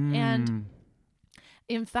good. And Mm.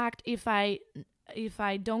 in fact, if I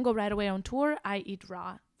don't go right away on tour, I eat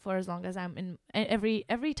raw for as long as I'm in.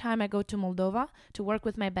 Every time I go to Moldova to work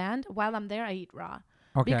with my band, while I'm there, I eat raw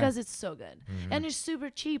Okay. because it's so good and it's super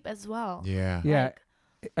cheap as well. Yeah. Yeah. Like,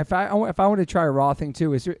 if I want to try a raw thing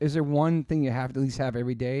too, is there one thing you have to at least have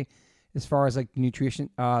every day, as far as like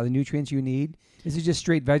nutrition, the nutrients you need? Is it just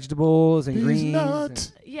straight vegetables and These greens?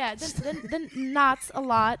 nuts. yeah, the nuts a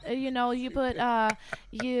lot. You put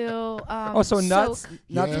So nuts.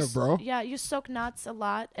 Yeah, Nuts. bro. Yeah, you soak nuts a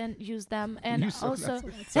lot and use them, and You soak also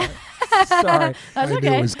nuts. Sorry. that's I knew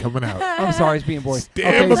okay. it was coming out. I'm sorry, it's being boy.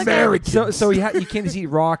 Damn Okay, Americans. So you can't just eat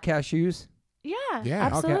raw cashews. Yeah, Yeah.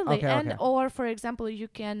 Okay, absolutely. okay, And okay. or for example, you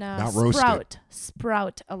can Not roasted.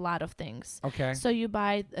 sprout a lot of things. Okay. So you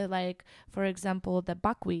buy like for example the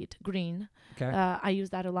buckwheat green. Okay. I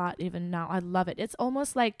use that a lot even now. I love it. It's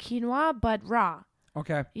almost like quinoa but raw.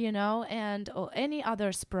 Okay. And any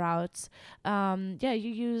other sprouts. You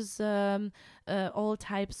use all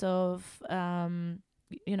types of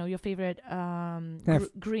your favorite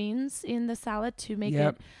greens in the salad to make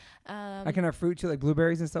Yep. it. I can have fruit too, like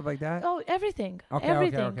blueberries and stuff like that. Oh, everything. Okay,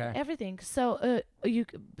 okay. Everything. So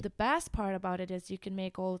the best part about it is you can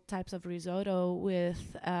make all types of risotto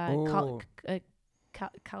with Ooh. cauliflower,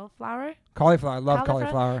 Cauliflower. I love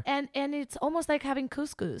Cauliflower. cauliflower. and it's almost like having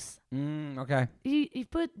couscous. Okay.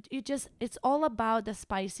 It's all about the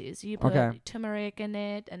spices. You put Okay. turmeric in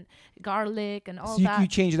it and garlic and all So that. you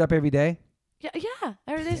change it up every day? yeah.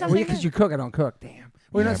 Every day Well, something. yeah, because you cook. I don't cook. Damn.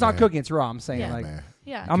 Well, Yeah, it's not man. cooking. It's raw. I'm saying Yeah. like. Man.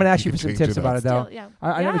 yeah. I'm gonna ask You you for can some change tips it about up. it though. Still, yeah.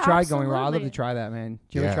 I never Yeah, tried going raw. I'd love to absolutely. try that, man.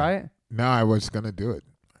 Did you ever Yeah. try it? No, I was gonna do it.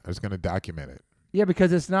 I was gonna document it. Yeah,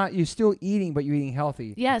 because it's not. You're still eating, but you're eating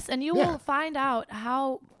healthy. Yes, and you Yeah. will find out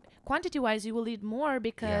how quantity-wise you will eat more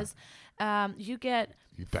because you get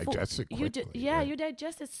You digest it quickly. You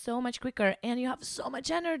digest it so much quicker, and you have so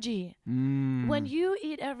much energy. When you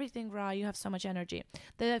eat everything raw, you have so much energy.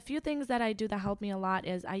 The few things that I do that help me a lot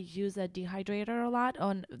is I use a dehydrator a lot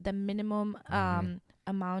on the minimum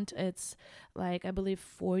amount. It's like, I believe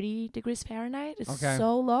 40 degrees Fahrenheit. It's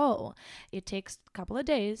so low. It takes a couple of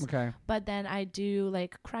days. But then I do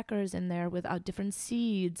like crackers in there with different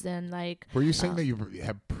seeds and like. Were you saying that you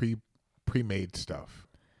have pre-made stuff?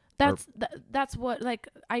 That's what, like,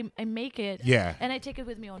 I make it, and I take it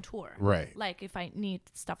with me on tour, right? Like if I need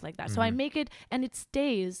stuff like that, so I make it, and it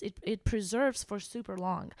stays, it preserves for super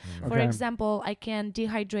long. For example, I can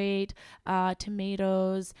dehydrate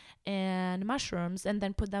tomatoes and mushrooms and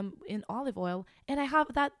then put them in olive oil, and I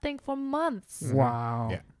have that thing for months. Wow.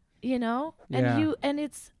 Yeah. You know, and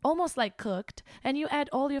it's almost like cooked, and you add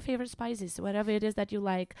all your favorite spices, whatever it is that you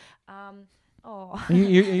like.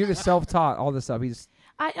 You're just self-taught all this stuff.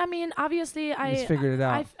 I mean, obviously, I figured it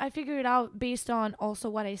out. I figured it out based on also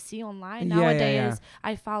what I see online. Nowadays,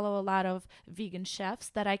 I follow a lot of vegan chefs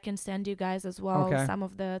that I can send you guys as well. Some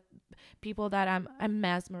of the people that I'm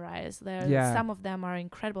mesmerized. Some of them are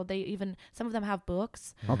incredible. Some of them have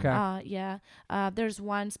books. There's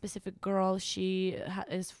one specific girl. She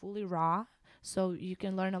is fully raw. So you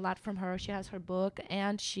can learn a lot from her. She has her book,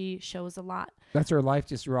 and she shows a lot. That's her life,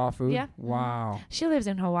 just raw food? Yeah. Wow. She lives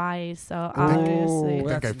in Hawaii, so obviously.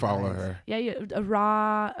 I think I follow her. Yeah,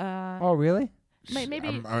 raw. Oh, really?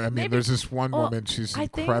 Maybe. There's this one woman. She's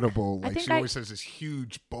incredible. Like she always has this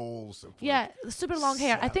huge bowls of. Super long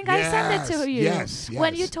hair. I think I sent it to you. Yes.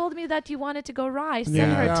 When you told me that you wanted to go raw, I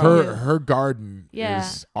sent her to you. Her garden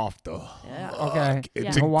is off the.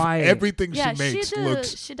 It's Hawaii. Everything she makes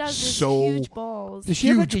looks she does so huge balls. Does she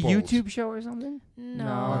have like a YouTube show or something?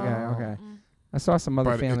 No. Okay. I saw some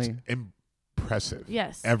other family. It's impressive.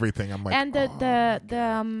 Yes. Everything. I'm like,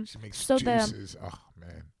 and she makes juices. Oh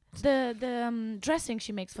man. The dressing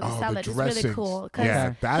she makes for the salad is really cool.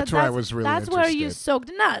 That's where I was really That's interested. where you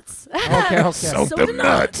soaked nuts. Okay. Soak the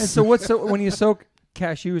nuts. And so when you soak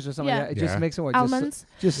cashews or something like that, it just makes them almonds.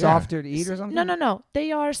 Just softer to eat or something? No.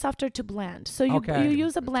 They are softer to blend. So you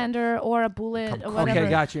use a blender or a bullet or whatever. Okay,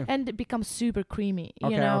 got you. And it becomes super creamy,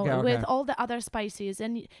 okay. with all the other spices.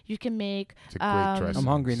 And you can make... It's a great dressing. I'm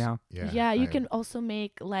hungry now. Yeah, you can also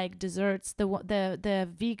make like desserts, the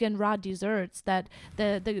vegan raw desserts, that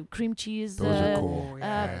the cream cheese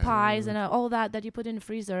pies and all that you put in the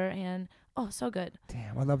freezer, and so good.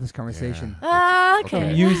 Damn, I love this conversation. Okay. From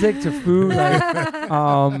music to food.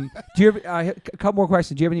 Do you have a couple more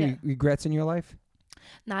questions? Do you have any regrets in your life?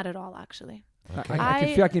 Not at all, actually. Okay.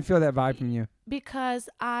 I can feel that vibe from you. Because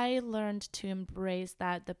I learned to embrace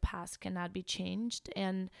that the past cannot be changed,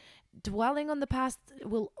 and dwelling on the past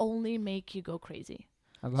will only make you go crazy.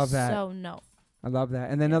 I love that. So no. I love that.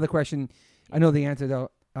 And then another question. I know the answer though.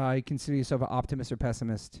 You consider yourself an optimist or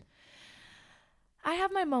pessimist? I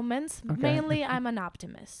have my moments. Okay. Mainly, I'm an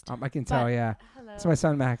optimist. I can tell. Yeah. Hello. It's my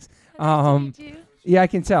son Max. Nice to meet you. Yeah, I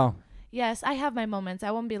can tell. Yes, I have my moments.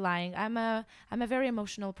 I won't be lying. I'm a very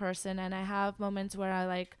emotional person, and I have moments where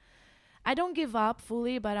I don't give up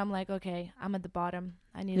fully, but I'm like, okay, I'm at the bottom.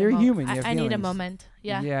 I need. You're human. You have I need a feelings. moment.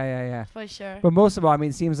 Yeah. Yeah. For sure. But most of all, I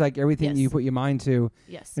mean, it seems like everything you put your mind to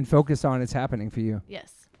and focus on is happening for you.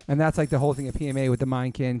 Yes. And that's like the whole thing of PMA, what the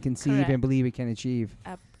mind can conceive and believe it can achieve.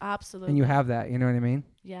 Absolutely. And you have that, you know what I mean?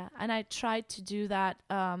 Yeah, and I tried to do that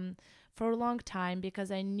for a long time,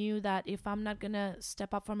 because I knew that if I'm not going to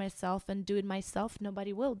step up for myself and do it myself,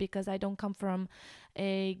 nobody will, because I don't come from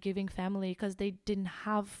a giving family, because they didn't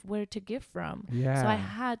have where to give from. Yeah. So I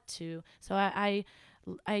had to. So I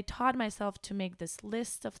taught myself to make this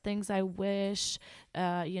list of things I wish,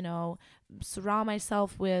 surround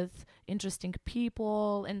myself with interesting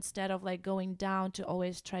people instead of like going down to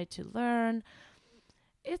always try to learn.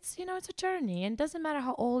 It's, it's a journey, and it doesn't matter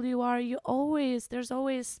how old you are. There's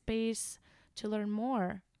always space to learn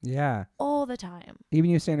more. Yeah. All the time.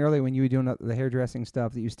 Even you were saying earlier when you were doing the hairdressing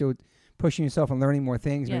stuff that you're still pushing yourself and learning more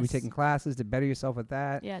things, maybe taking classes to better yourself at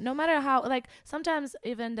that. Yeah, no matter how, like, sometimes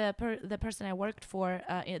even the person I worked for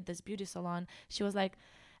at this beauty salon, she was like,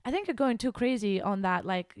 I think you're going too crazy on that.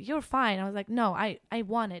 Like, you're fine. I was like, no, I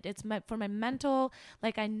want it. It's for my mental,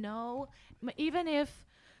 like, I know, even if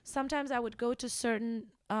sometimes I would go to certain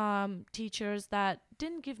teachers that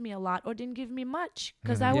didn't give me a lot or didn't give me much,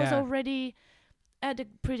 because I was already at a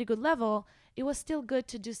pretty good level, it was still good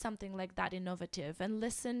to do something like that innovative and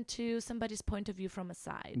listen to somebody's point of view from a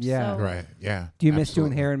side. Yeah. So, Right. Yeah. Do you miss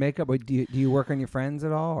doing hair and makeup, or do you work on your friends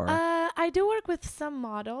at all? Or? I do work with some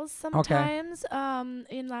models sometimes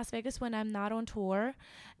in Las Vegas when I'm not on tour.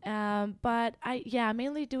 But I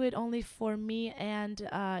mainly do it only for me and,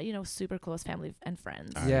 super close family and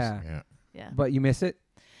friends. Yeah. Yeah. But you miss it?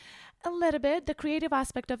 A little bit, the creative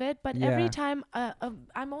aspect of it, but Yeah. every time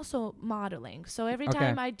I'm also modeling, so every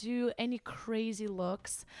time I do any crazy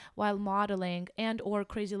looks while modeling and or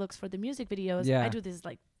crazy looks for the music videos, I do this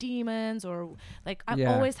like demons or like I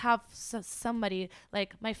always have somebody.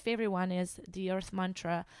 Like my favorite one is the Earth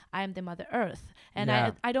mantra, I am the Mother Earth, and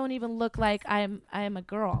I don't even look like I am a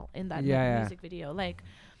girl in that music video. Like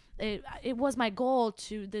it was my goal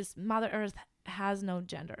to this Mother Earth has no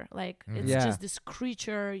gender, like it's just this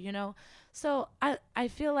creature, so I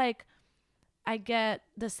feel like I get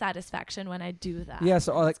the satisfaction when I do that. Yeah,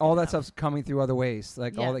 so like all that stuff's coming through other ways,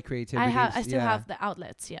 like all the creativity. I still have the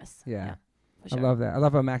outlets. Yes. Yeah. For sure. I love that. I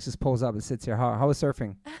love how Max just pulls up and sits here. How was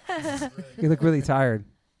surfing? You look really tired.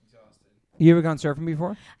 You ever gone surfing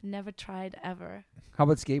before? Never tried ever. How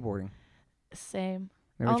about skateboarding? Same.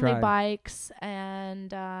 Never Only tried. Bikes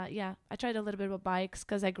and I tried a little bit with bikes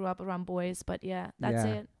because I grew up around boys, but that's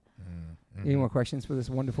it. Mm-hmm. Any more questions for this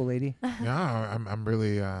wonderful lady? No, I'm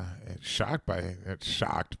really shocked by it. It's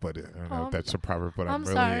shocked, but I don't know if that's a proverb, but I'm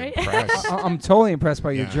really sorry. impressed. I'm totally impressed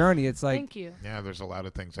by your journey. It's like Thank you. Yeah, there's a lot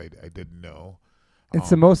of things I didn't know.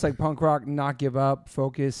 It's the most like punk rock, not give up,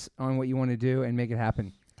 focus on what you want to do and make it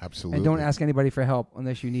happen. Absolutely. And don't ask anybody for help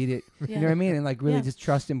unless you need it. You know what I mean? And like really just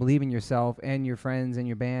trust and believe in yourself and your friends and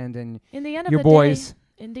your band and in the end of your the boys.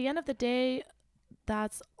 Day, in the end of the day,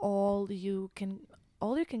 that's all you can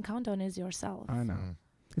count on is yourself. I know.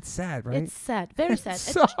 It's sad, right? It's sad. Very sad.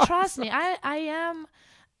 Trust me.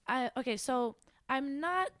 So I'm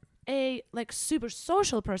not a like super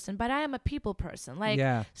social person, but I am a people person.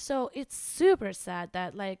 Like so it's super sad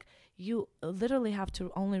that like you literally have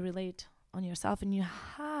to only relate on yourself, and you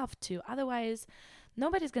have to, otherwise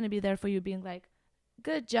nobody's going to be there for you being like,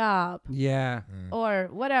 good job, or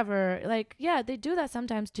whatever. Like they do that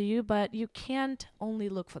sometimes to you, but you can't only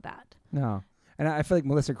look for that. No. And I feel like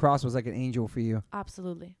Melissa Cross was like an angel for you.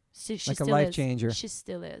 Absolutely. She like still a life is. changer. She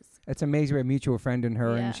still is. It's amazing. We have a mutual friend in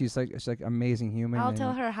her, and she's like amazing human. I'll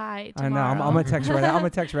tell her hi tomorrow. I know. I'm gonna text her right now. I'm gonna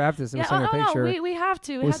text her after this. We'll send her a picture. No, we have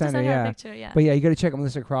to. We have to send her a picture. Yeah. But you got to check out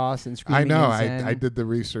Melissa Cross and Screaming. I know. I did the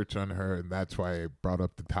research on her, and that's why I brought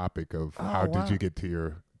up the topic of how did you get to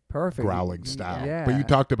your growling style. Yeah. But you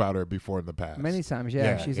talked about her before in the past. Many times, she's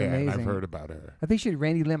amazing. And I've heard about her. I think she had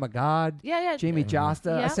Randy Lamagod. Jamie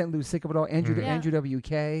Josta. I sent Lou Sick of it all. Andrew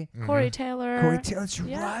WK. Corey Taylor. That's right.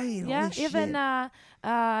 Yeah. Holy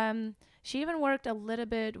Even she even worked a little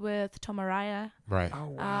bit with Tom Araya. Right. Oh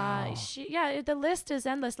wow. The list is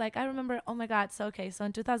endless. Like I remember. Oh my God. So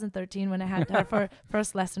in 2013 when I had her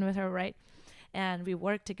first lesson with her, right, and we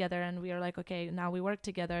worked together, and we were like, okay, now we work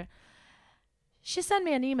together. She sent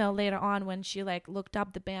me an email later on when she like looked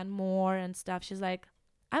up the band more and stuff. She's like,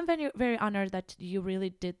 I'm very, very honored that you really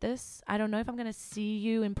did this. I don't know if I'm going to see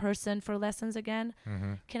you in person for lessons again.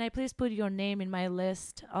 Mm-hmm. Can I please put your name in my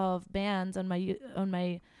list of bands on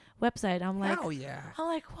my website? I'm like, oh yeah. I'm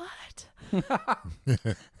like, what?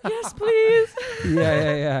 Yes, please.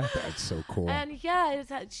 Yeah. That's so cool. And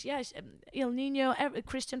El Nino,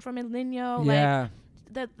 Christian from El Nino. Yeah.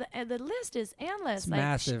 Like, the list is endless. It's like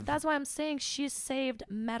massive. That's why I'm saying she saved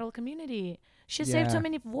metal community. She saved so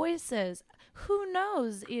many voices. Who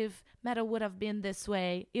knows if metal would have been this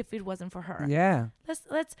way if it wasn't for her? Yeah.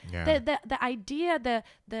 Let's the idea,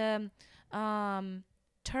 the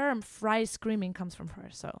term fry screaming comes from her.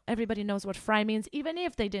 So everybody knows what fry means, even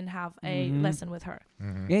if they didn't have a lesson with her.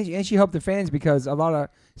 Mm-hmm. And she helped the fans because a lot of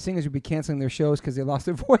singers would be canceling their shows because they lost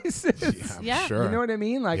their voices. Yeah. Sure. You know what I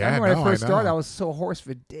mean? Like, Yeah, I remember when I first I started, know. I was so hoarse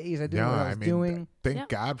for days. I didn't know what I was doing. Thank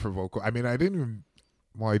God for vocal. I mean, I didn't even.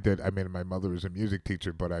 Well, I did. I mean, my mother was a music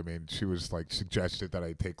teacher, but I mean, she was like suggested that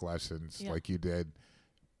I take lessons like you did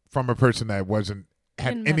from a person that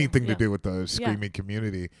had anything to do with the screaming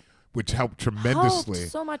community, which helped tremendously.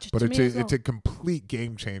 Helped so much. But to it's me a as well. it's a complete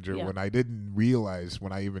game changer when I didn't realize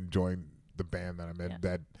when I even joined the band that I'm in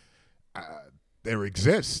that there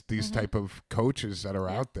exists these type of coaches that are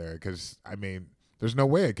out there. Because I mean, there's no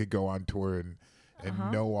way I could go on tour and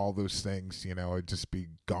know all those things, it'd just be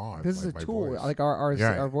gone. This is a tool. Voice. Like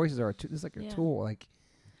our voices are this is like a tool. Like,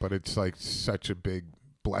 but it's like such a big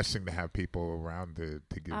blessing to have people around to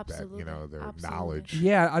give that, their knowledge.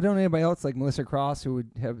 Yeah, I don't know anybody else like Melissa Cross who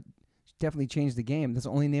would have definitely changed the game. That's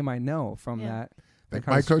the only name I know from that. Like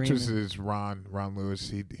my coaches is Ron Lewis.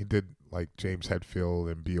 He did like James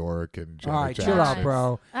Hetfield and Bjork and Janet All right, Jackson. chill out,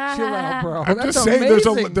 bro. Chill out, bro. I'm That's just saying,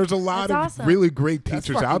 amazing. there's a lot That's of awesome. really great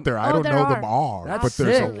teachers out there. I don't know them all, That's but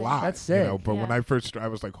there's sick. a lot. That's you sick. know. But Yeah. when I first, I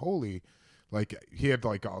was like, holy. Like he had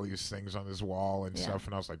like all these things on his wall and stuff,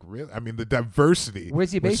 and I was like, really? I mean, the diversity.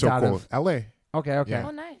 Where's he was based so out cool. of? L.A. Okay. Yeah.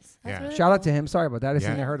 Oh, nice. That's Yeah. really Shout out cool. to him. Sorry about that. I just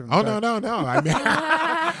never heard of him. Oh Sorry. no. I mean,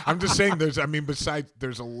 I'm just saying. Besides,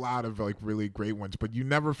 there's a lot of like really great ones, but you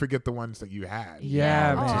never forget the ones that you had.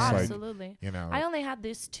 Yeah, Oh, man. Just like, absolutely. you know. I only had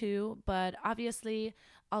these two, but obviously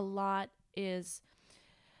a lot is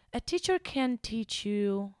a teacher can teach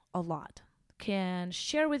you a lot, can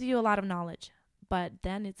share with you a lot of knowledge, but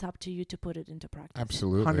then it's up to you to put it into practice.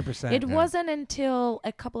 Absolutely. 100%. It wasn't until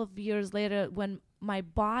a couple of years later when my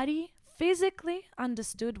body physically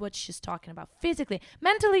understood what she's talking about. Physically.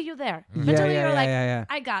 Mentally, you're there. Mhm. Mentally, you're like, yeah.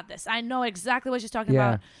 I got this. I know exactly what she's talking Yeah.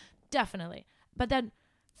 about. Definitely. But then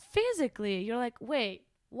physically, you're like, wait,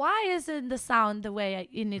 why isn't the sound the way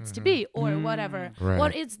it needs to be or whatever? Right.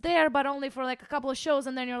 Or it's there, but only for like a couple of shows.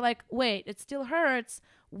 And then you're like, wait, it still hurts.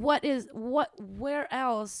 Where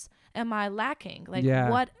else am I lacking? Like, Yeah.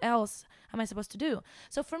 what else am I supposed to do?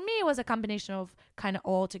 So for me, it was a combination of kind of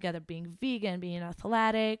all together, being vegan, being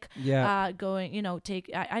athletic, Yeah. going,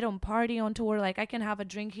 I don't party on tour. Like I can have a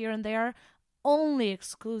drink here and there, only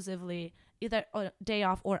exclusively either on a day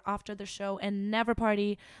off or after the show, and never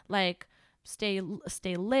party, like stay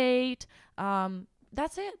late.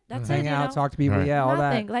 That's it. That's Hang it. out, talk to people. Right. Yeah, all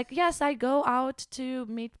Nothing. that. Like, yes, I go out to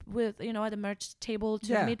meet with, at the merch table to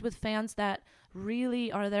Yeah. meet with fans that really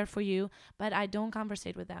are there for you, but I don't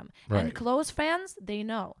conversate with them. Right. And close fans, they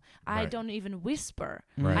know. I Right. don't even whisper.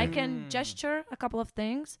 Right. I can gesture a couple of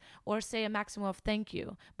things or say a maximum of thank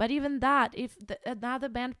you. But even that, if another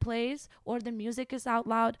band plays or the music is out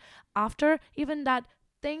loud after, even that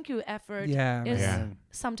thank you effort Yeah, is man.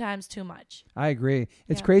 sometimes too much. I agree.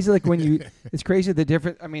 It's Yeah. crazy. Like when it's crazy the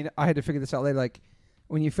different. I mean, I had to figure this out later. Like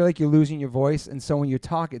when you feel like you're losing your voice, and so when you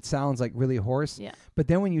talk, it sounds like really hoarse. Yeah. But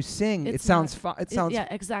then when you sing, it It's sounds not. fine. It sounds. Yeah,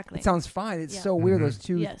 exactly. It sounds fine. It's Yeah. so weird. Mhm. Those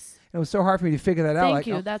two. Yes. It was so hard for me to figure that out. Thank Like,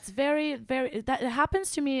 you. oh, That's very, very. That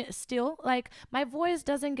happens to me still. Like my voice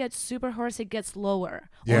doesn't get super hoarse; it gets lower.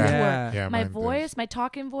 Yeah. On tour. Yeah. Yeah, My mine voice, does. my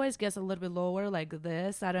talking voice gets a little bit lower, like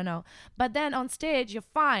this. I don't know. But then on stage, you're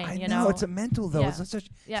fine. I you know know. it's a mental though. Yeah. It's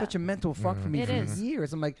Yeah. such a mental fuck for me It for is.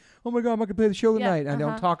 years. I'm like, oh my god, I'm not gonna play the show Yeah, tonight. And I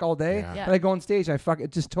don't talk all day. Yeah. Yeah. But I go on stage, I fuck.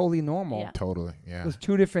 It's just totally normal. Yeah. Totally. Yeah. Those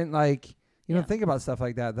two different like. You Yeah. don't think about stuff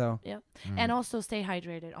like that though. And also stay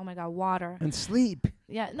hydrated. Oh my God, water. And sleep.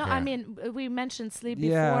 Yeah, no, Yeah. I mean, we mentioned sleep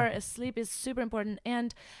Yeah. before. Sleep is super important.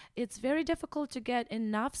 And it's very difficult to get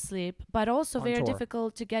enough sleep, but also On very tour.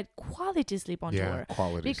 difficult to get quality sleep on Yeah. tour.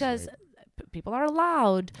 Quality. Because sleep. people are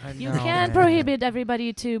loud. I You know, can't man. prohibit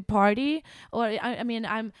everybody to party. Or, I mean,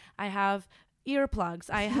 I have earplugs.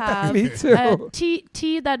 I have Me too.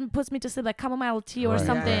 tea that puts me to sleep, like chamomile tea or Right,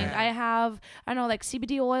 something. right. I have, I don't know, like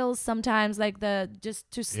CBD oils sometimes, like just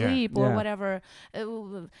to sleep or Yeah. whatever. I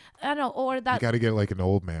don't know, or You that. got to get like an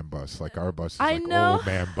old man bus. Like our bus is I like know. old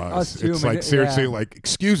man bus. Us too, It's my like d- seriously, yeah. like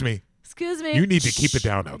excuse me, Excuse me. you need to keep it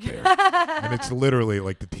down out there. And it's literally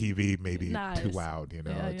like the TV maybe too Nice. loud. You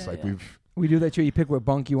know, Yeah, it's yeah, like yeah. we've. We do that too. You pick what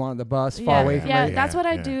bunk you want on the bus, far yeah, away from yeah, it. that's what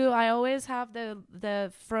I Yeah. do. I always have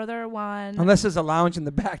the further one. Unless there's a lounge in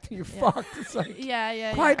the back, then you're Yeah. fucked. It's like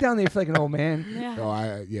yeah. quiet down there. You feel like an old man. Yeah.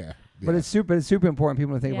 Oh, yeah. But it's super important.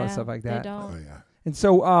 People don't think about Yeah, stuff like they that. don't. Oh yeah. And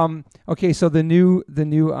so, okay, so the new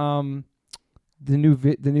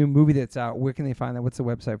movie that's out. Where can they find that? What's the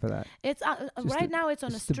website for that? It's Just right the- now. It's on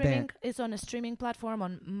a just the streaming. band. It's on a streaming platform.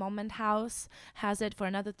 On Moment House has it for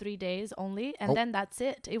another 3 days only, and Oh. then that's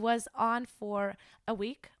it. It was on for a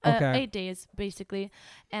week, Okay. 8 days basically,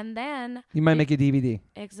 and then You might it- make a DVD.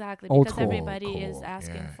 exactly Old because school. everybody is Cool,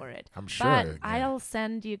 asking yeah. for it. I'm sure. But yeah. I'll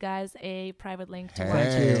send you guys a private link to watch.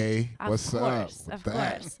 Thank you. Hey, Of what's course, up? of with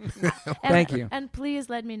that? course. And, Thank you. And please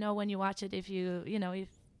let me know when you watch it if if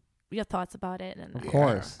your thoughts about it. And Of Yeah.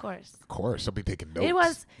 course. of course. Of course, I'll be taking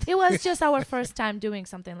notes. It was just our first time doing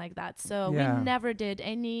something like that. So Yeah.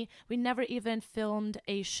 we never even filmed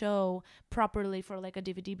a show properly for like a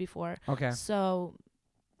DVD before. Okay. So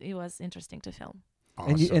it was interesting to film.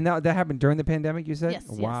 Awesome. And that happened during the pandemic, you said? Yes,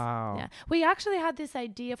 yes. Wow. Yeah. We actually had this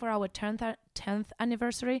idea for our 10th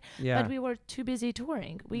anniversary, Yeah. but we were too busy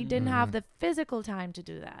touring. We didn't have Mhm. the physical time to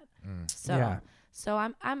do that. Mm. So Yeah. So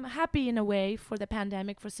I'm happy in a way for the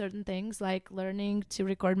pandemic for certain things like learning to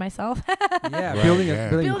record myself. Yeah, Right, building yeah. a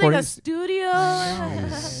Building a recording studio.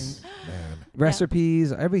 Jeez, man,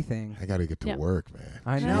 recipes, everything. I got to get to Yeah. work, man.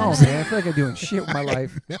 I know, man. I feel like I'm doing shit with my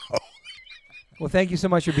life. No. Well, thank you so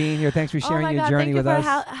much for being here. Thanks for sharing your journey with us.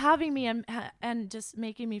 Thank you for having me and just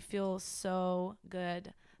making me feel so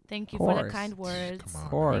good. Thank you for the kind words. Of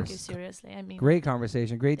course. Thank you, seriously. I mean, great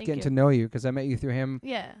conversation. Great getting to know you because I met you through him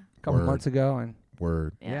a couple months ago. And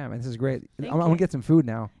Word. Yeah, man, this is great. I'm going to get some food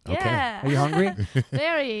now. Yeah. Okay. Are you hungry?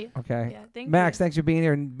 Very. Okay. Yeah, thank Max, you. thanks for being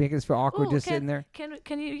here and making us feel awkward sitting there.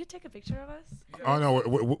 Can you take a picture of us? Oh, no,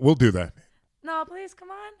 we'll do that. No, please, come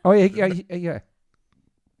on. Oh, yeah.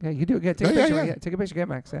 Yeah, you do it. Yeah, take a picture. Yeah, take a picture. Get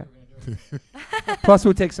Max. Yeah. Plus,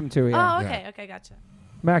 we'll take some too. Yeah. Oh, okay. Okay, gotcha.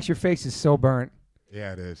 Max, your face is so burnt.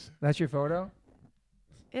 Yeah, it is. That's your photo?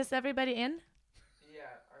 Is everybody in?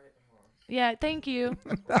 Yeah, thank you.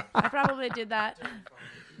 I probably did that.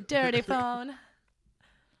 Dirty phone.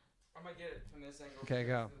 I'm going to get it from this angle. Okay,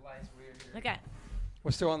 go. Okay.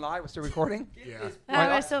 We're still on live? We're still recording? Yeah.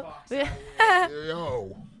 We're still.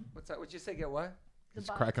 Yo. What's that? What'd you say? Get what? It's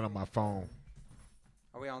cracking on my phone.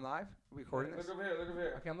 Are we on live? Are we recording this? Look over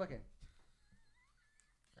here. Okay, I'm looking.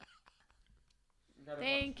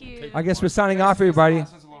 Thank you. I guess we're signing off, everybody.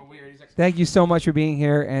 Thank you so much for being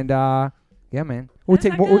here, and yeah, man, we'll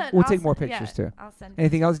take more pictures too. I'll send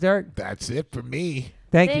Anything else, Derek? That's it for me.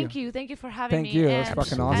 Thank you. Thank you for having me. Thank you. It was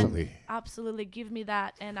fucking awesome. Absolutely, give me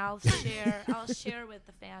that, and I'll share. I'll share with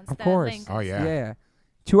the fans. Of course. Link. Oh yeah. Yeah.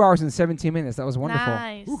 2 hours and 17 minutes. That was wonderful.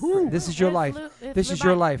 Nice. This is your life. This is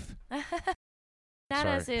your life.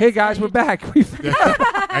 Sorry. Hey guys, we're back. I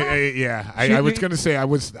was gonna say I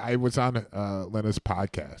was on Lena's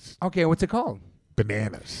podcast. Okay, what's it called?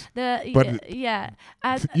 Bananas. You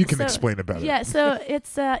can explain it better. Yeah, so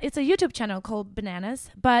it's a YouTube channel called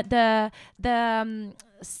Bananas, but the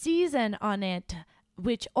season on it,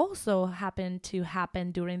 which also happened to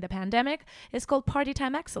happen during the pandemic, is called Party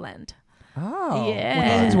Time Excellent. Oh,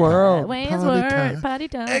 yeah. Wayne's World. Party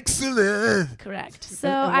time. Excellent. Correct. So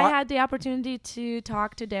I had the opportunity to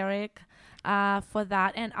talk to Derek for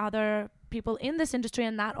that and other people in this industry,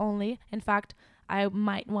 and not only. In fact, I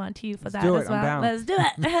might want you for that as well. I'm down. Let's do it.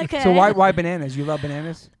 Okay. So why bananas? You love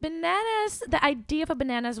bananas? Bananas. The idea for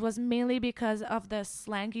bananas was mainly because of the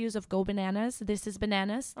slang use of "go bananas." This is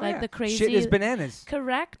bananas, the crazy. Shit is bananas.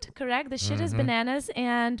 Correct. The shit is bananas,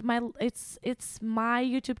 and it's my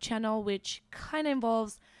YouTube channel, which kind of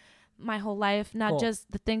involves my whole life, not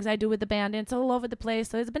just the things I do with the band. It's all over the place,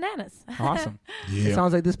 so it's bananas. Awesome. Yeah. It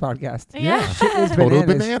sounds like this podcast. Yeah. Shit is Total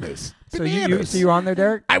bananas. bananas. So you on there,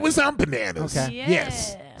 Derek? I was on Bananas. Okay. Yeah.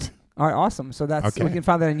 Yes. All right, awesome. So that's Okay. we can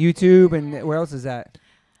find that on YouTube, and where else is that?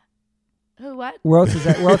 Who? What? Where else is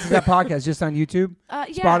that? Where else is that podcast? Just on YouTube, Yeah.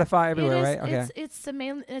 Spotify, everywhere, right? Okay. It's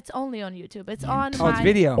only on YouTube. It's on. Oh, it's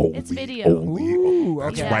video. It's video. Ooh,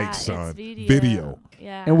 That's okay. right, son. It's Video.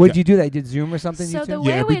 Yeah. And what did you do? That you did Zoom or something? So YouTube? the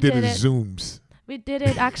way Yeah, we did it, Zooms. we did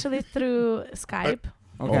it actually through Skype.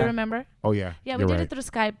 Okay. You remember? Oh yeah. Yeah, we You're did right. it through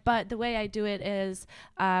Skype. But the way I do it is,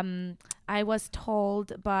 I was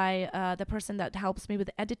told by the person that helps me with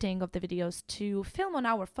the editing of the videos to film on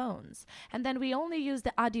our phones, and then we only used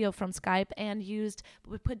the audio from Skype and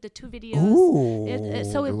we put the two videos. Ooh.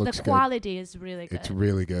 So It the looks good. quality is really good. It's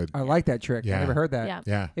really good. I like that trick. Yeah. I never heard that. Yeah.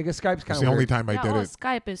 Yeah. Because Skype's kind It's of the only time I did it.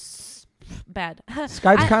 Skype is bad.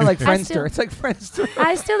 Skype's kind of like I Friendster. still- It's like Friendster.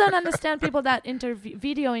 I still don't understand people that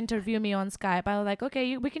video interview me on Skype. I'm like,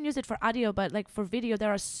 okay, we can use it for audio, but like for video,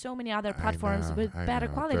 there are so many other platforms with better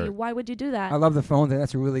quality. They're- Why would you do that? I love the phone thing.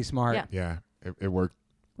 That's really smart. Yeah. Yeah. It worked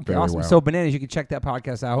Okay, very awesome. well. So Bananas, you can check that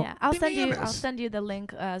podcast out. Yeah, I'll Bananas. send you the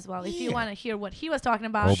link as well if you Yeah. want to hear what he was talking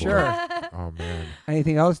about. Oh, boy. Sure. Oh man.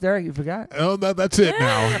 Anything else, Derek? You forgot? Oh, that's it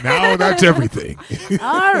now. Now that's everything.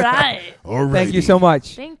 All right. All right. Thank you so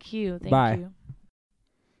much. Thank you. Thank Bye.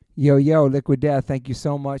 you. Yo, Liquid Death, thank you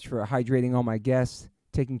so much for hydrating all my guests,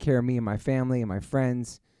 taking care of me and my family and my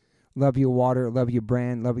friends. Love your water, love your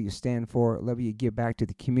brand, love what you stand for, love what you give back to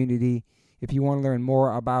the community. If you want to learn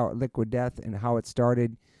more about Liquid Death and how it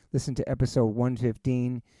started, listen to episode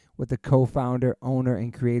 115 with the co-founder, owner,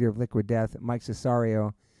 and creator of Liquid Death, Mike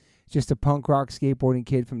Cesario. Just a punk rock skateboarding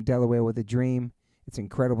kid from Delaware with a dream. It's an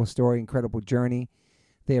incredible story, incredible journey.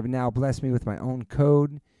 They have now blessed me with my own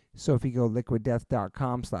code. So if you go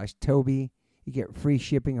liquiddeath.com/Toby, you get free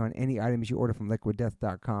shipping on any items you order from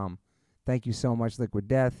liquiddeath.com. Thank you so much, Liquid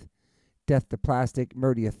Death. Death to plastic,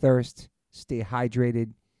 murder your thirst. Stay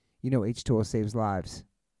hydrated. You know H2O saves lives.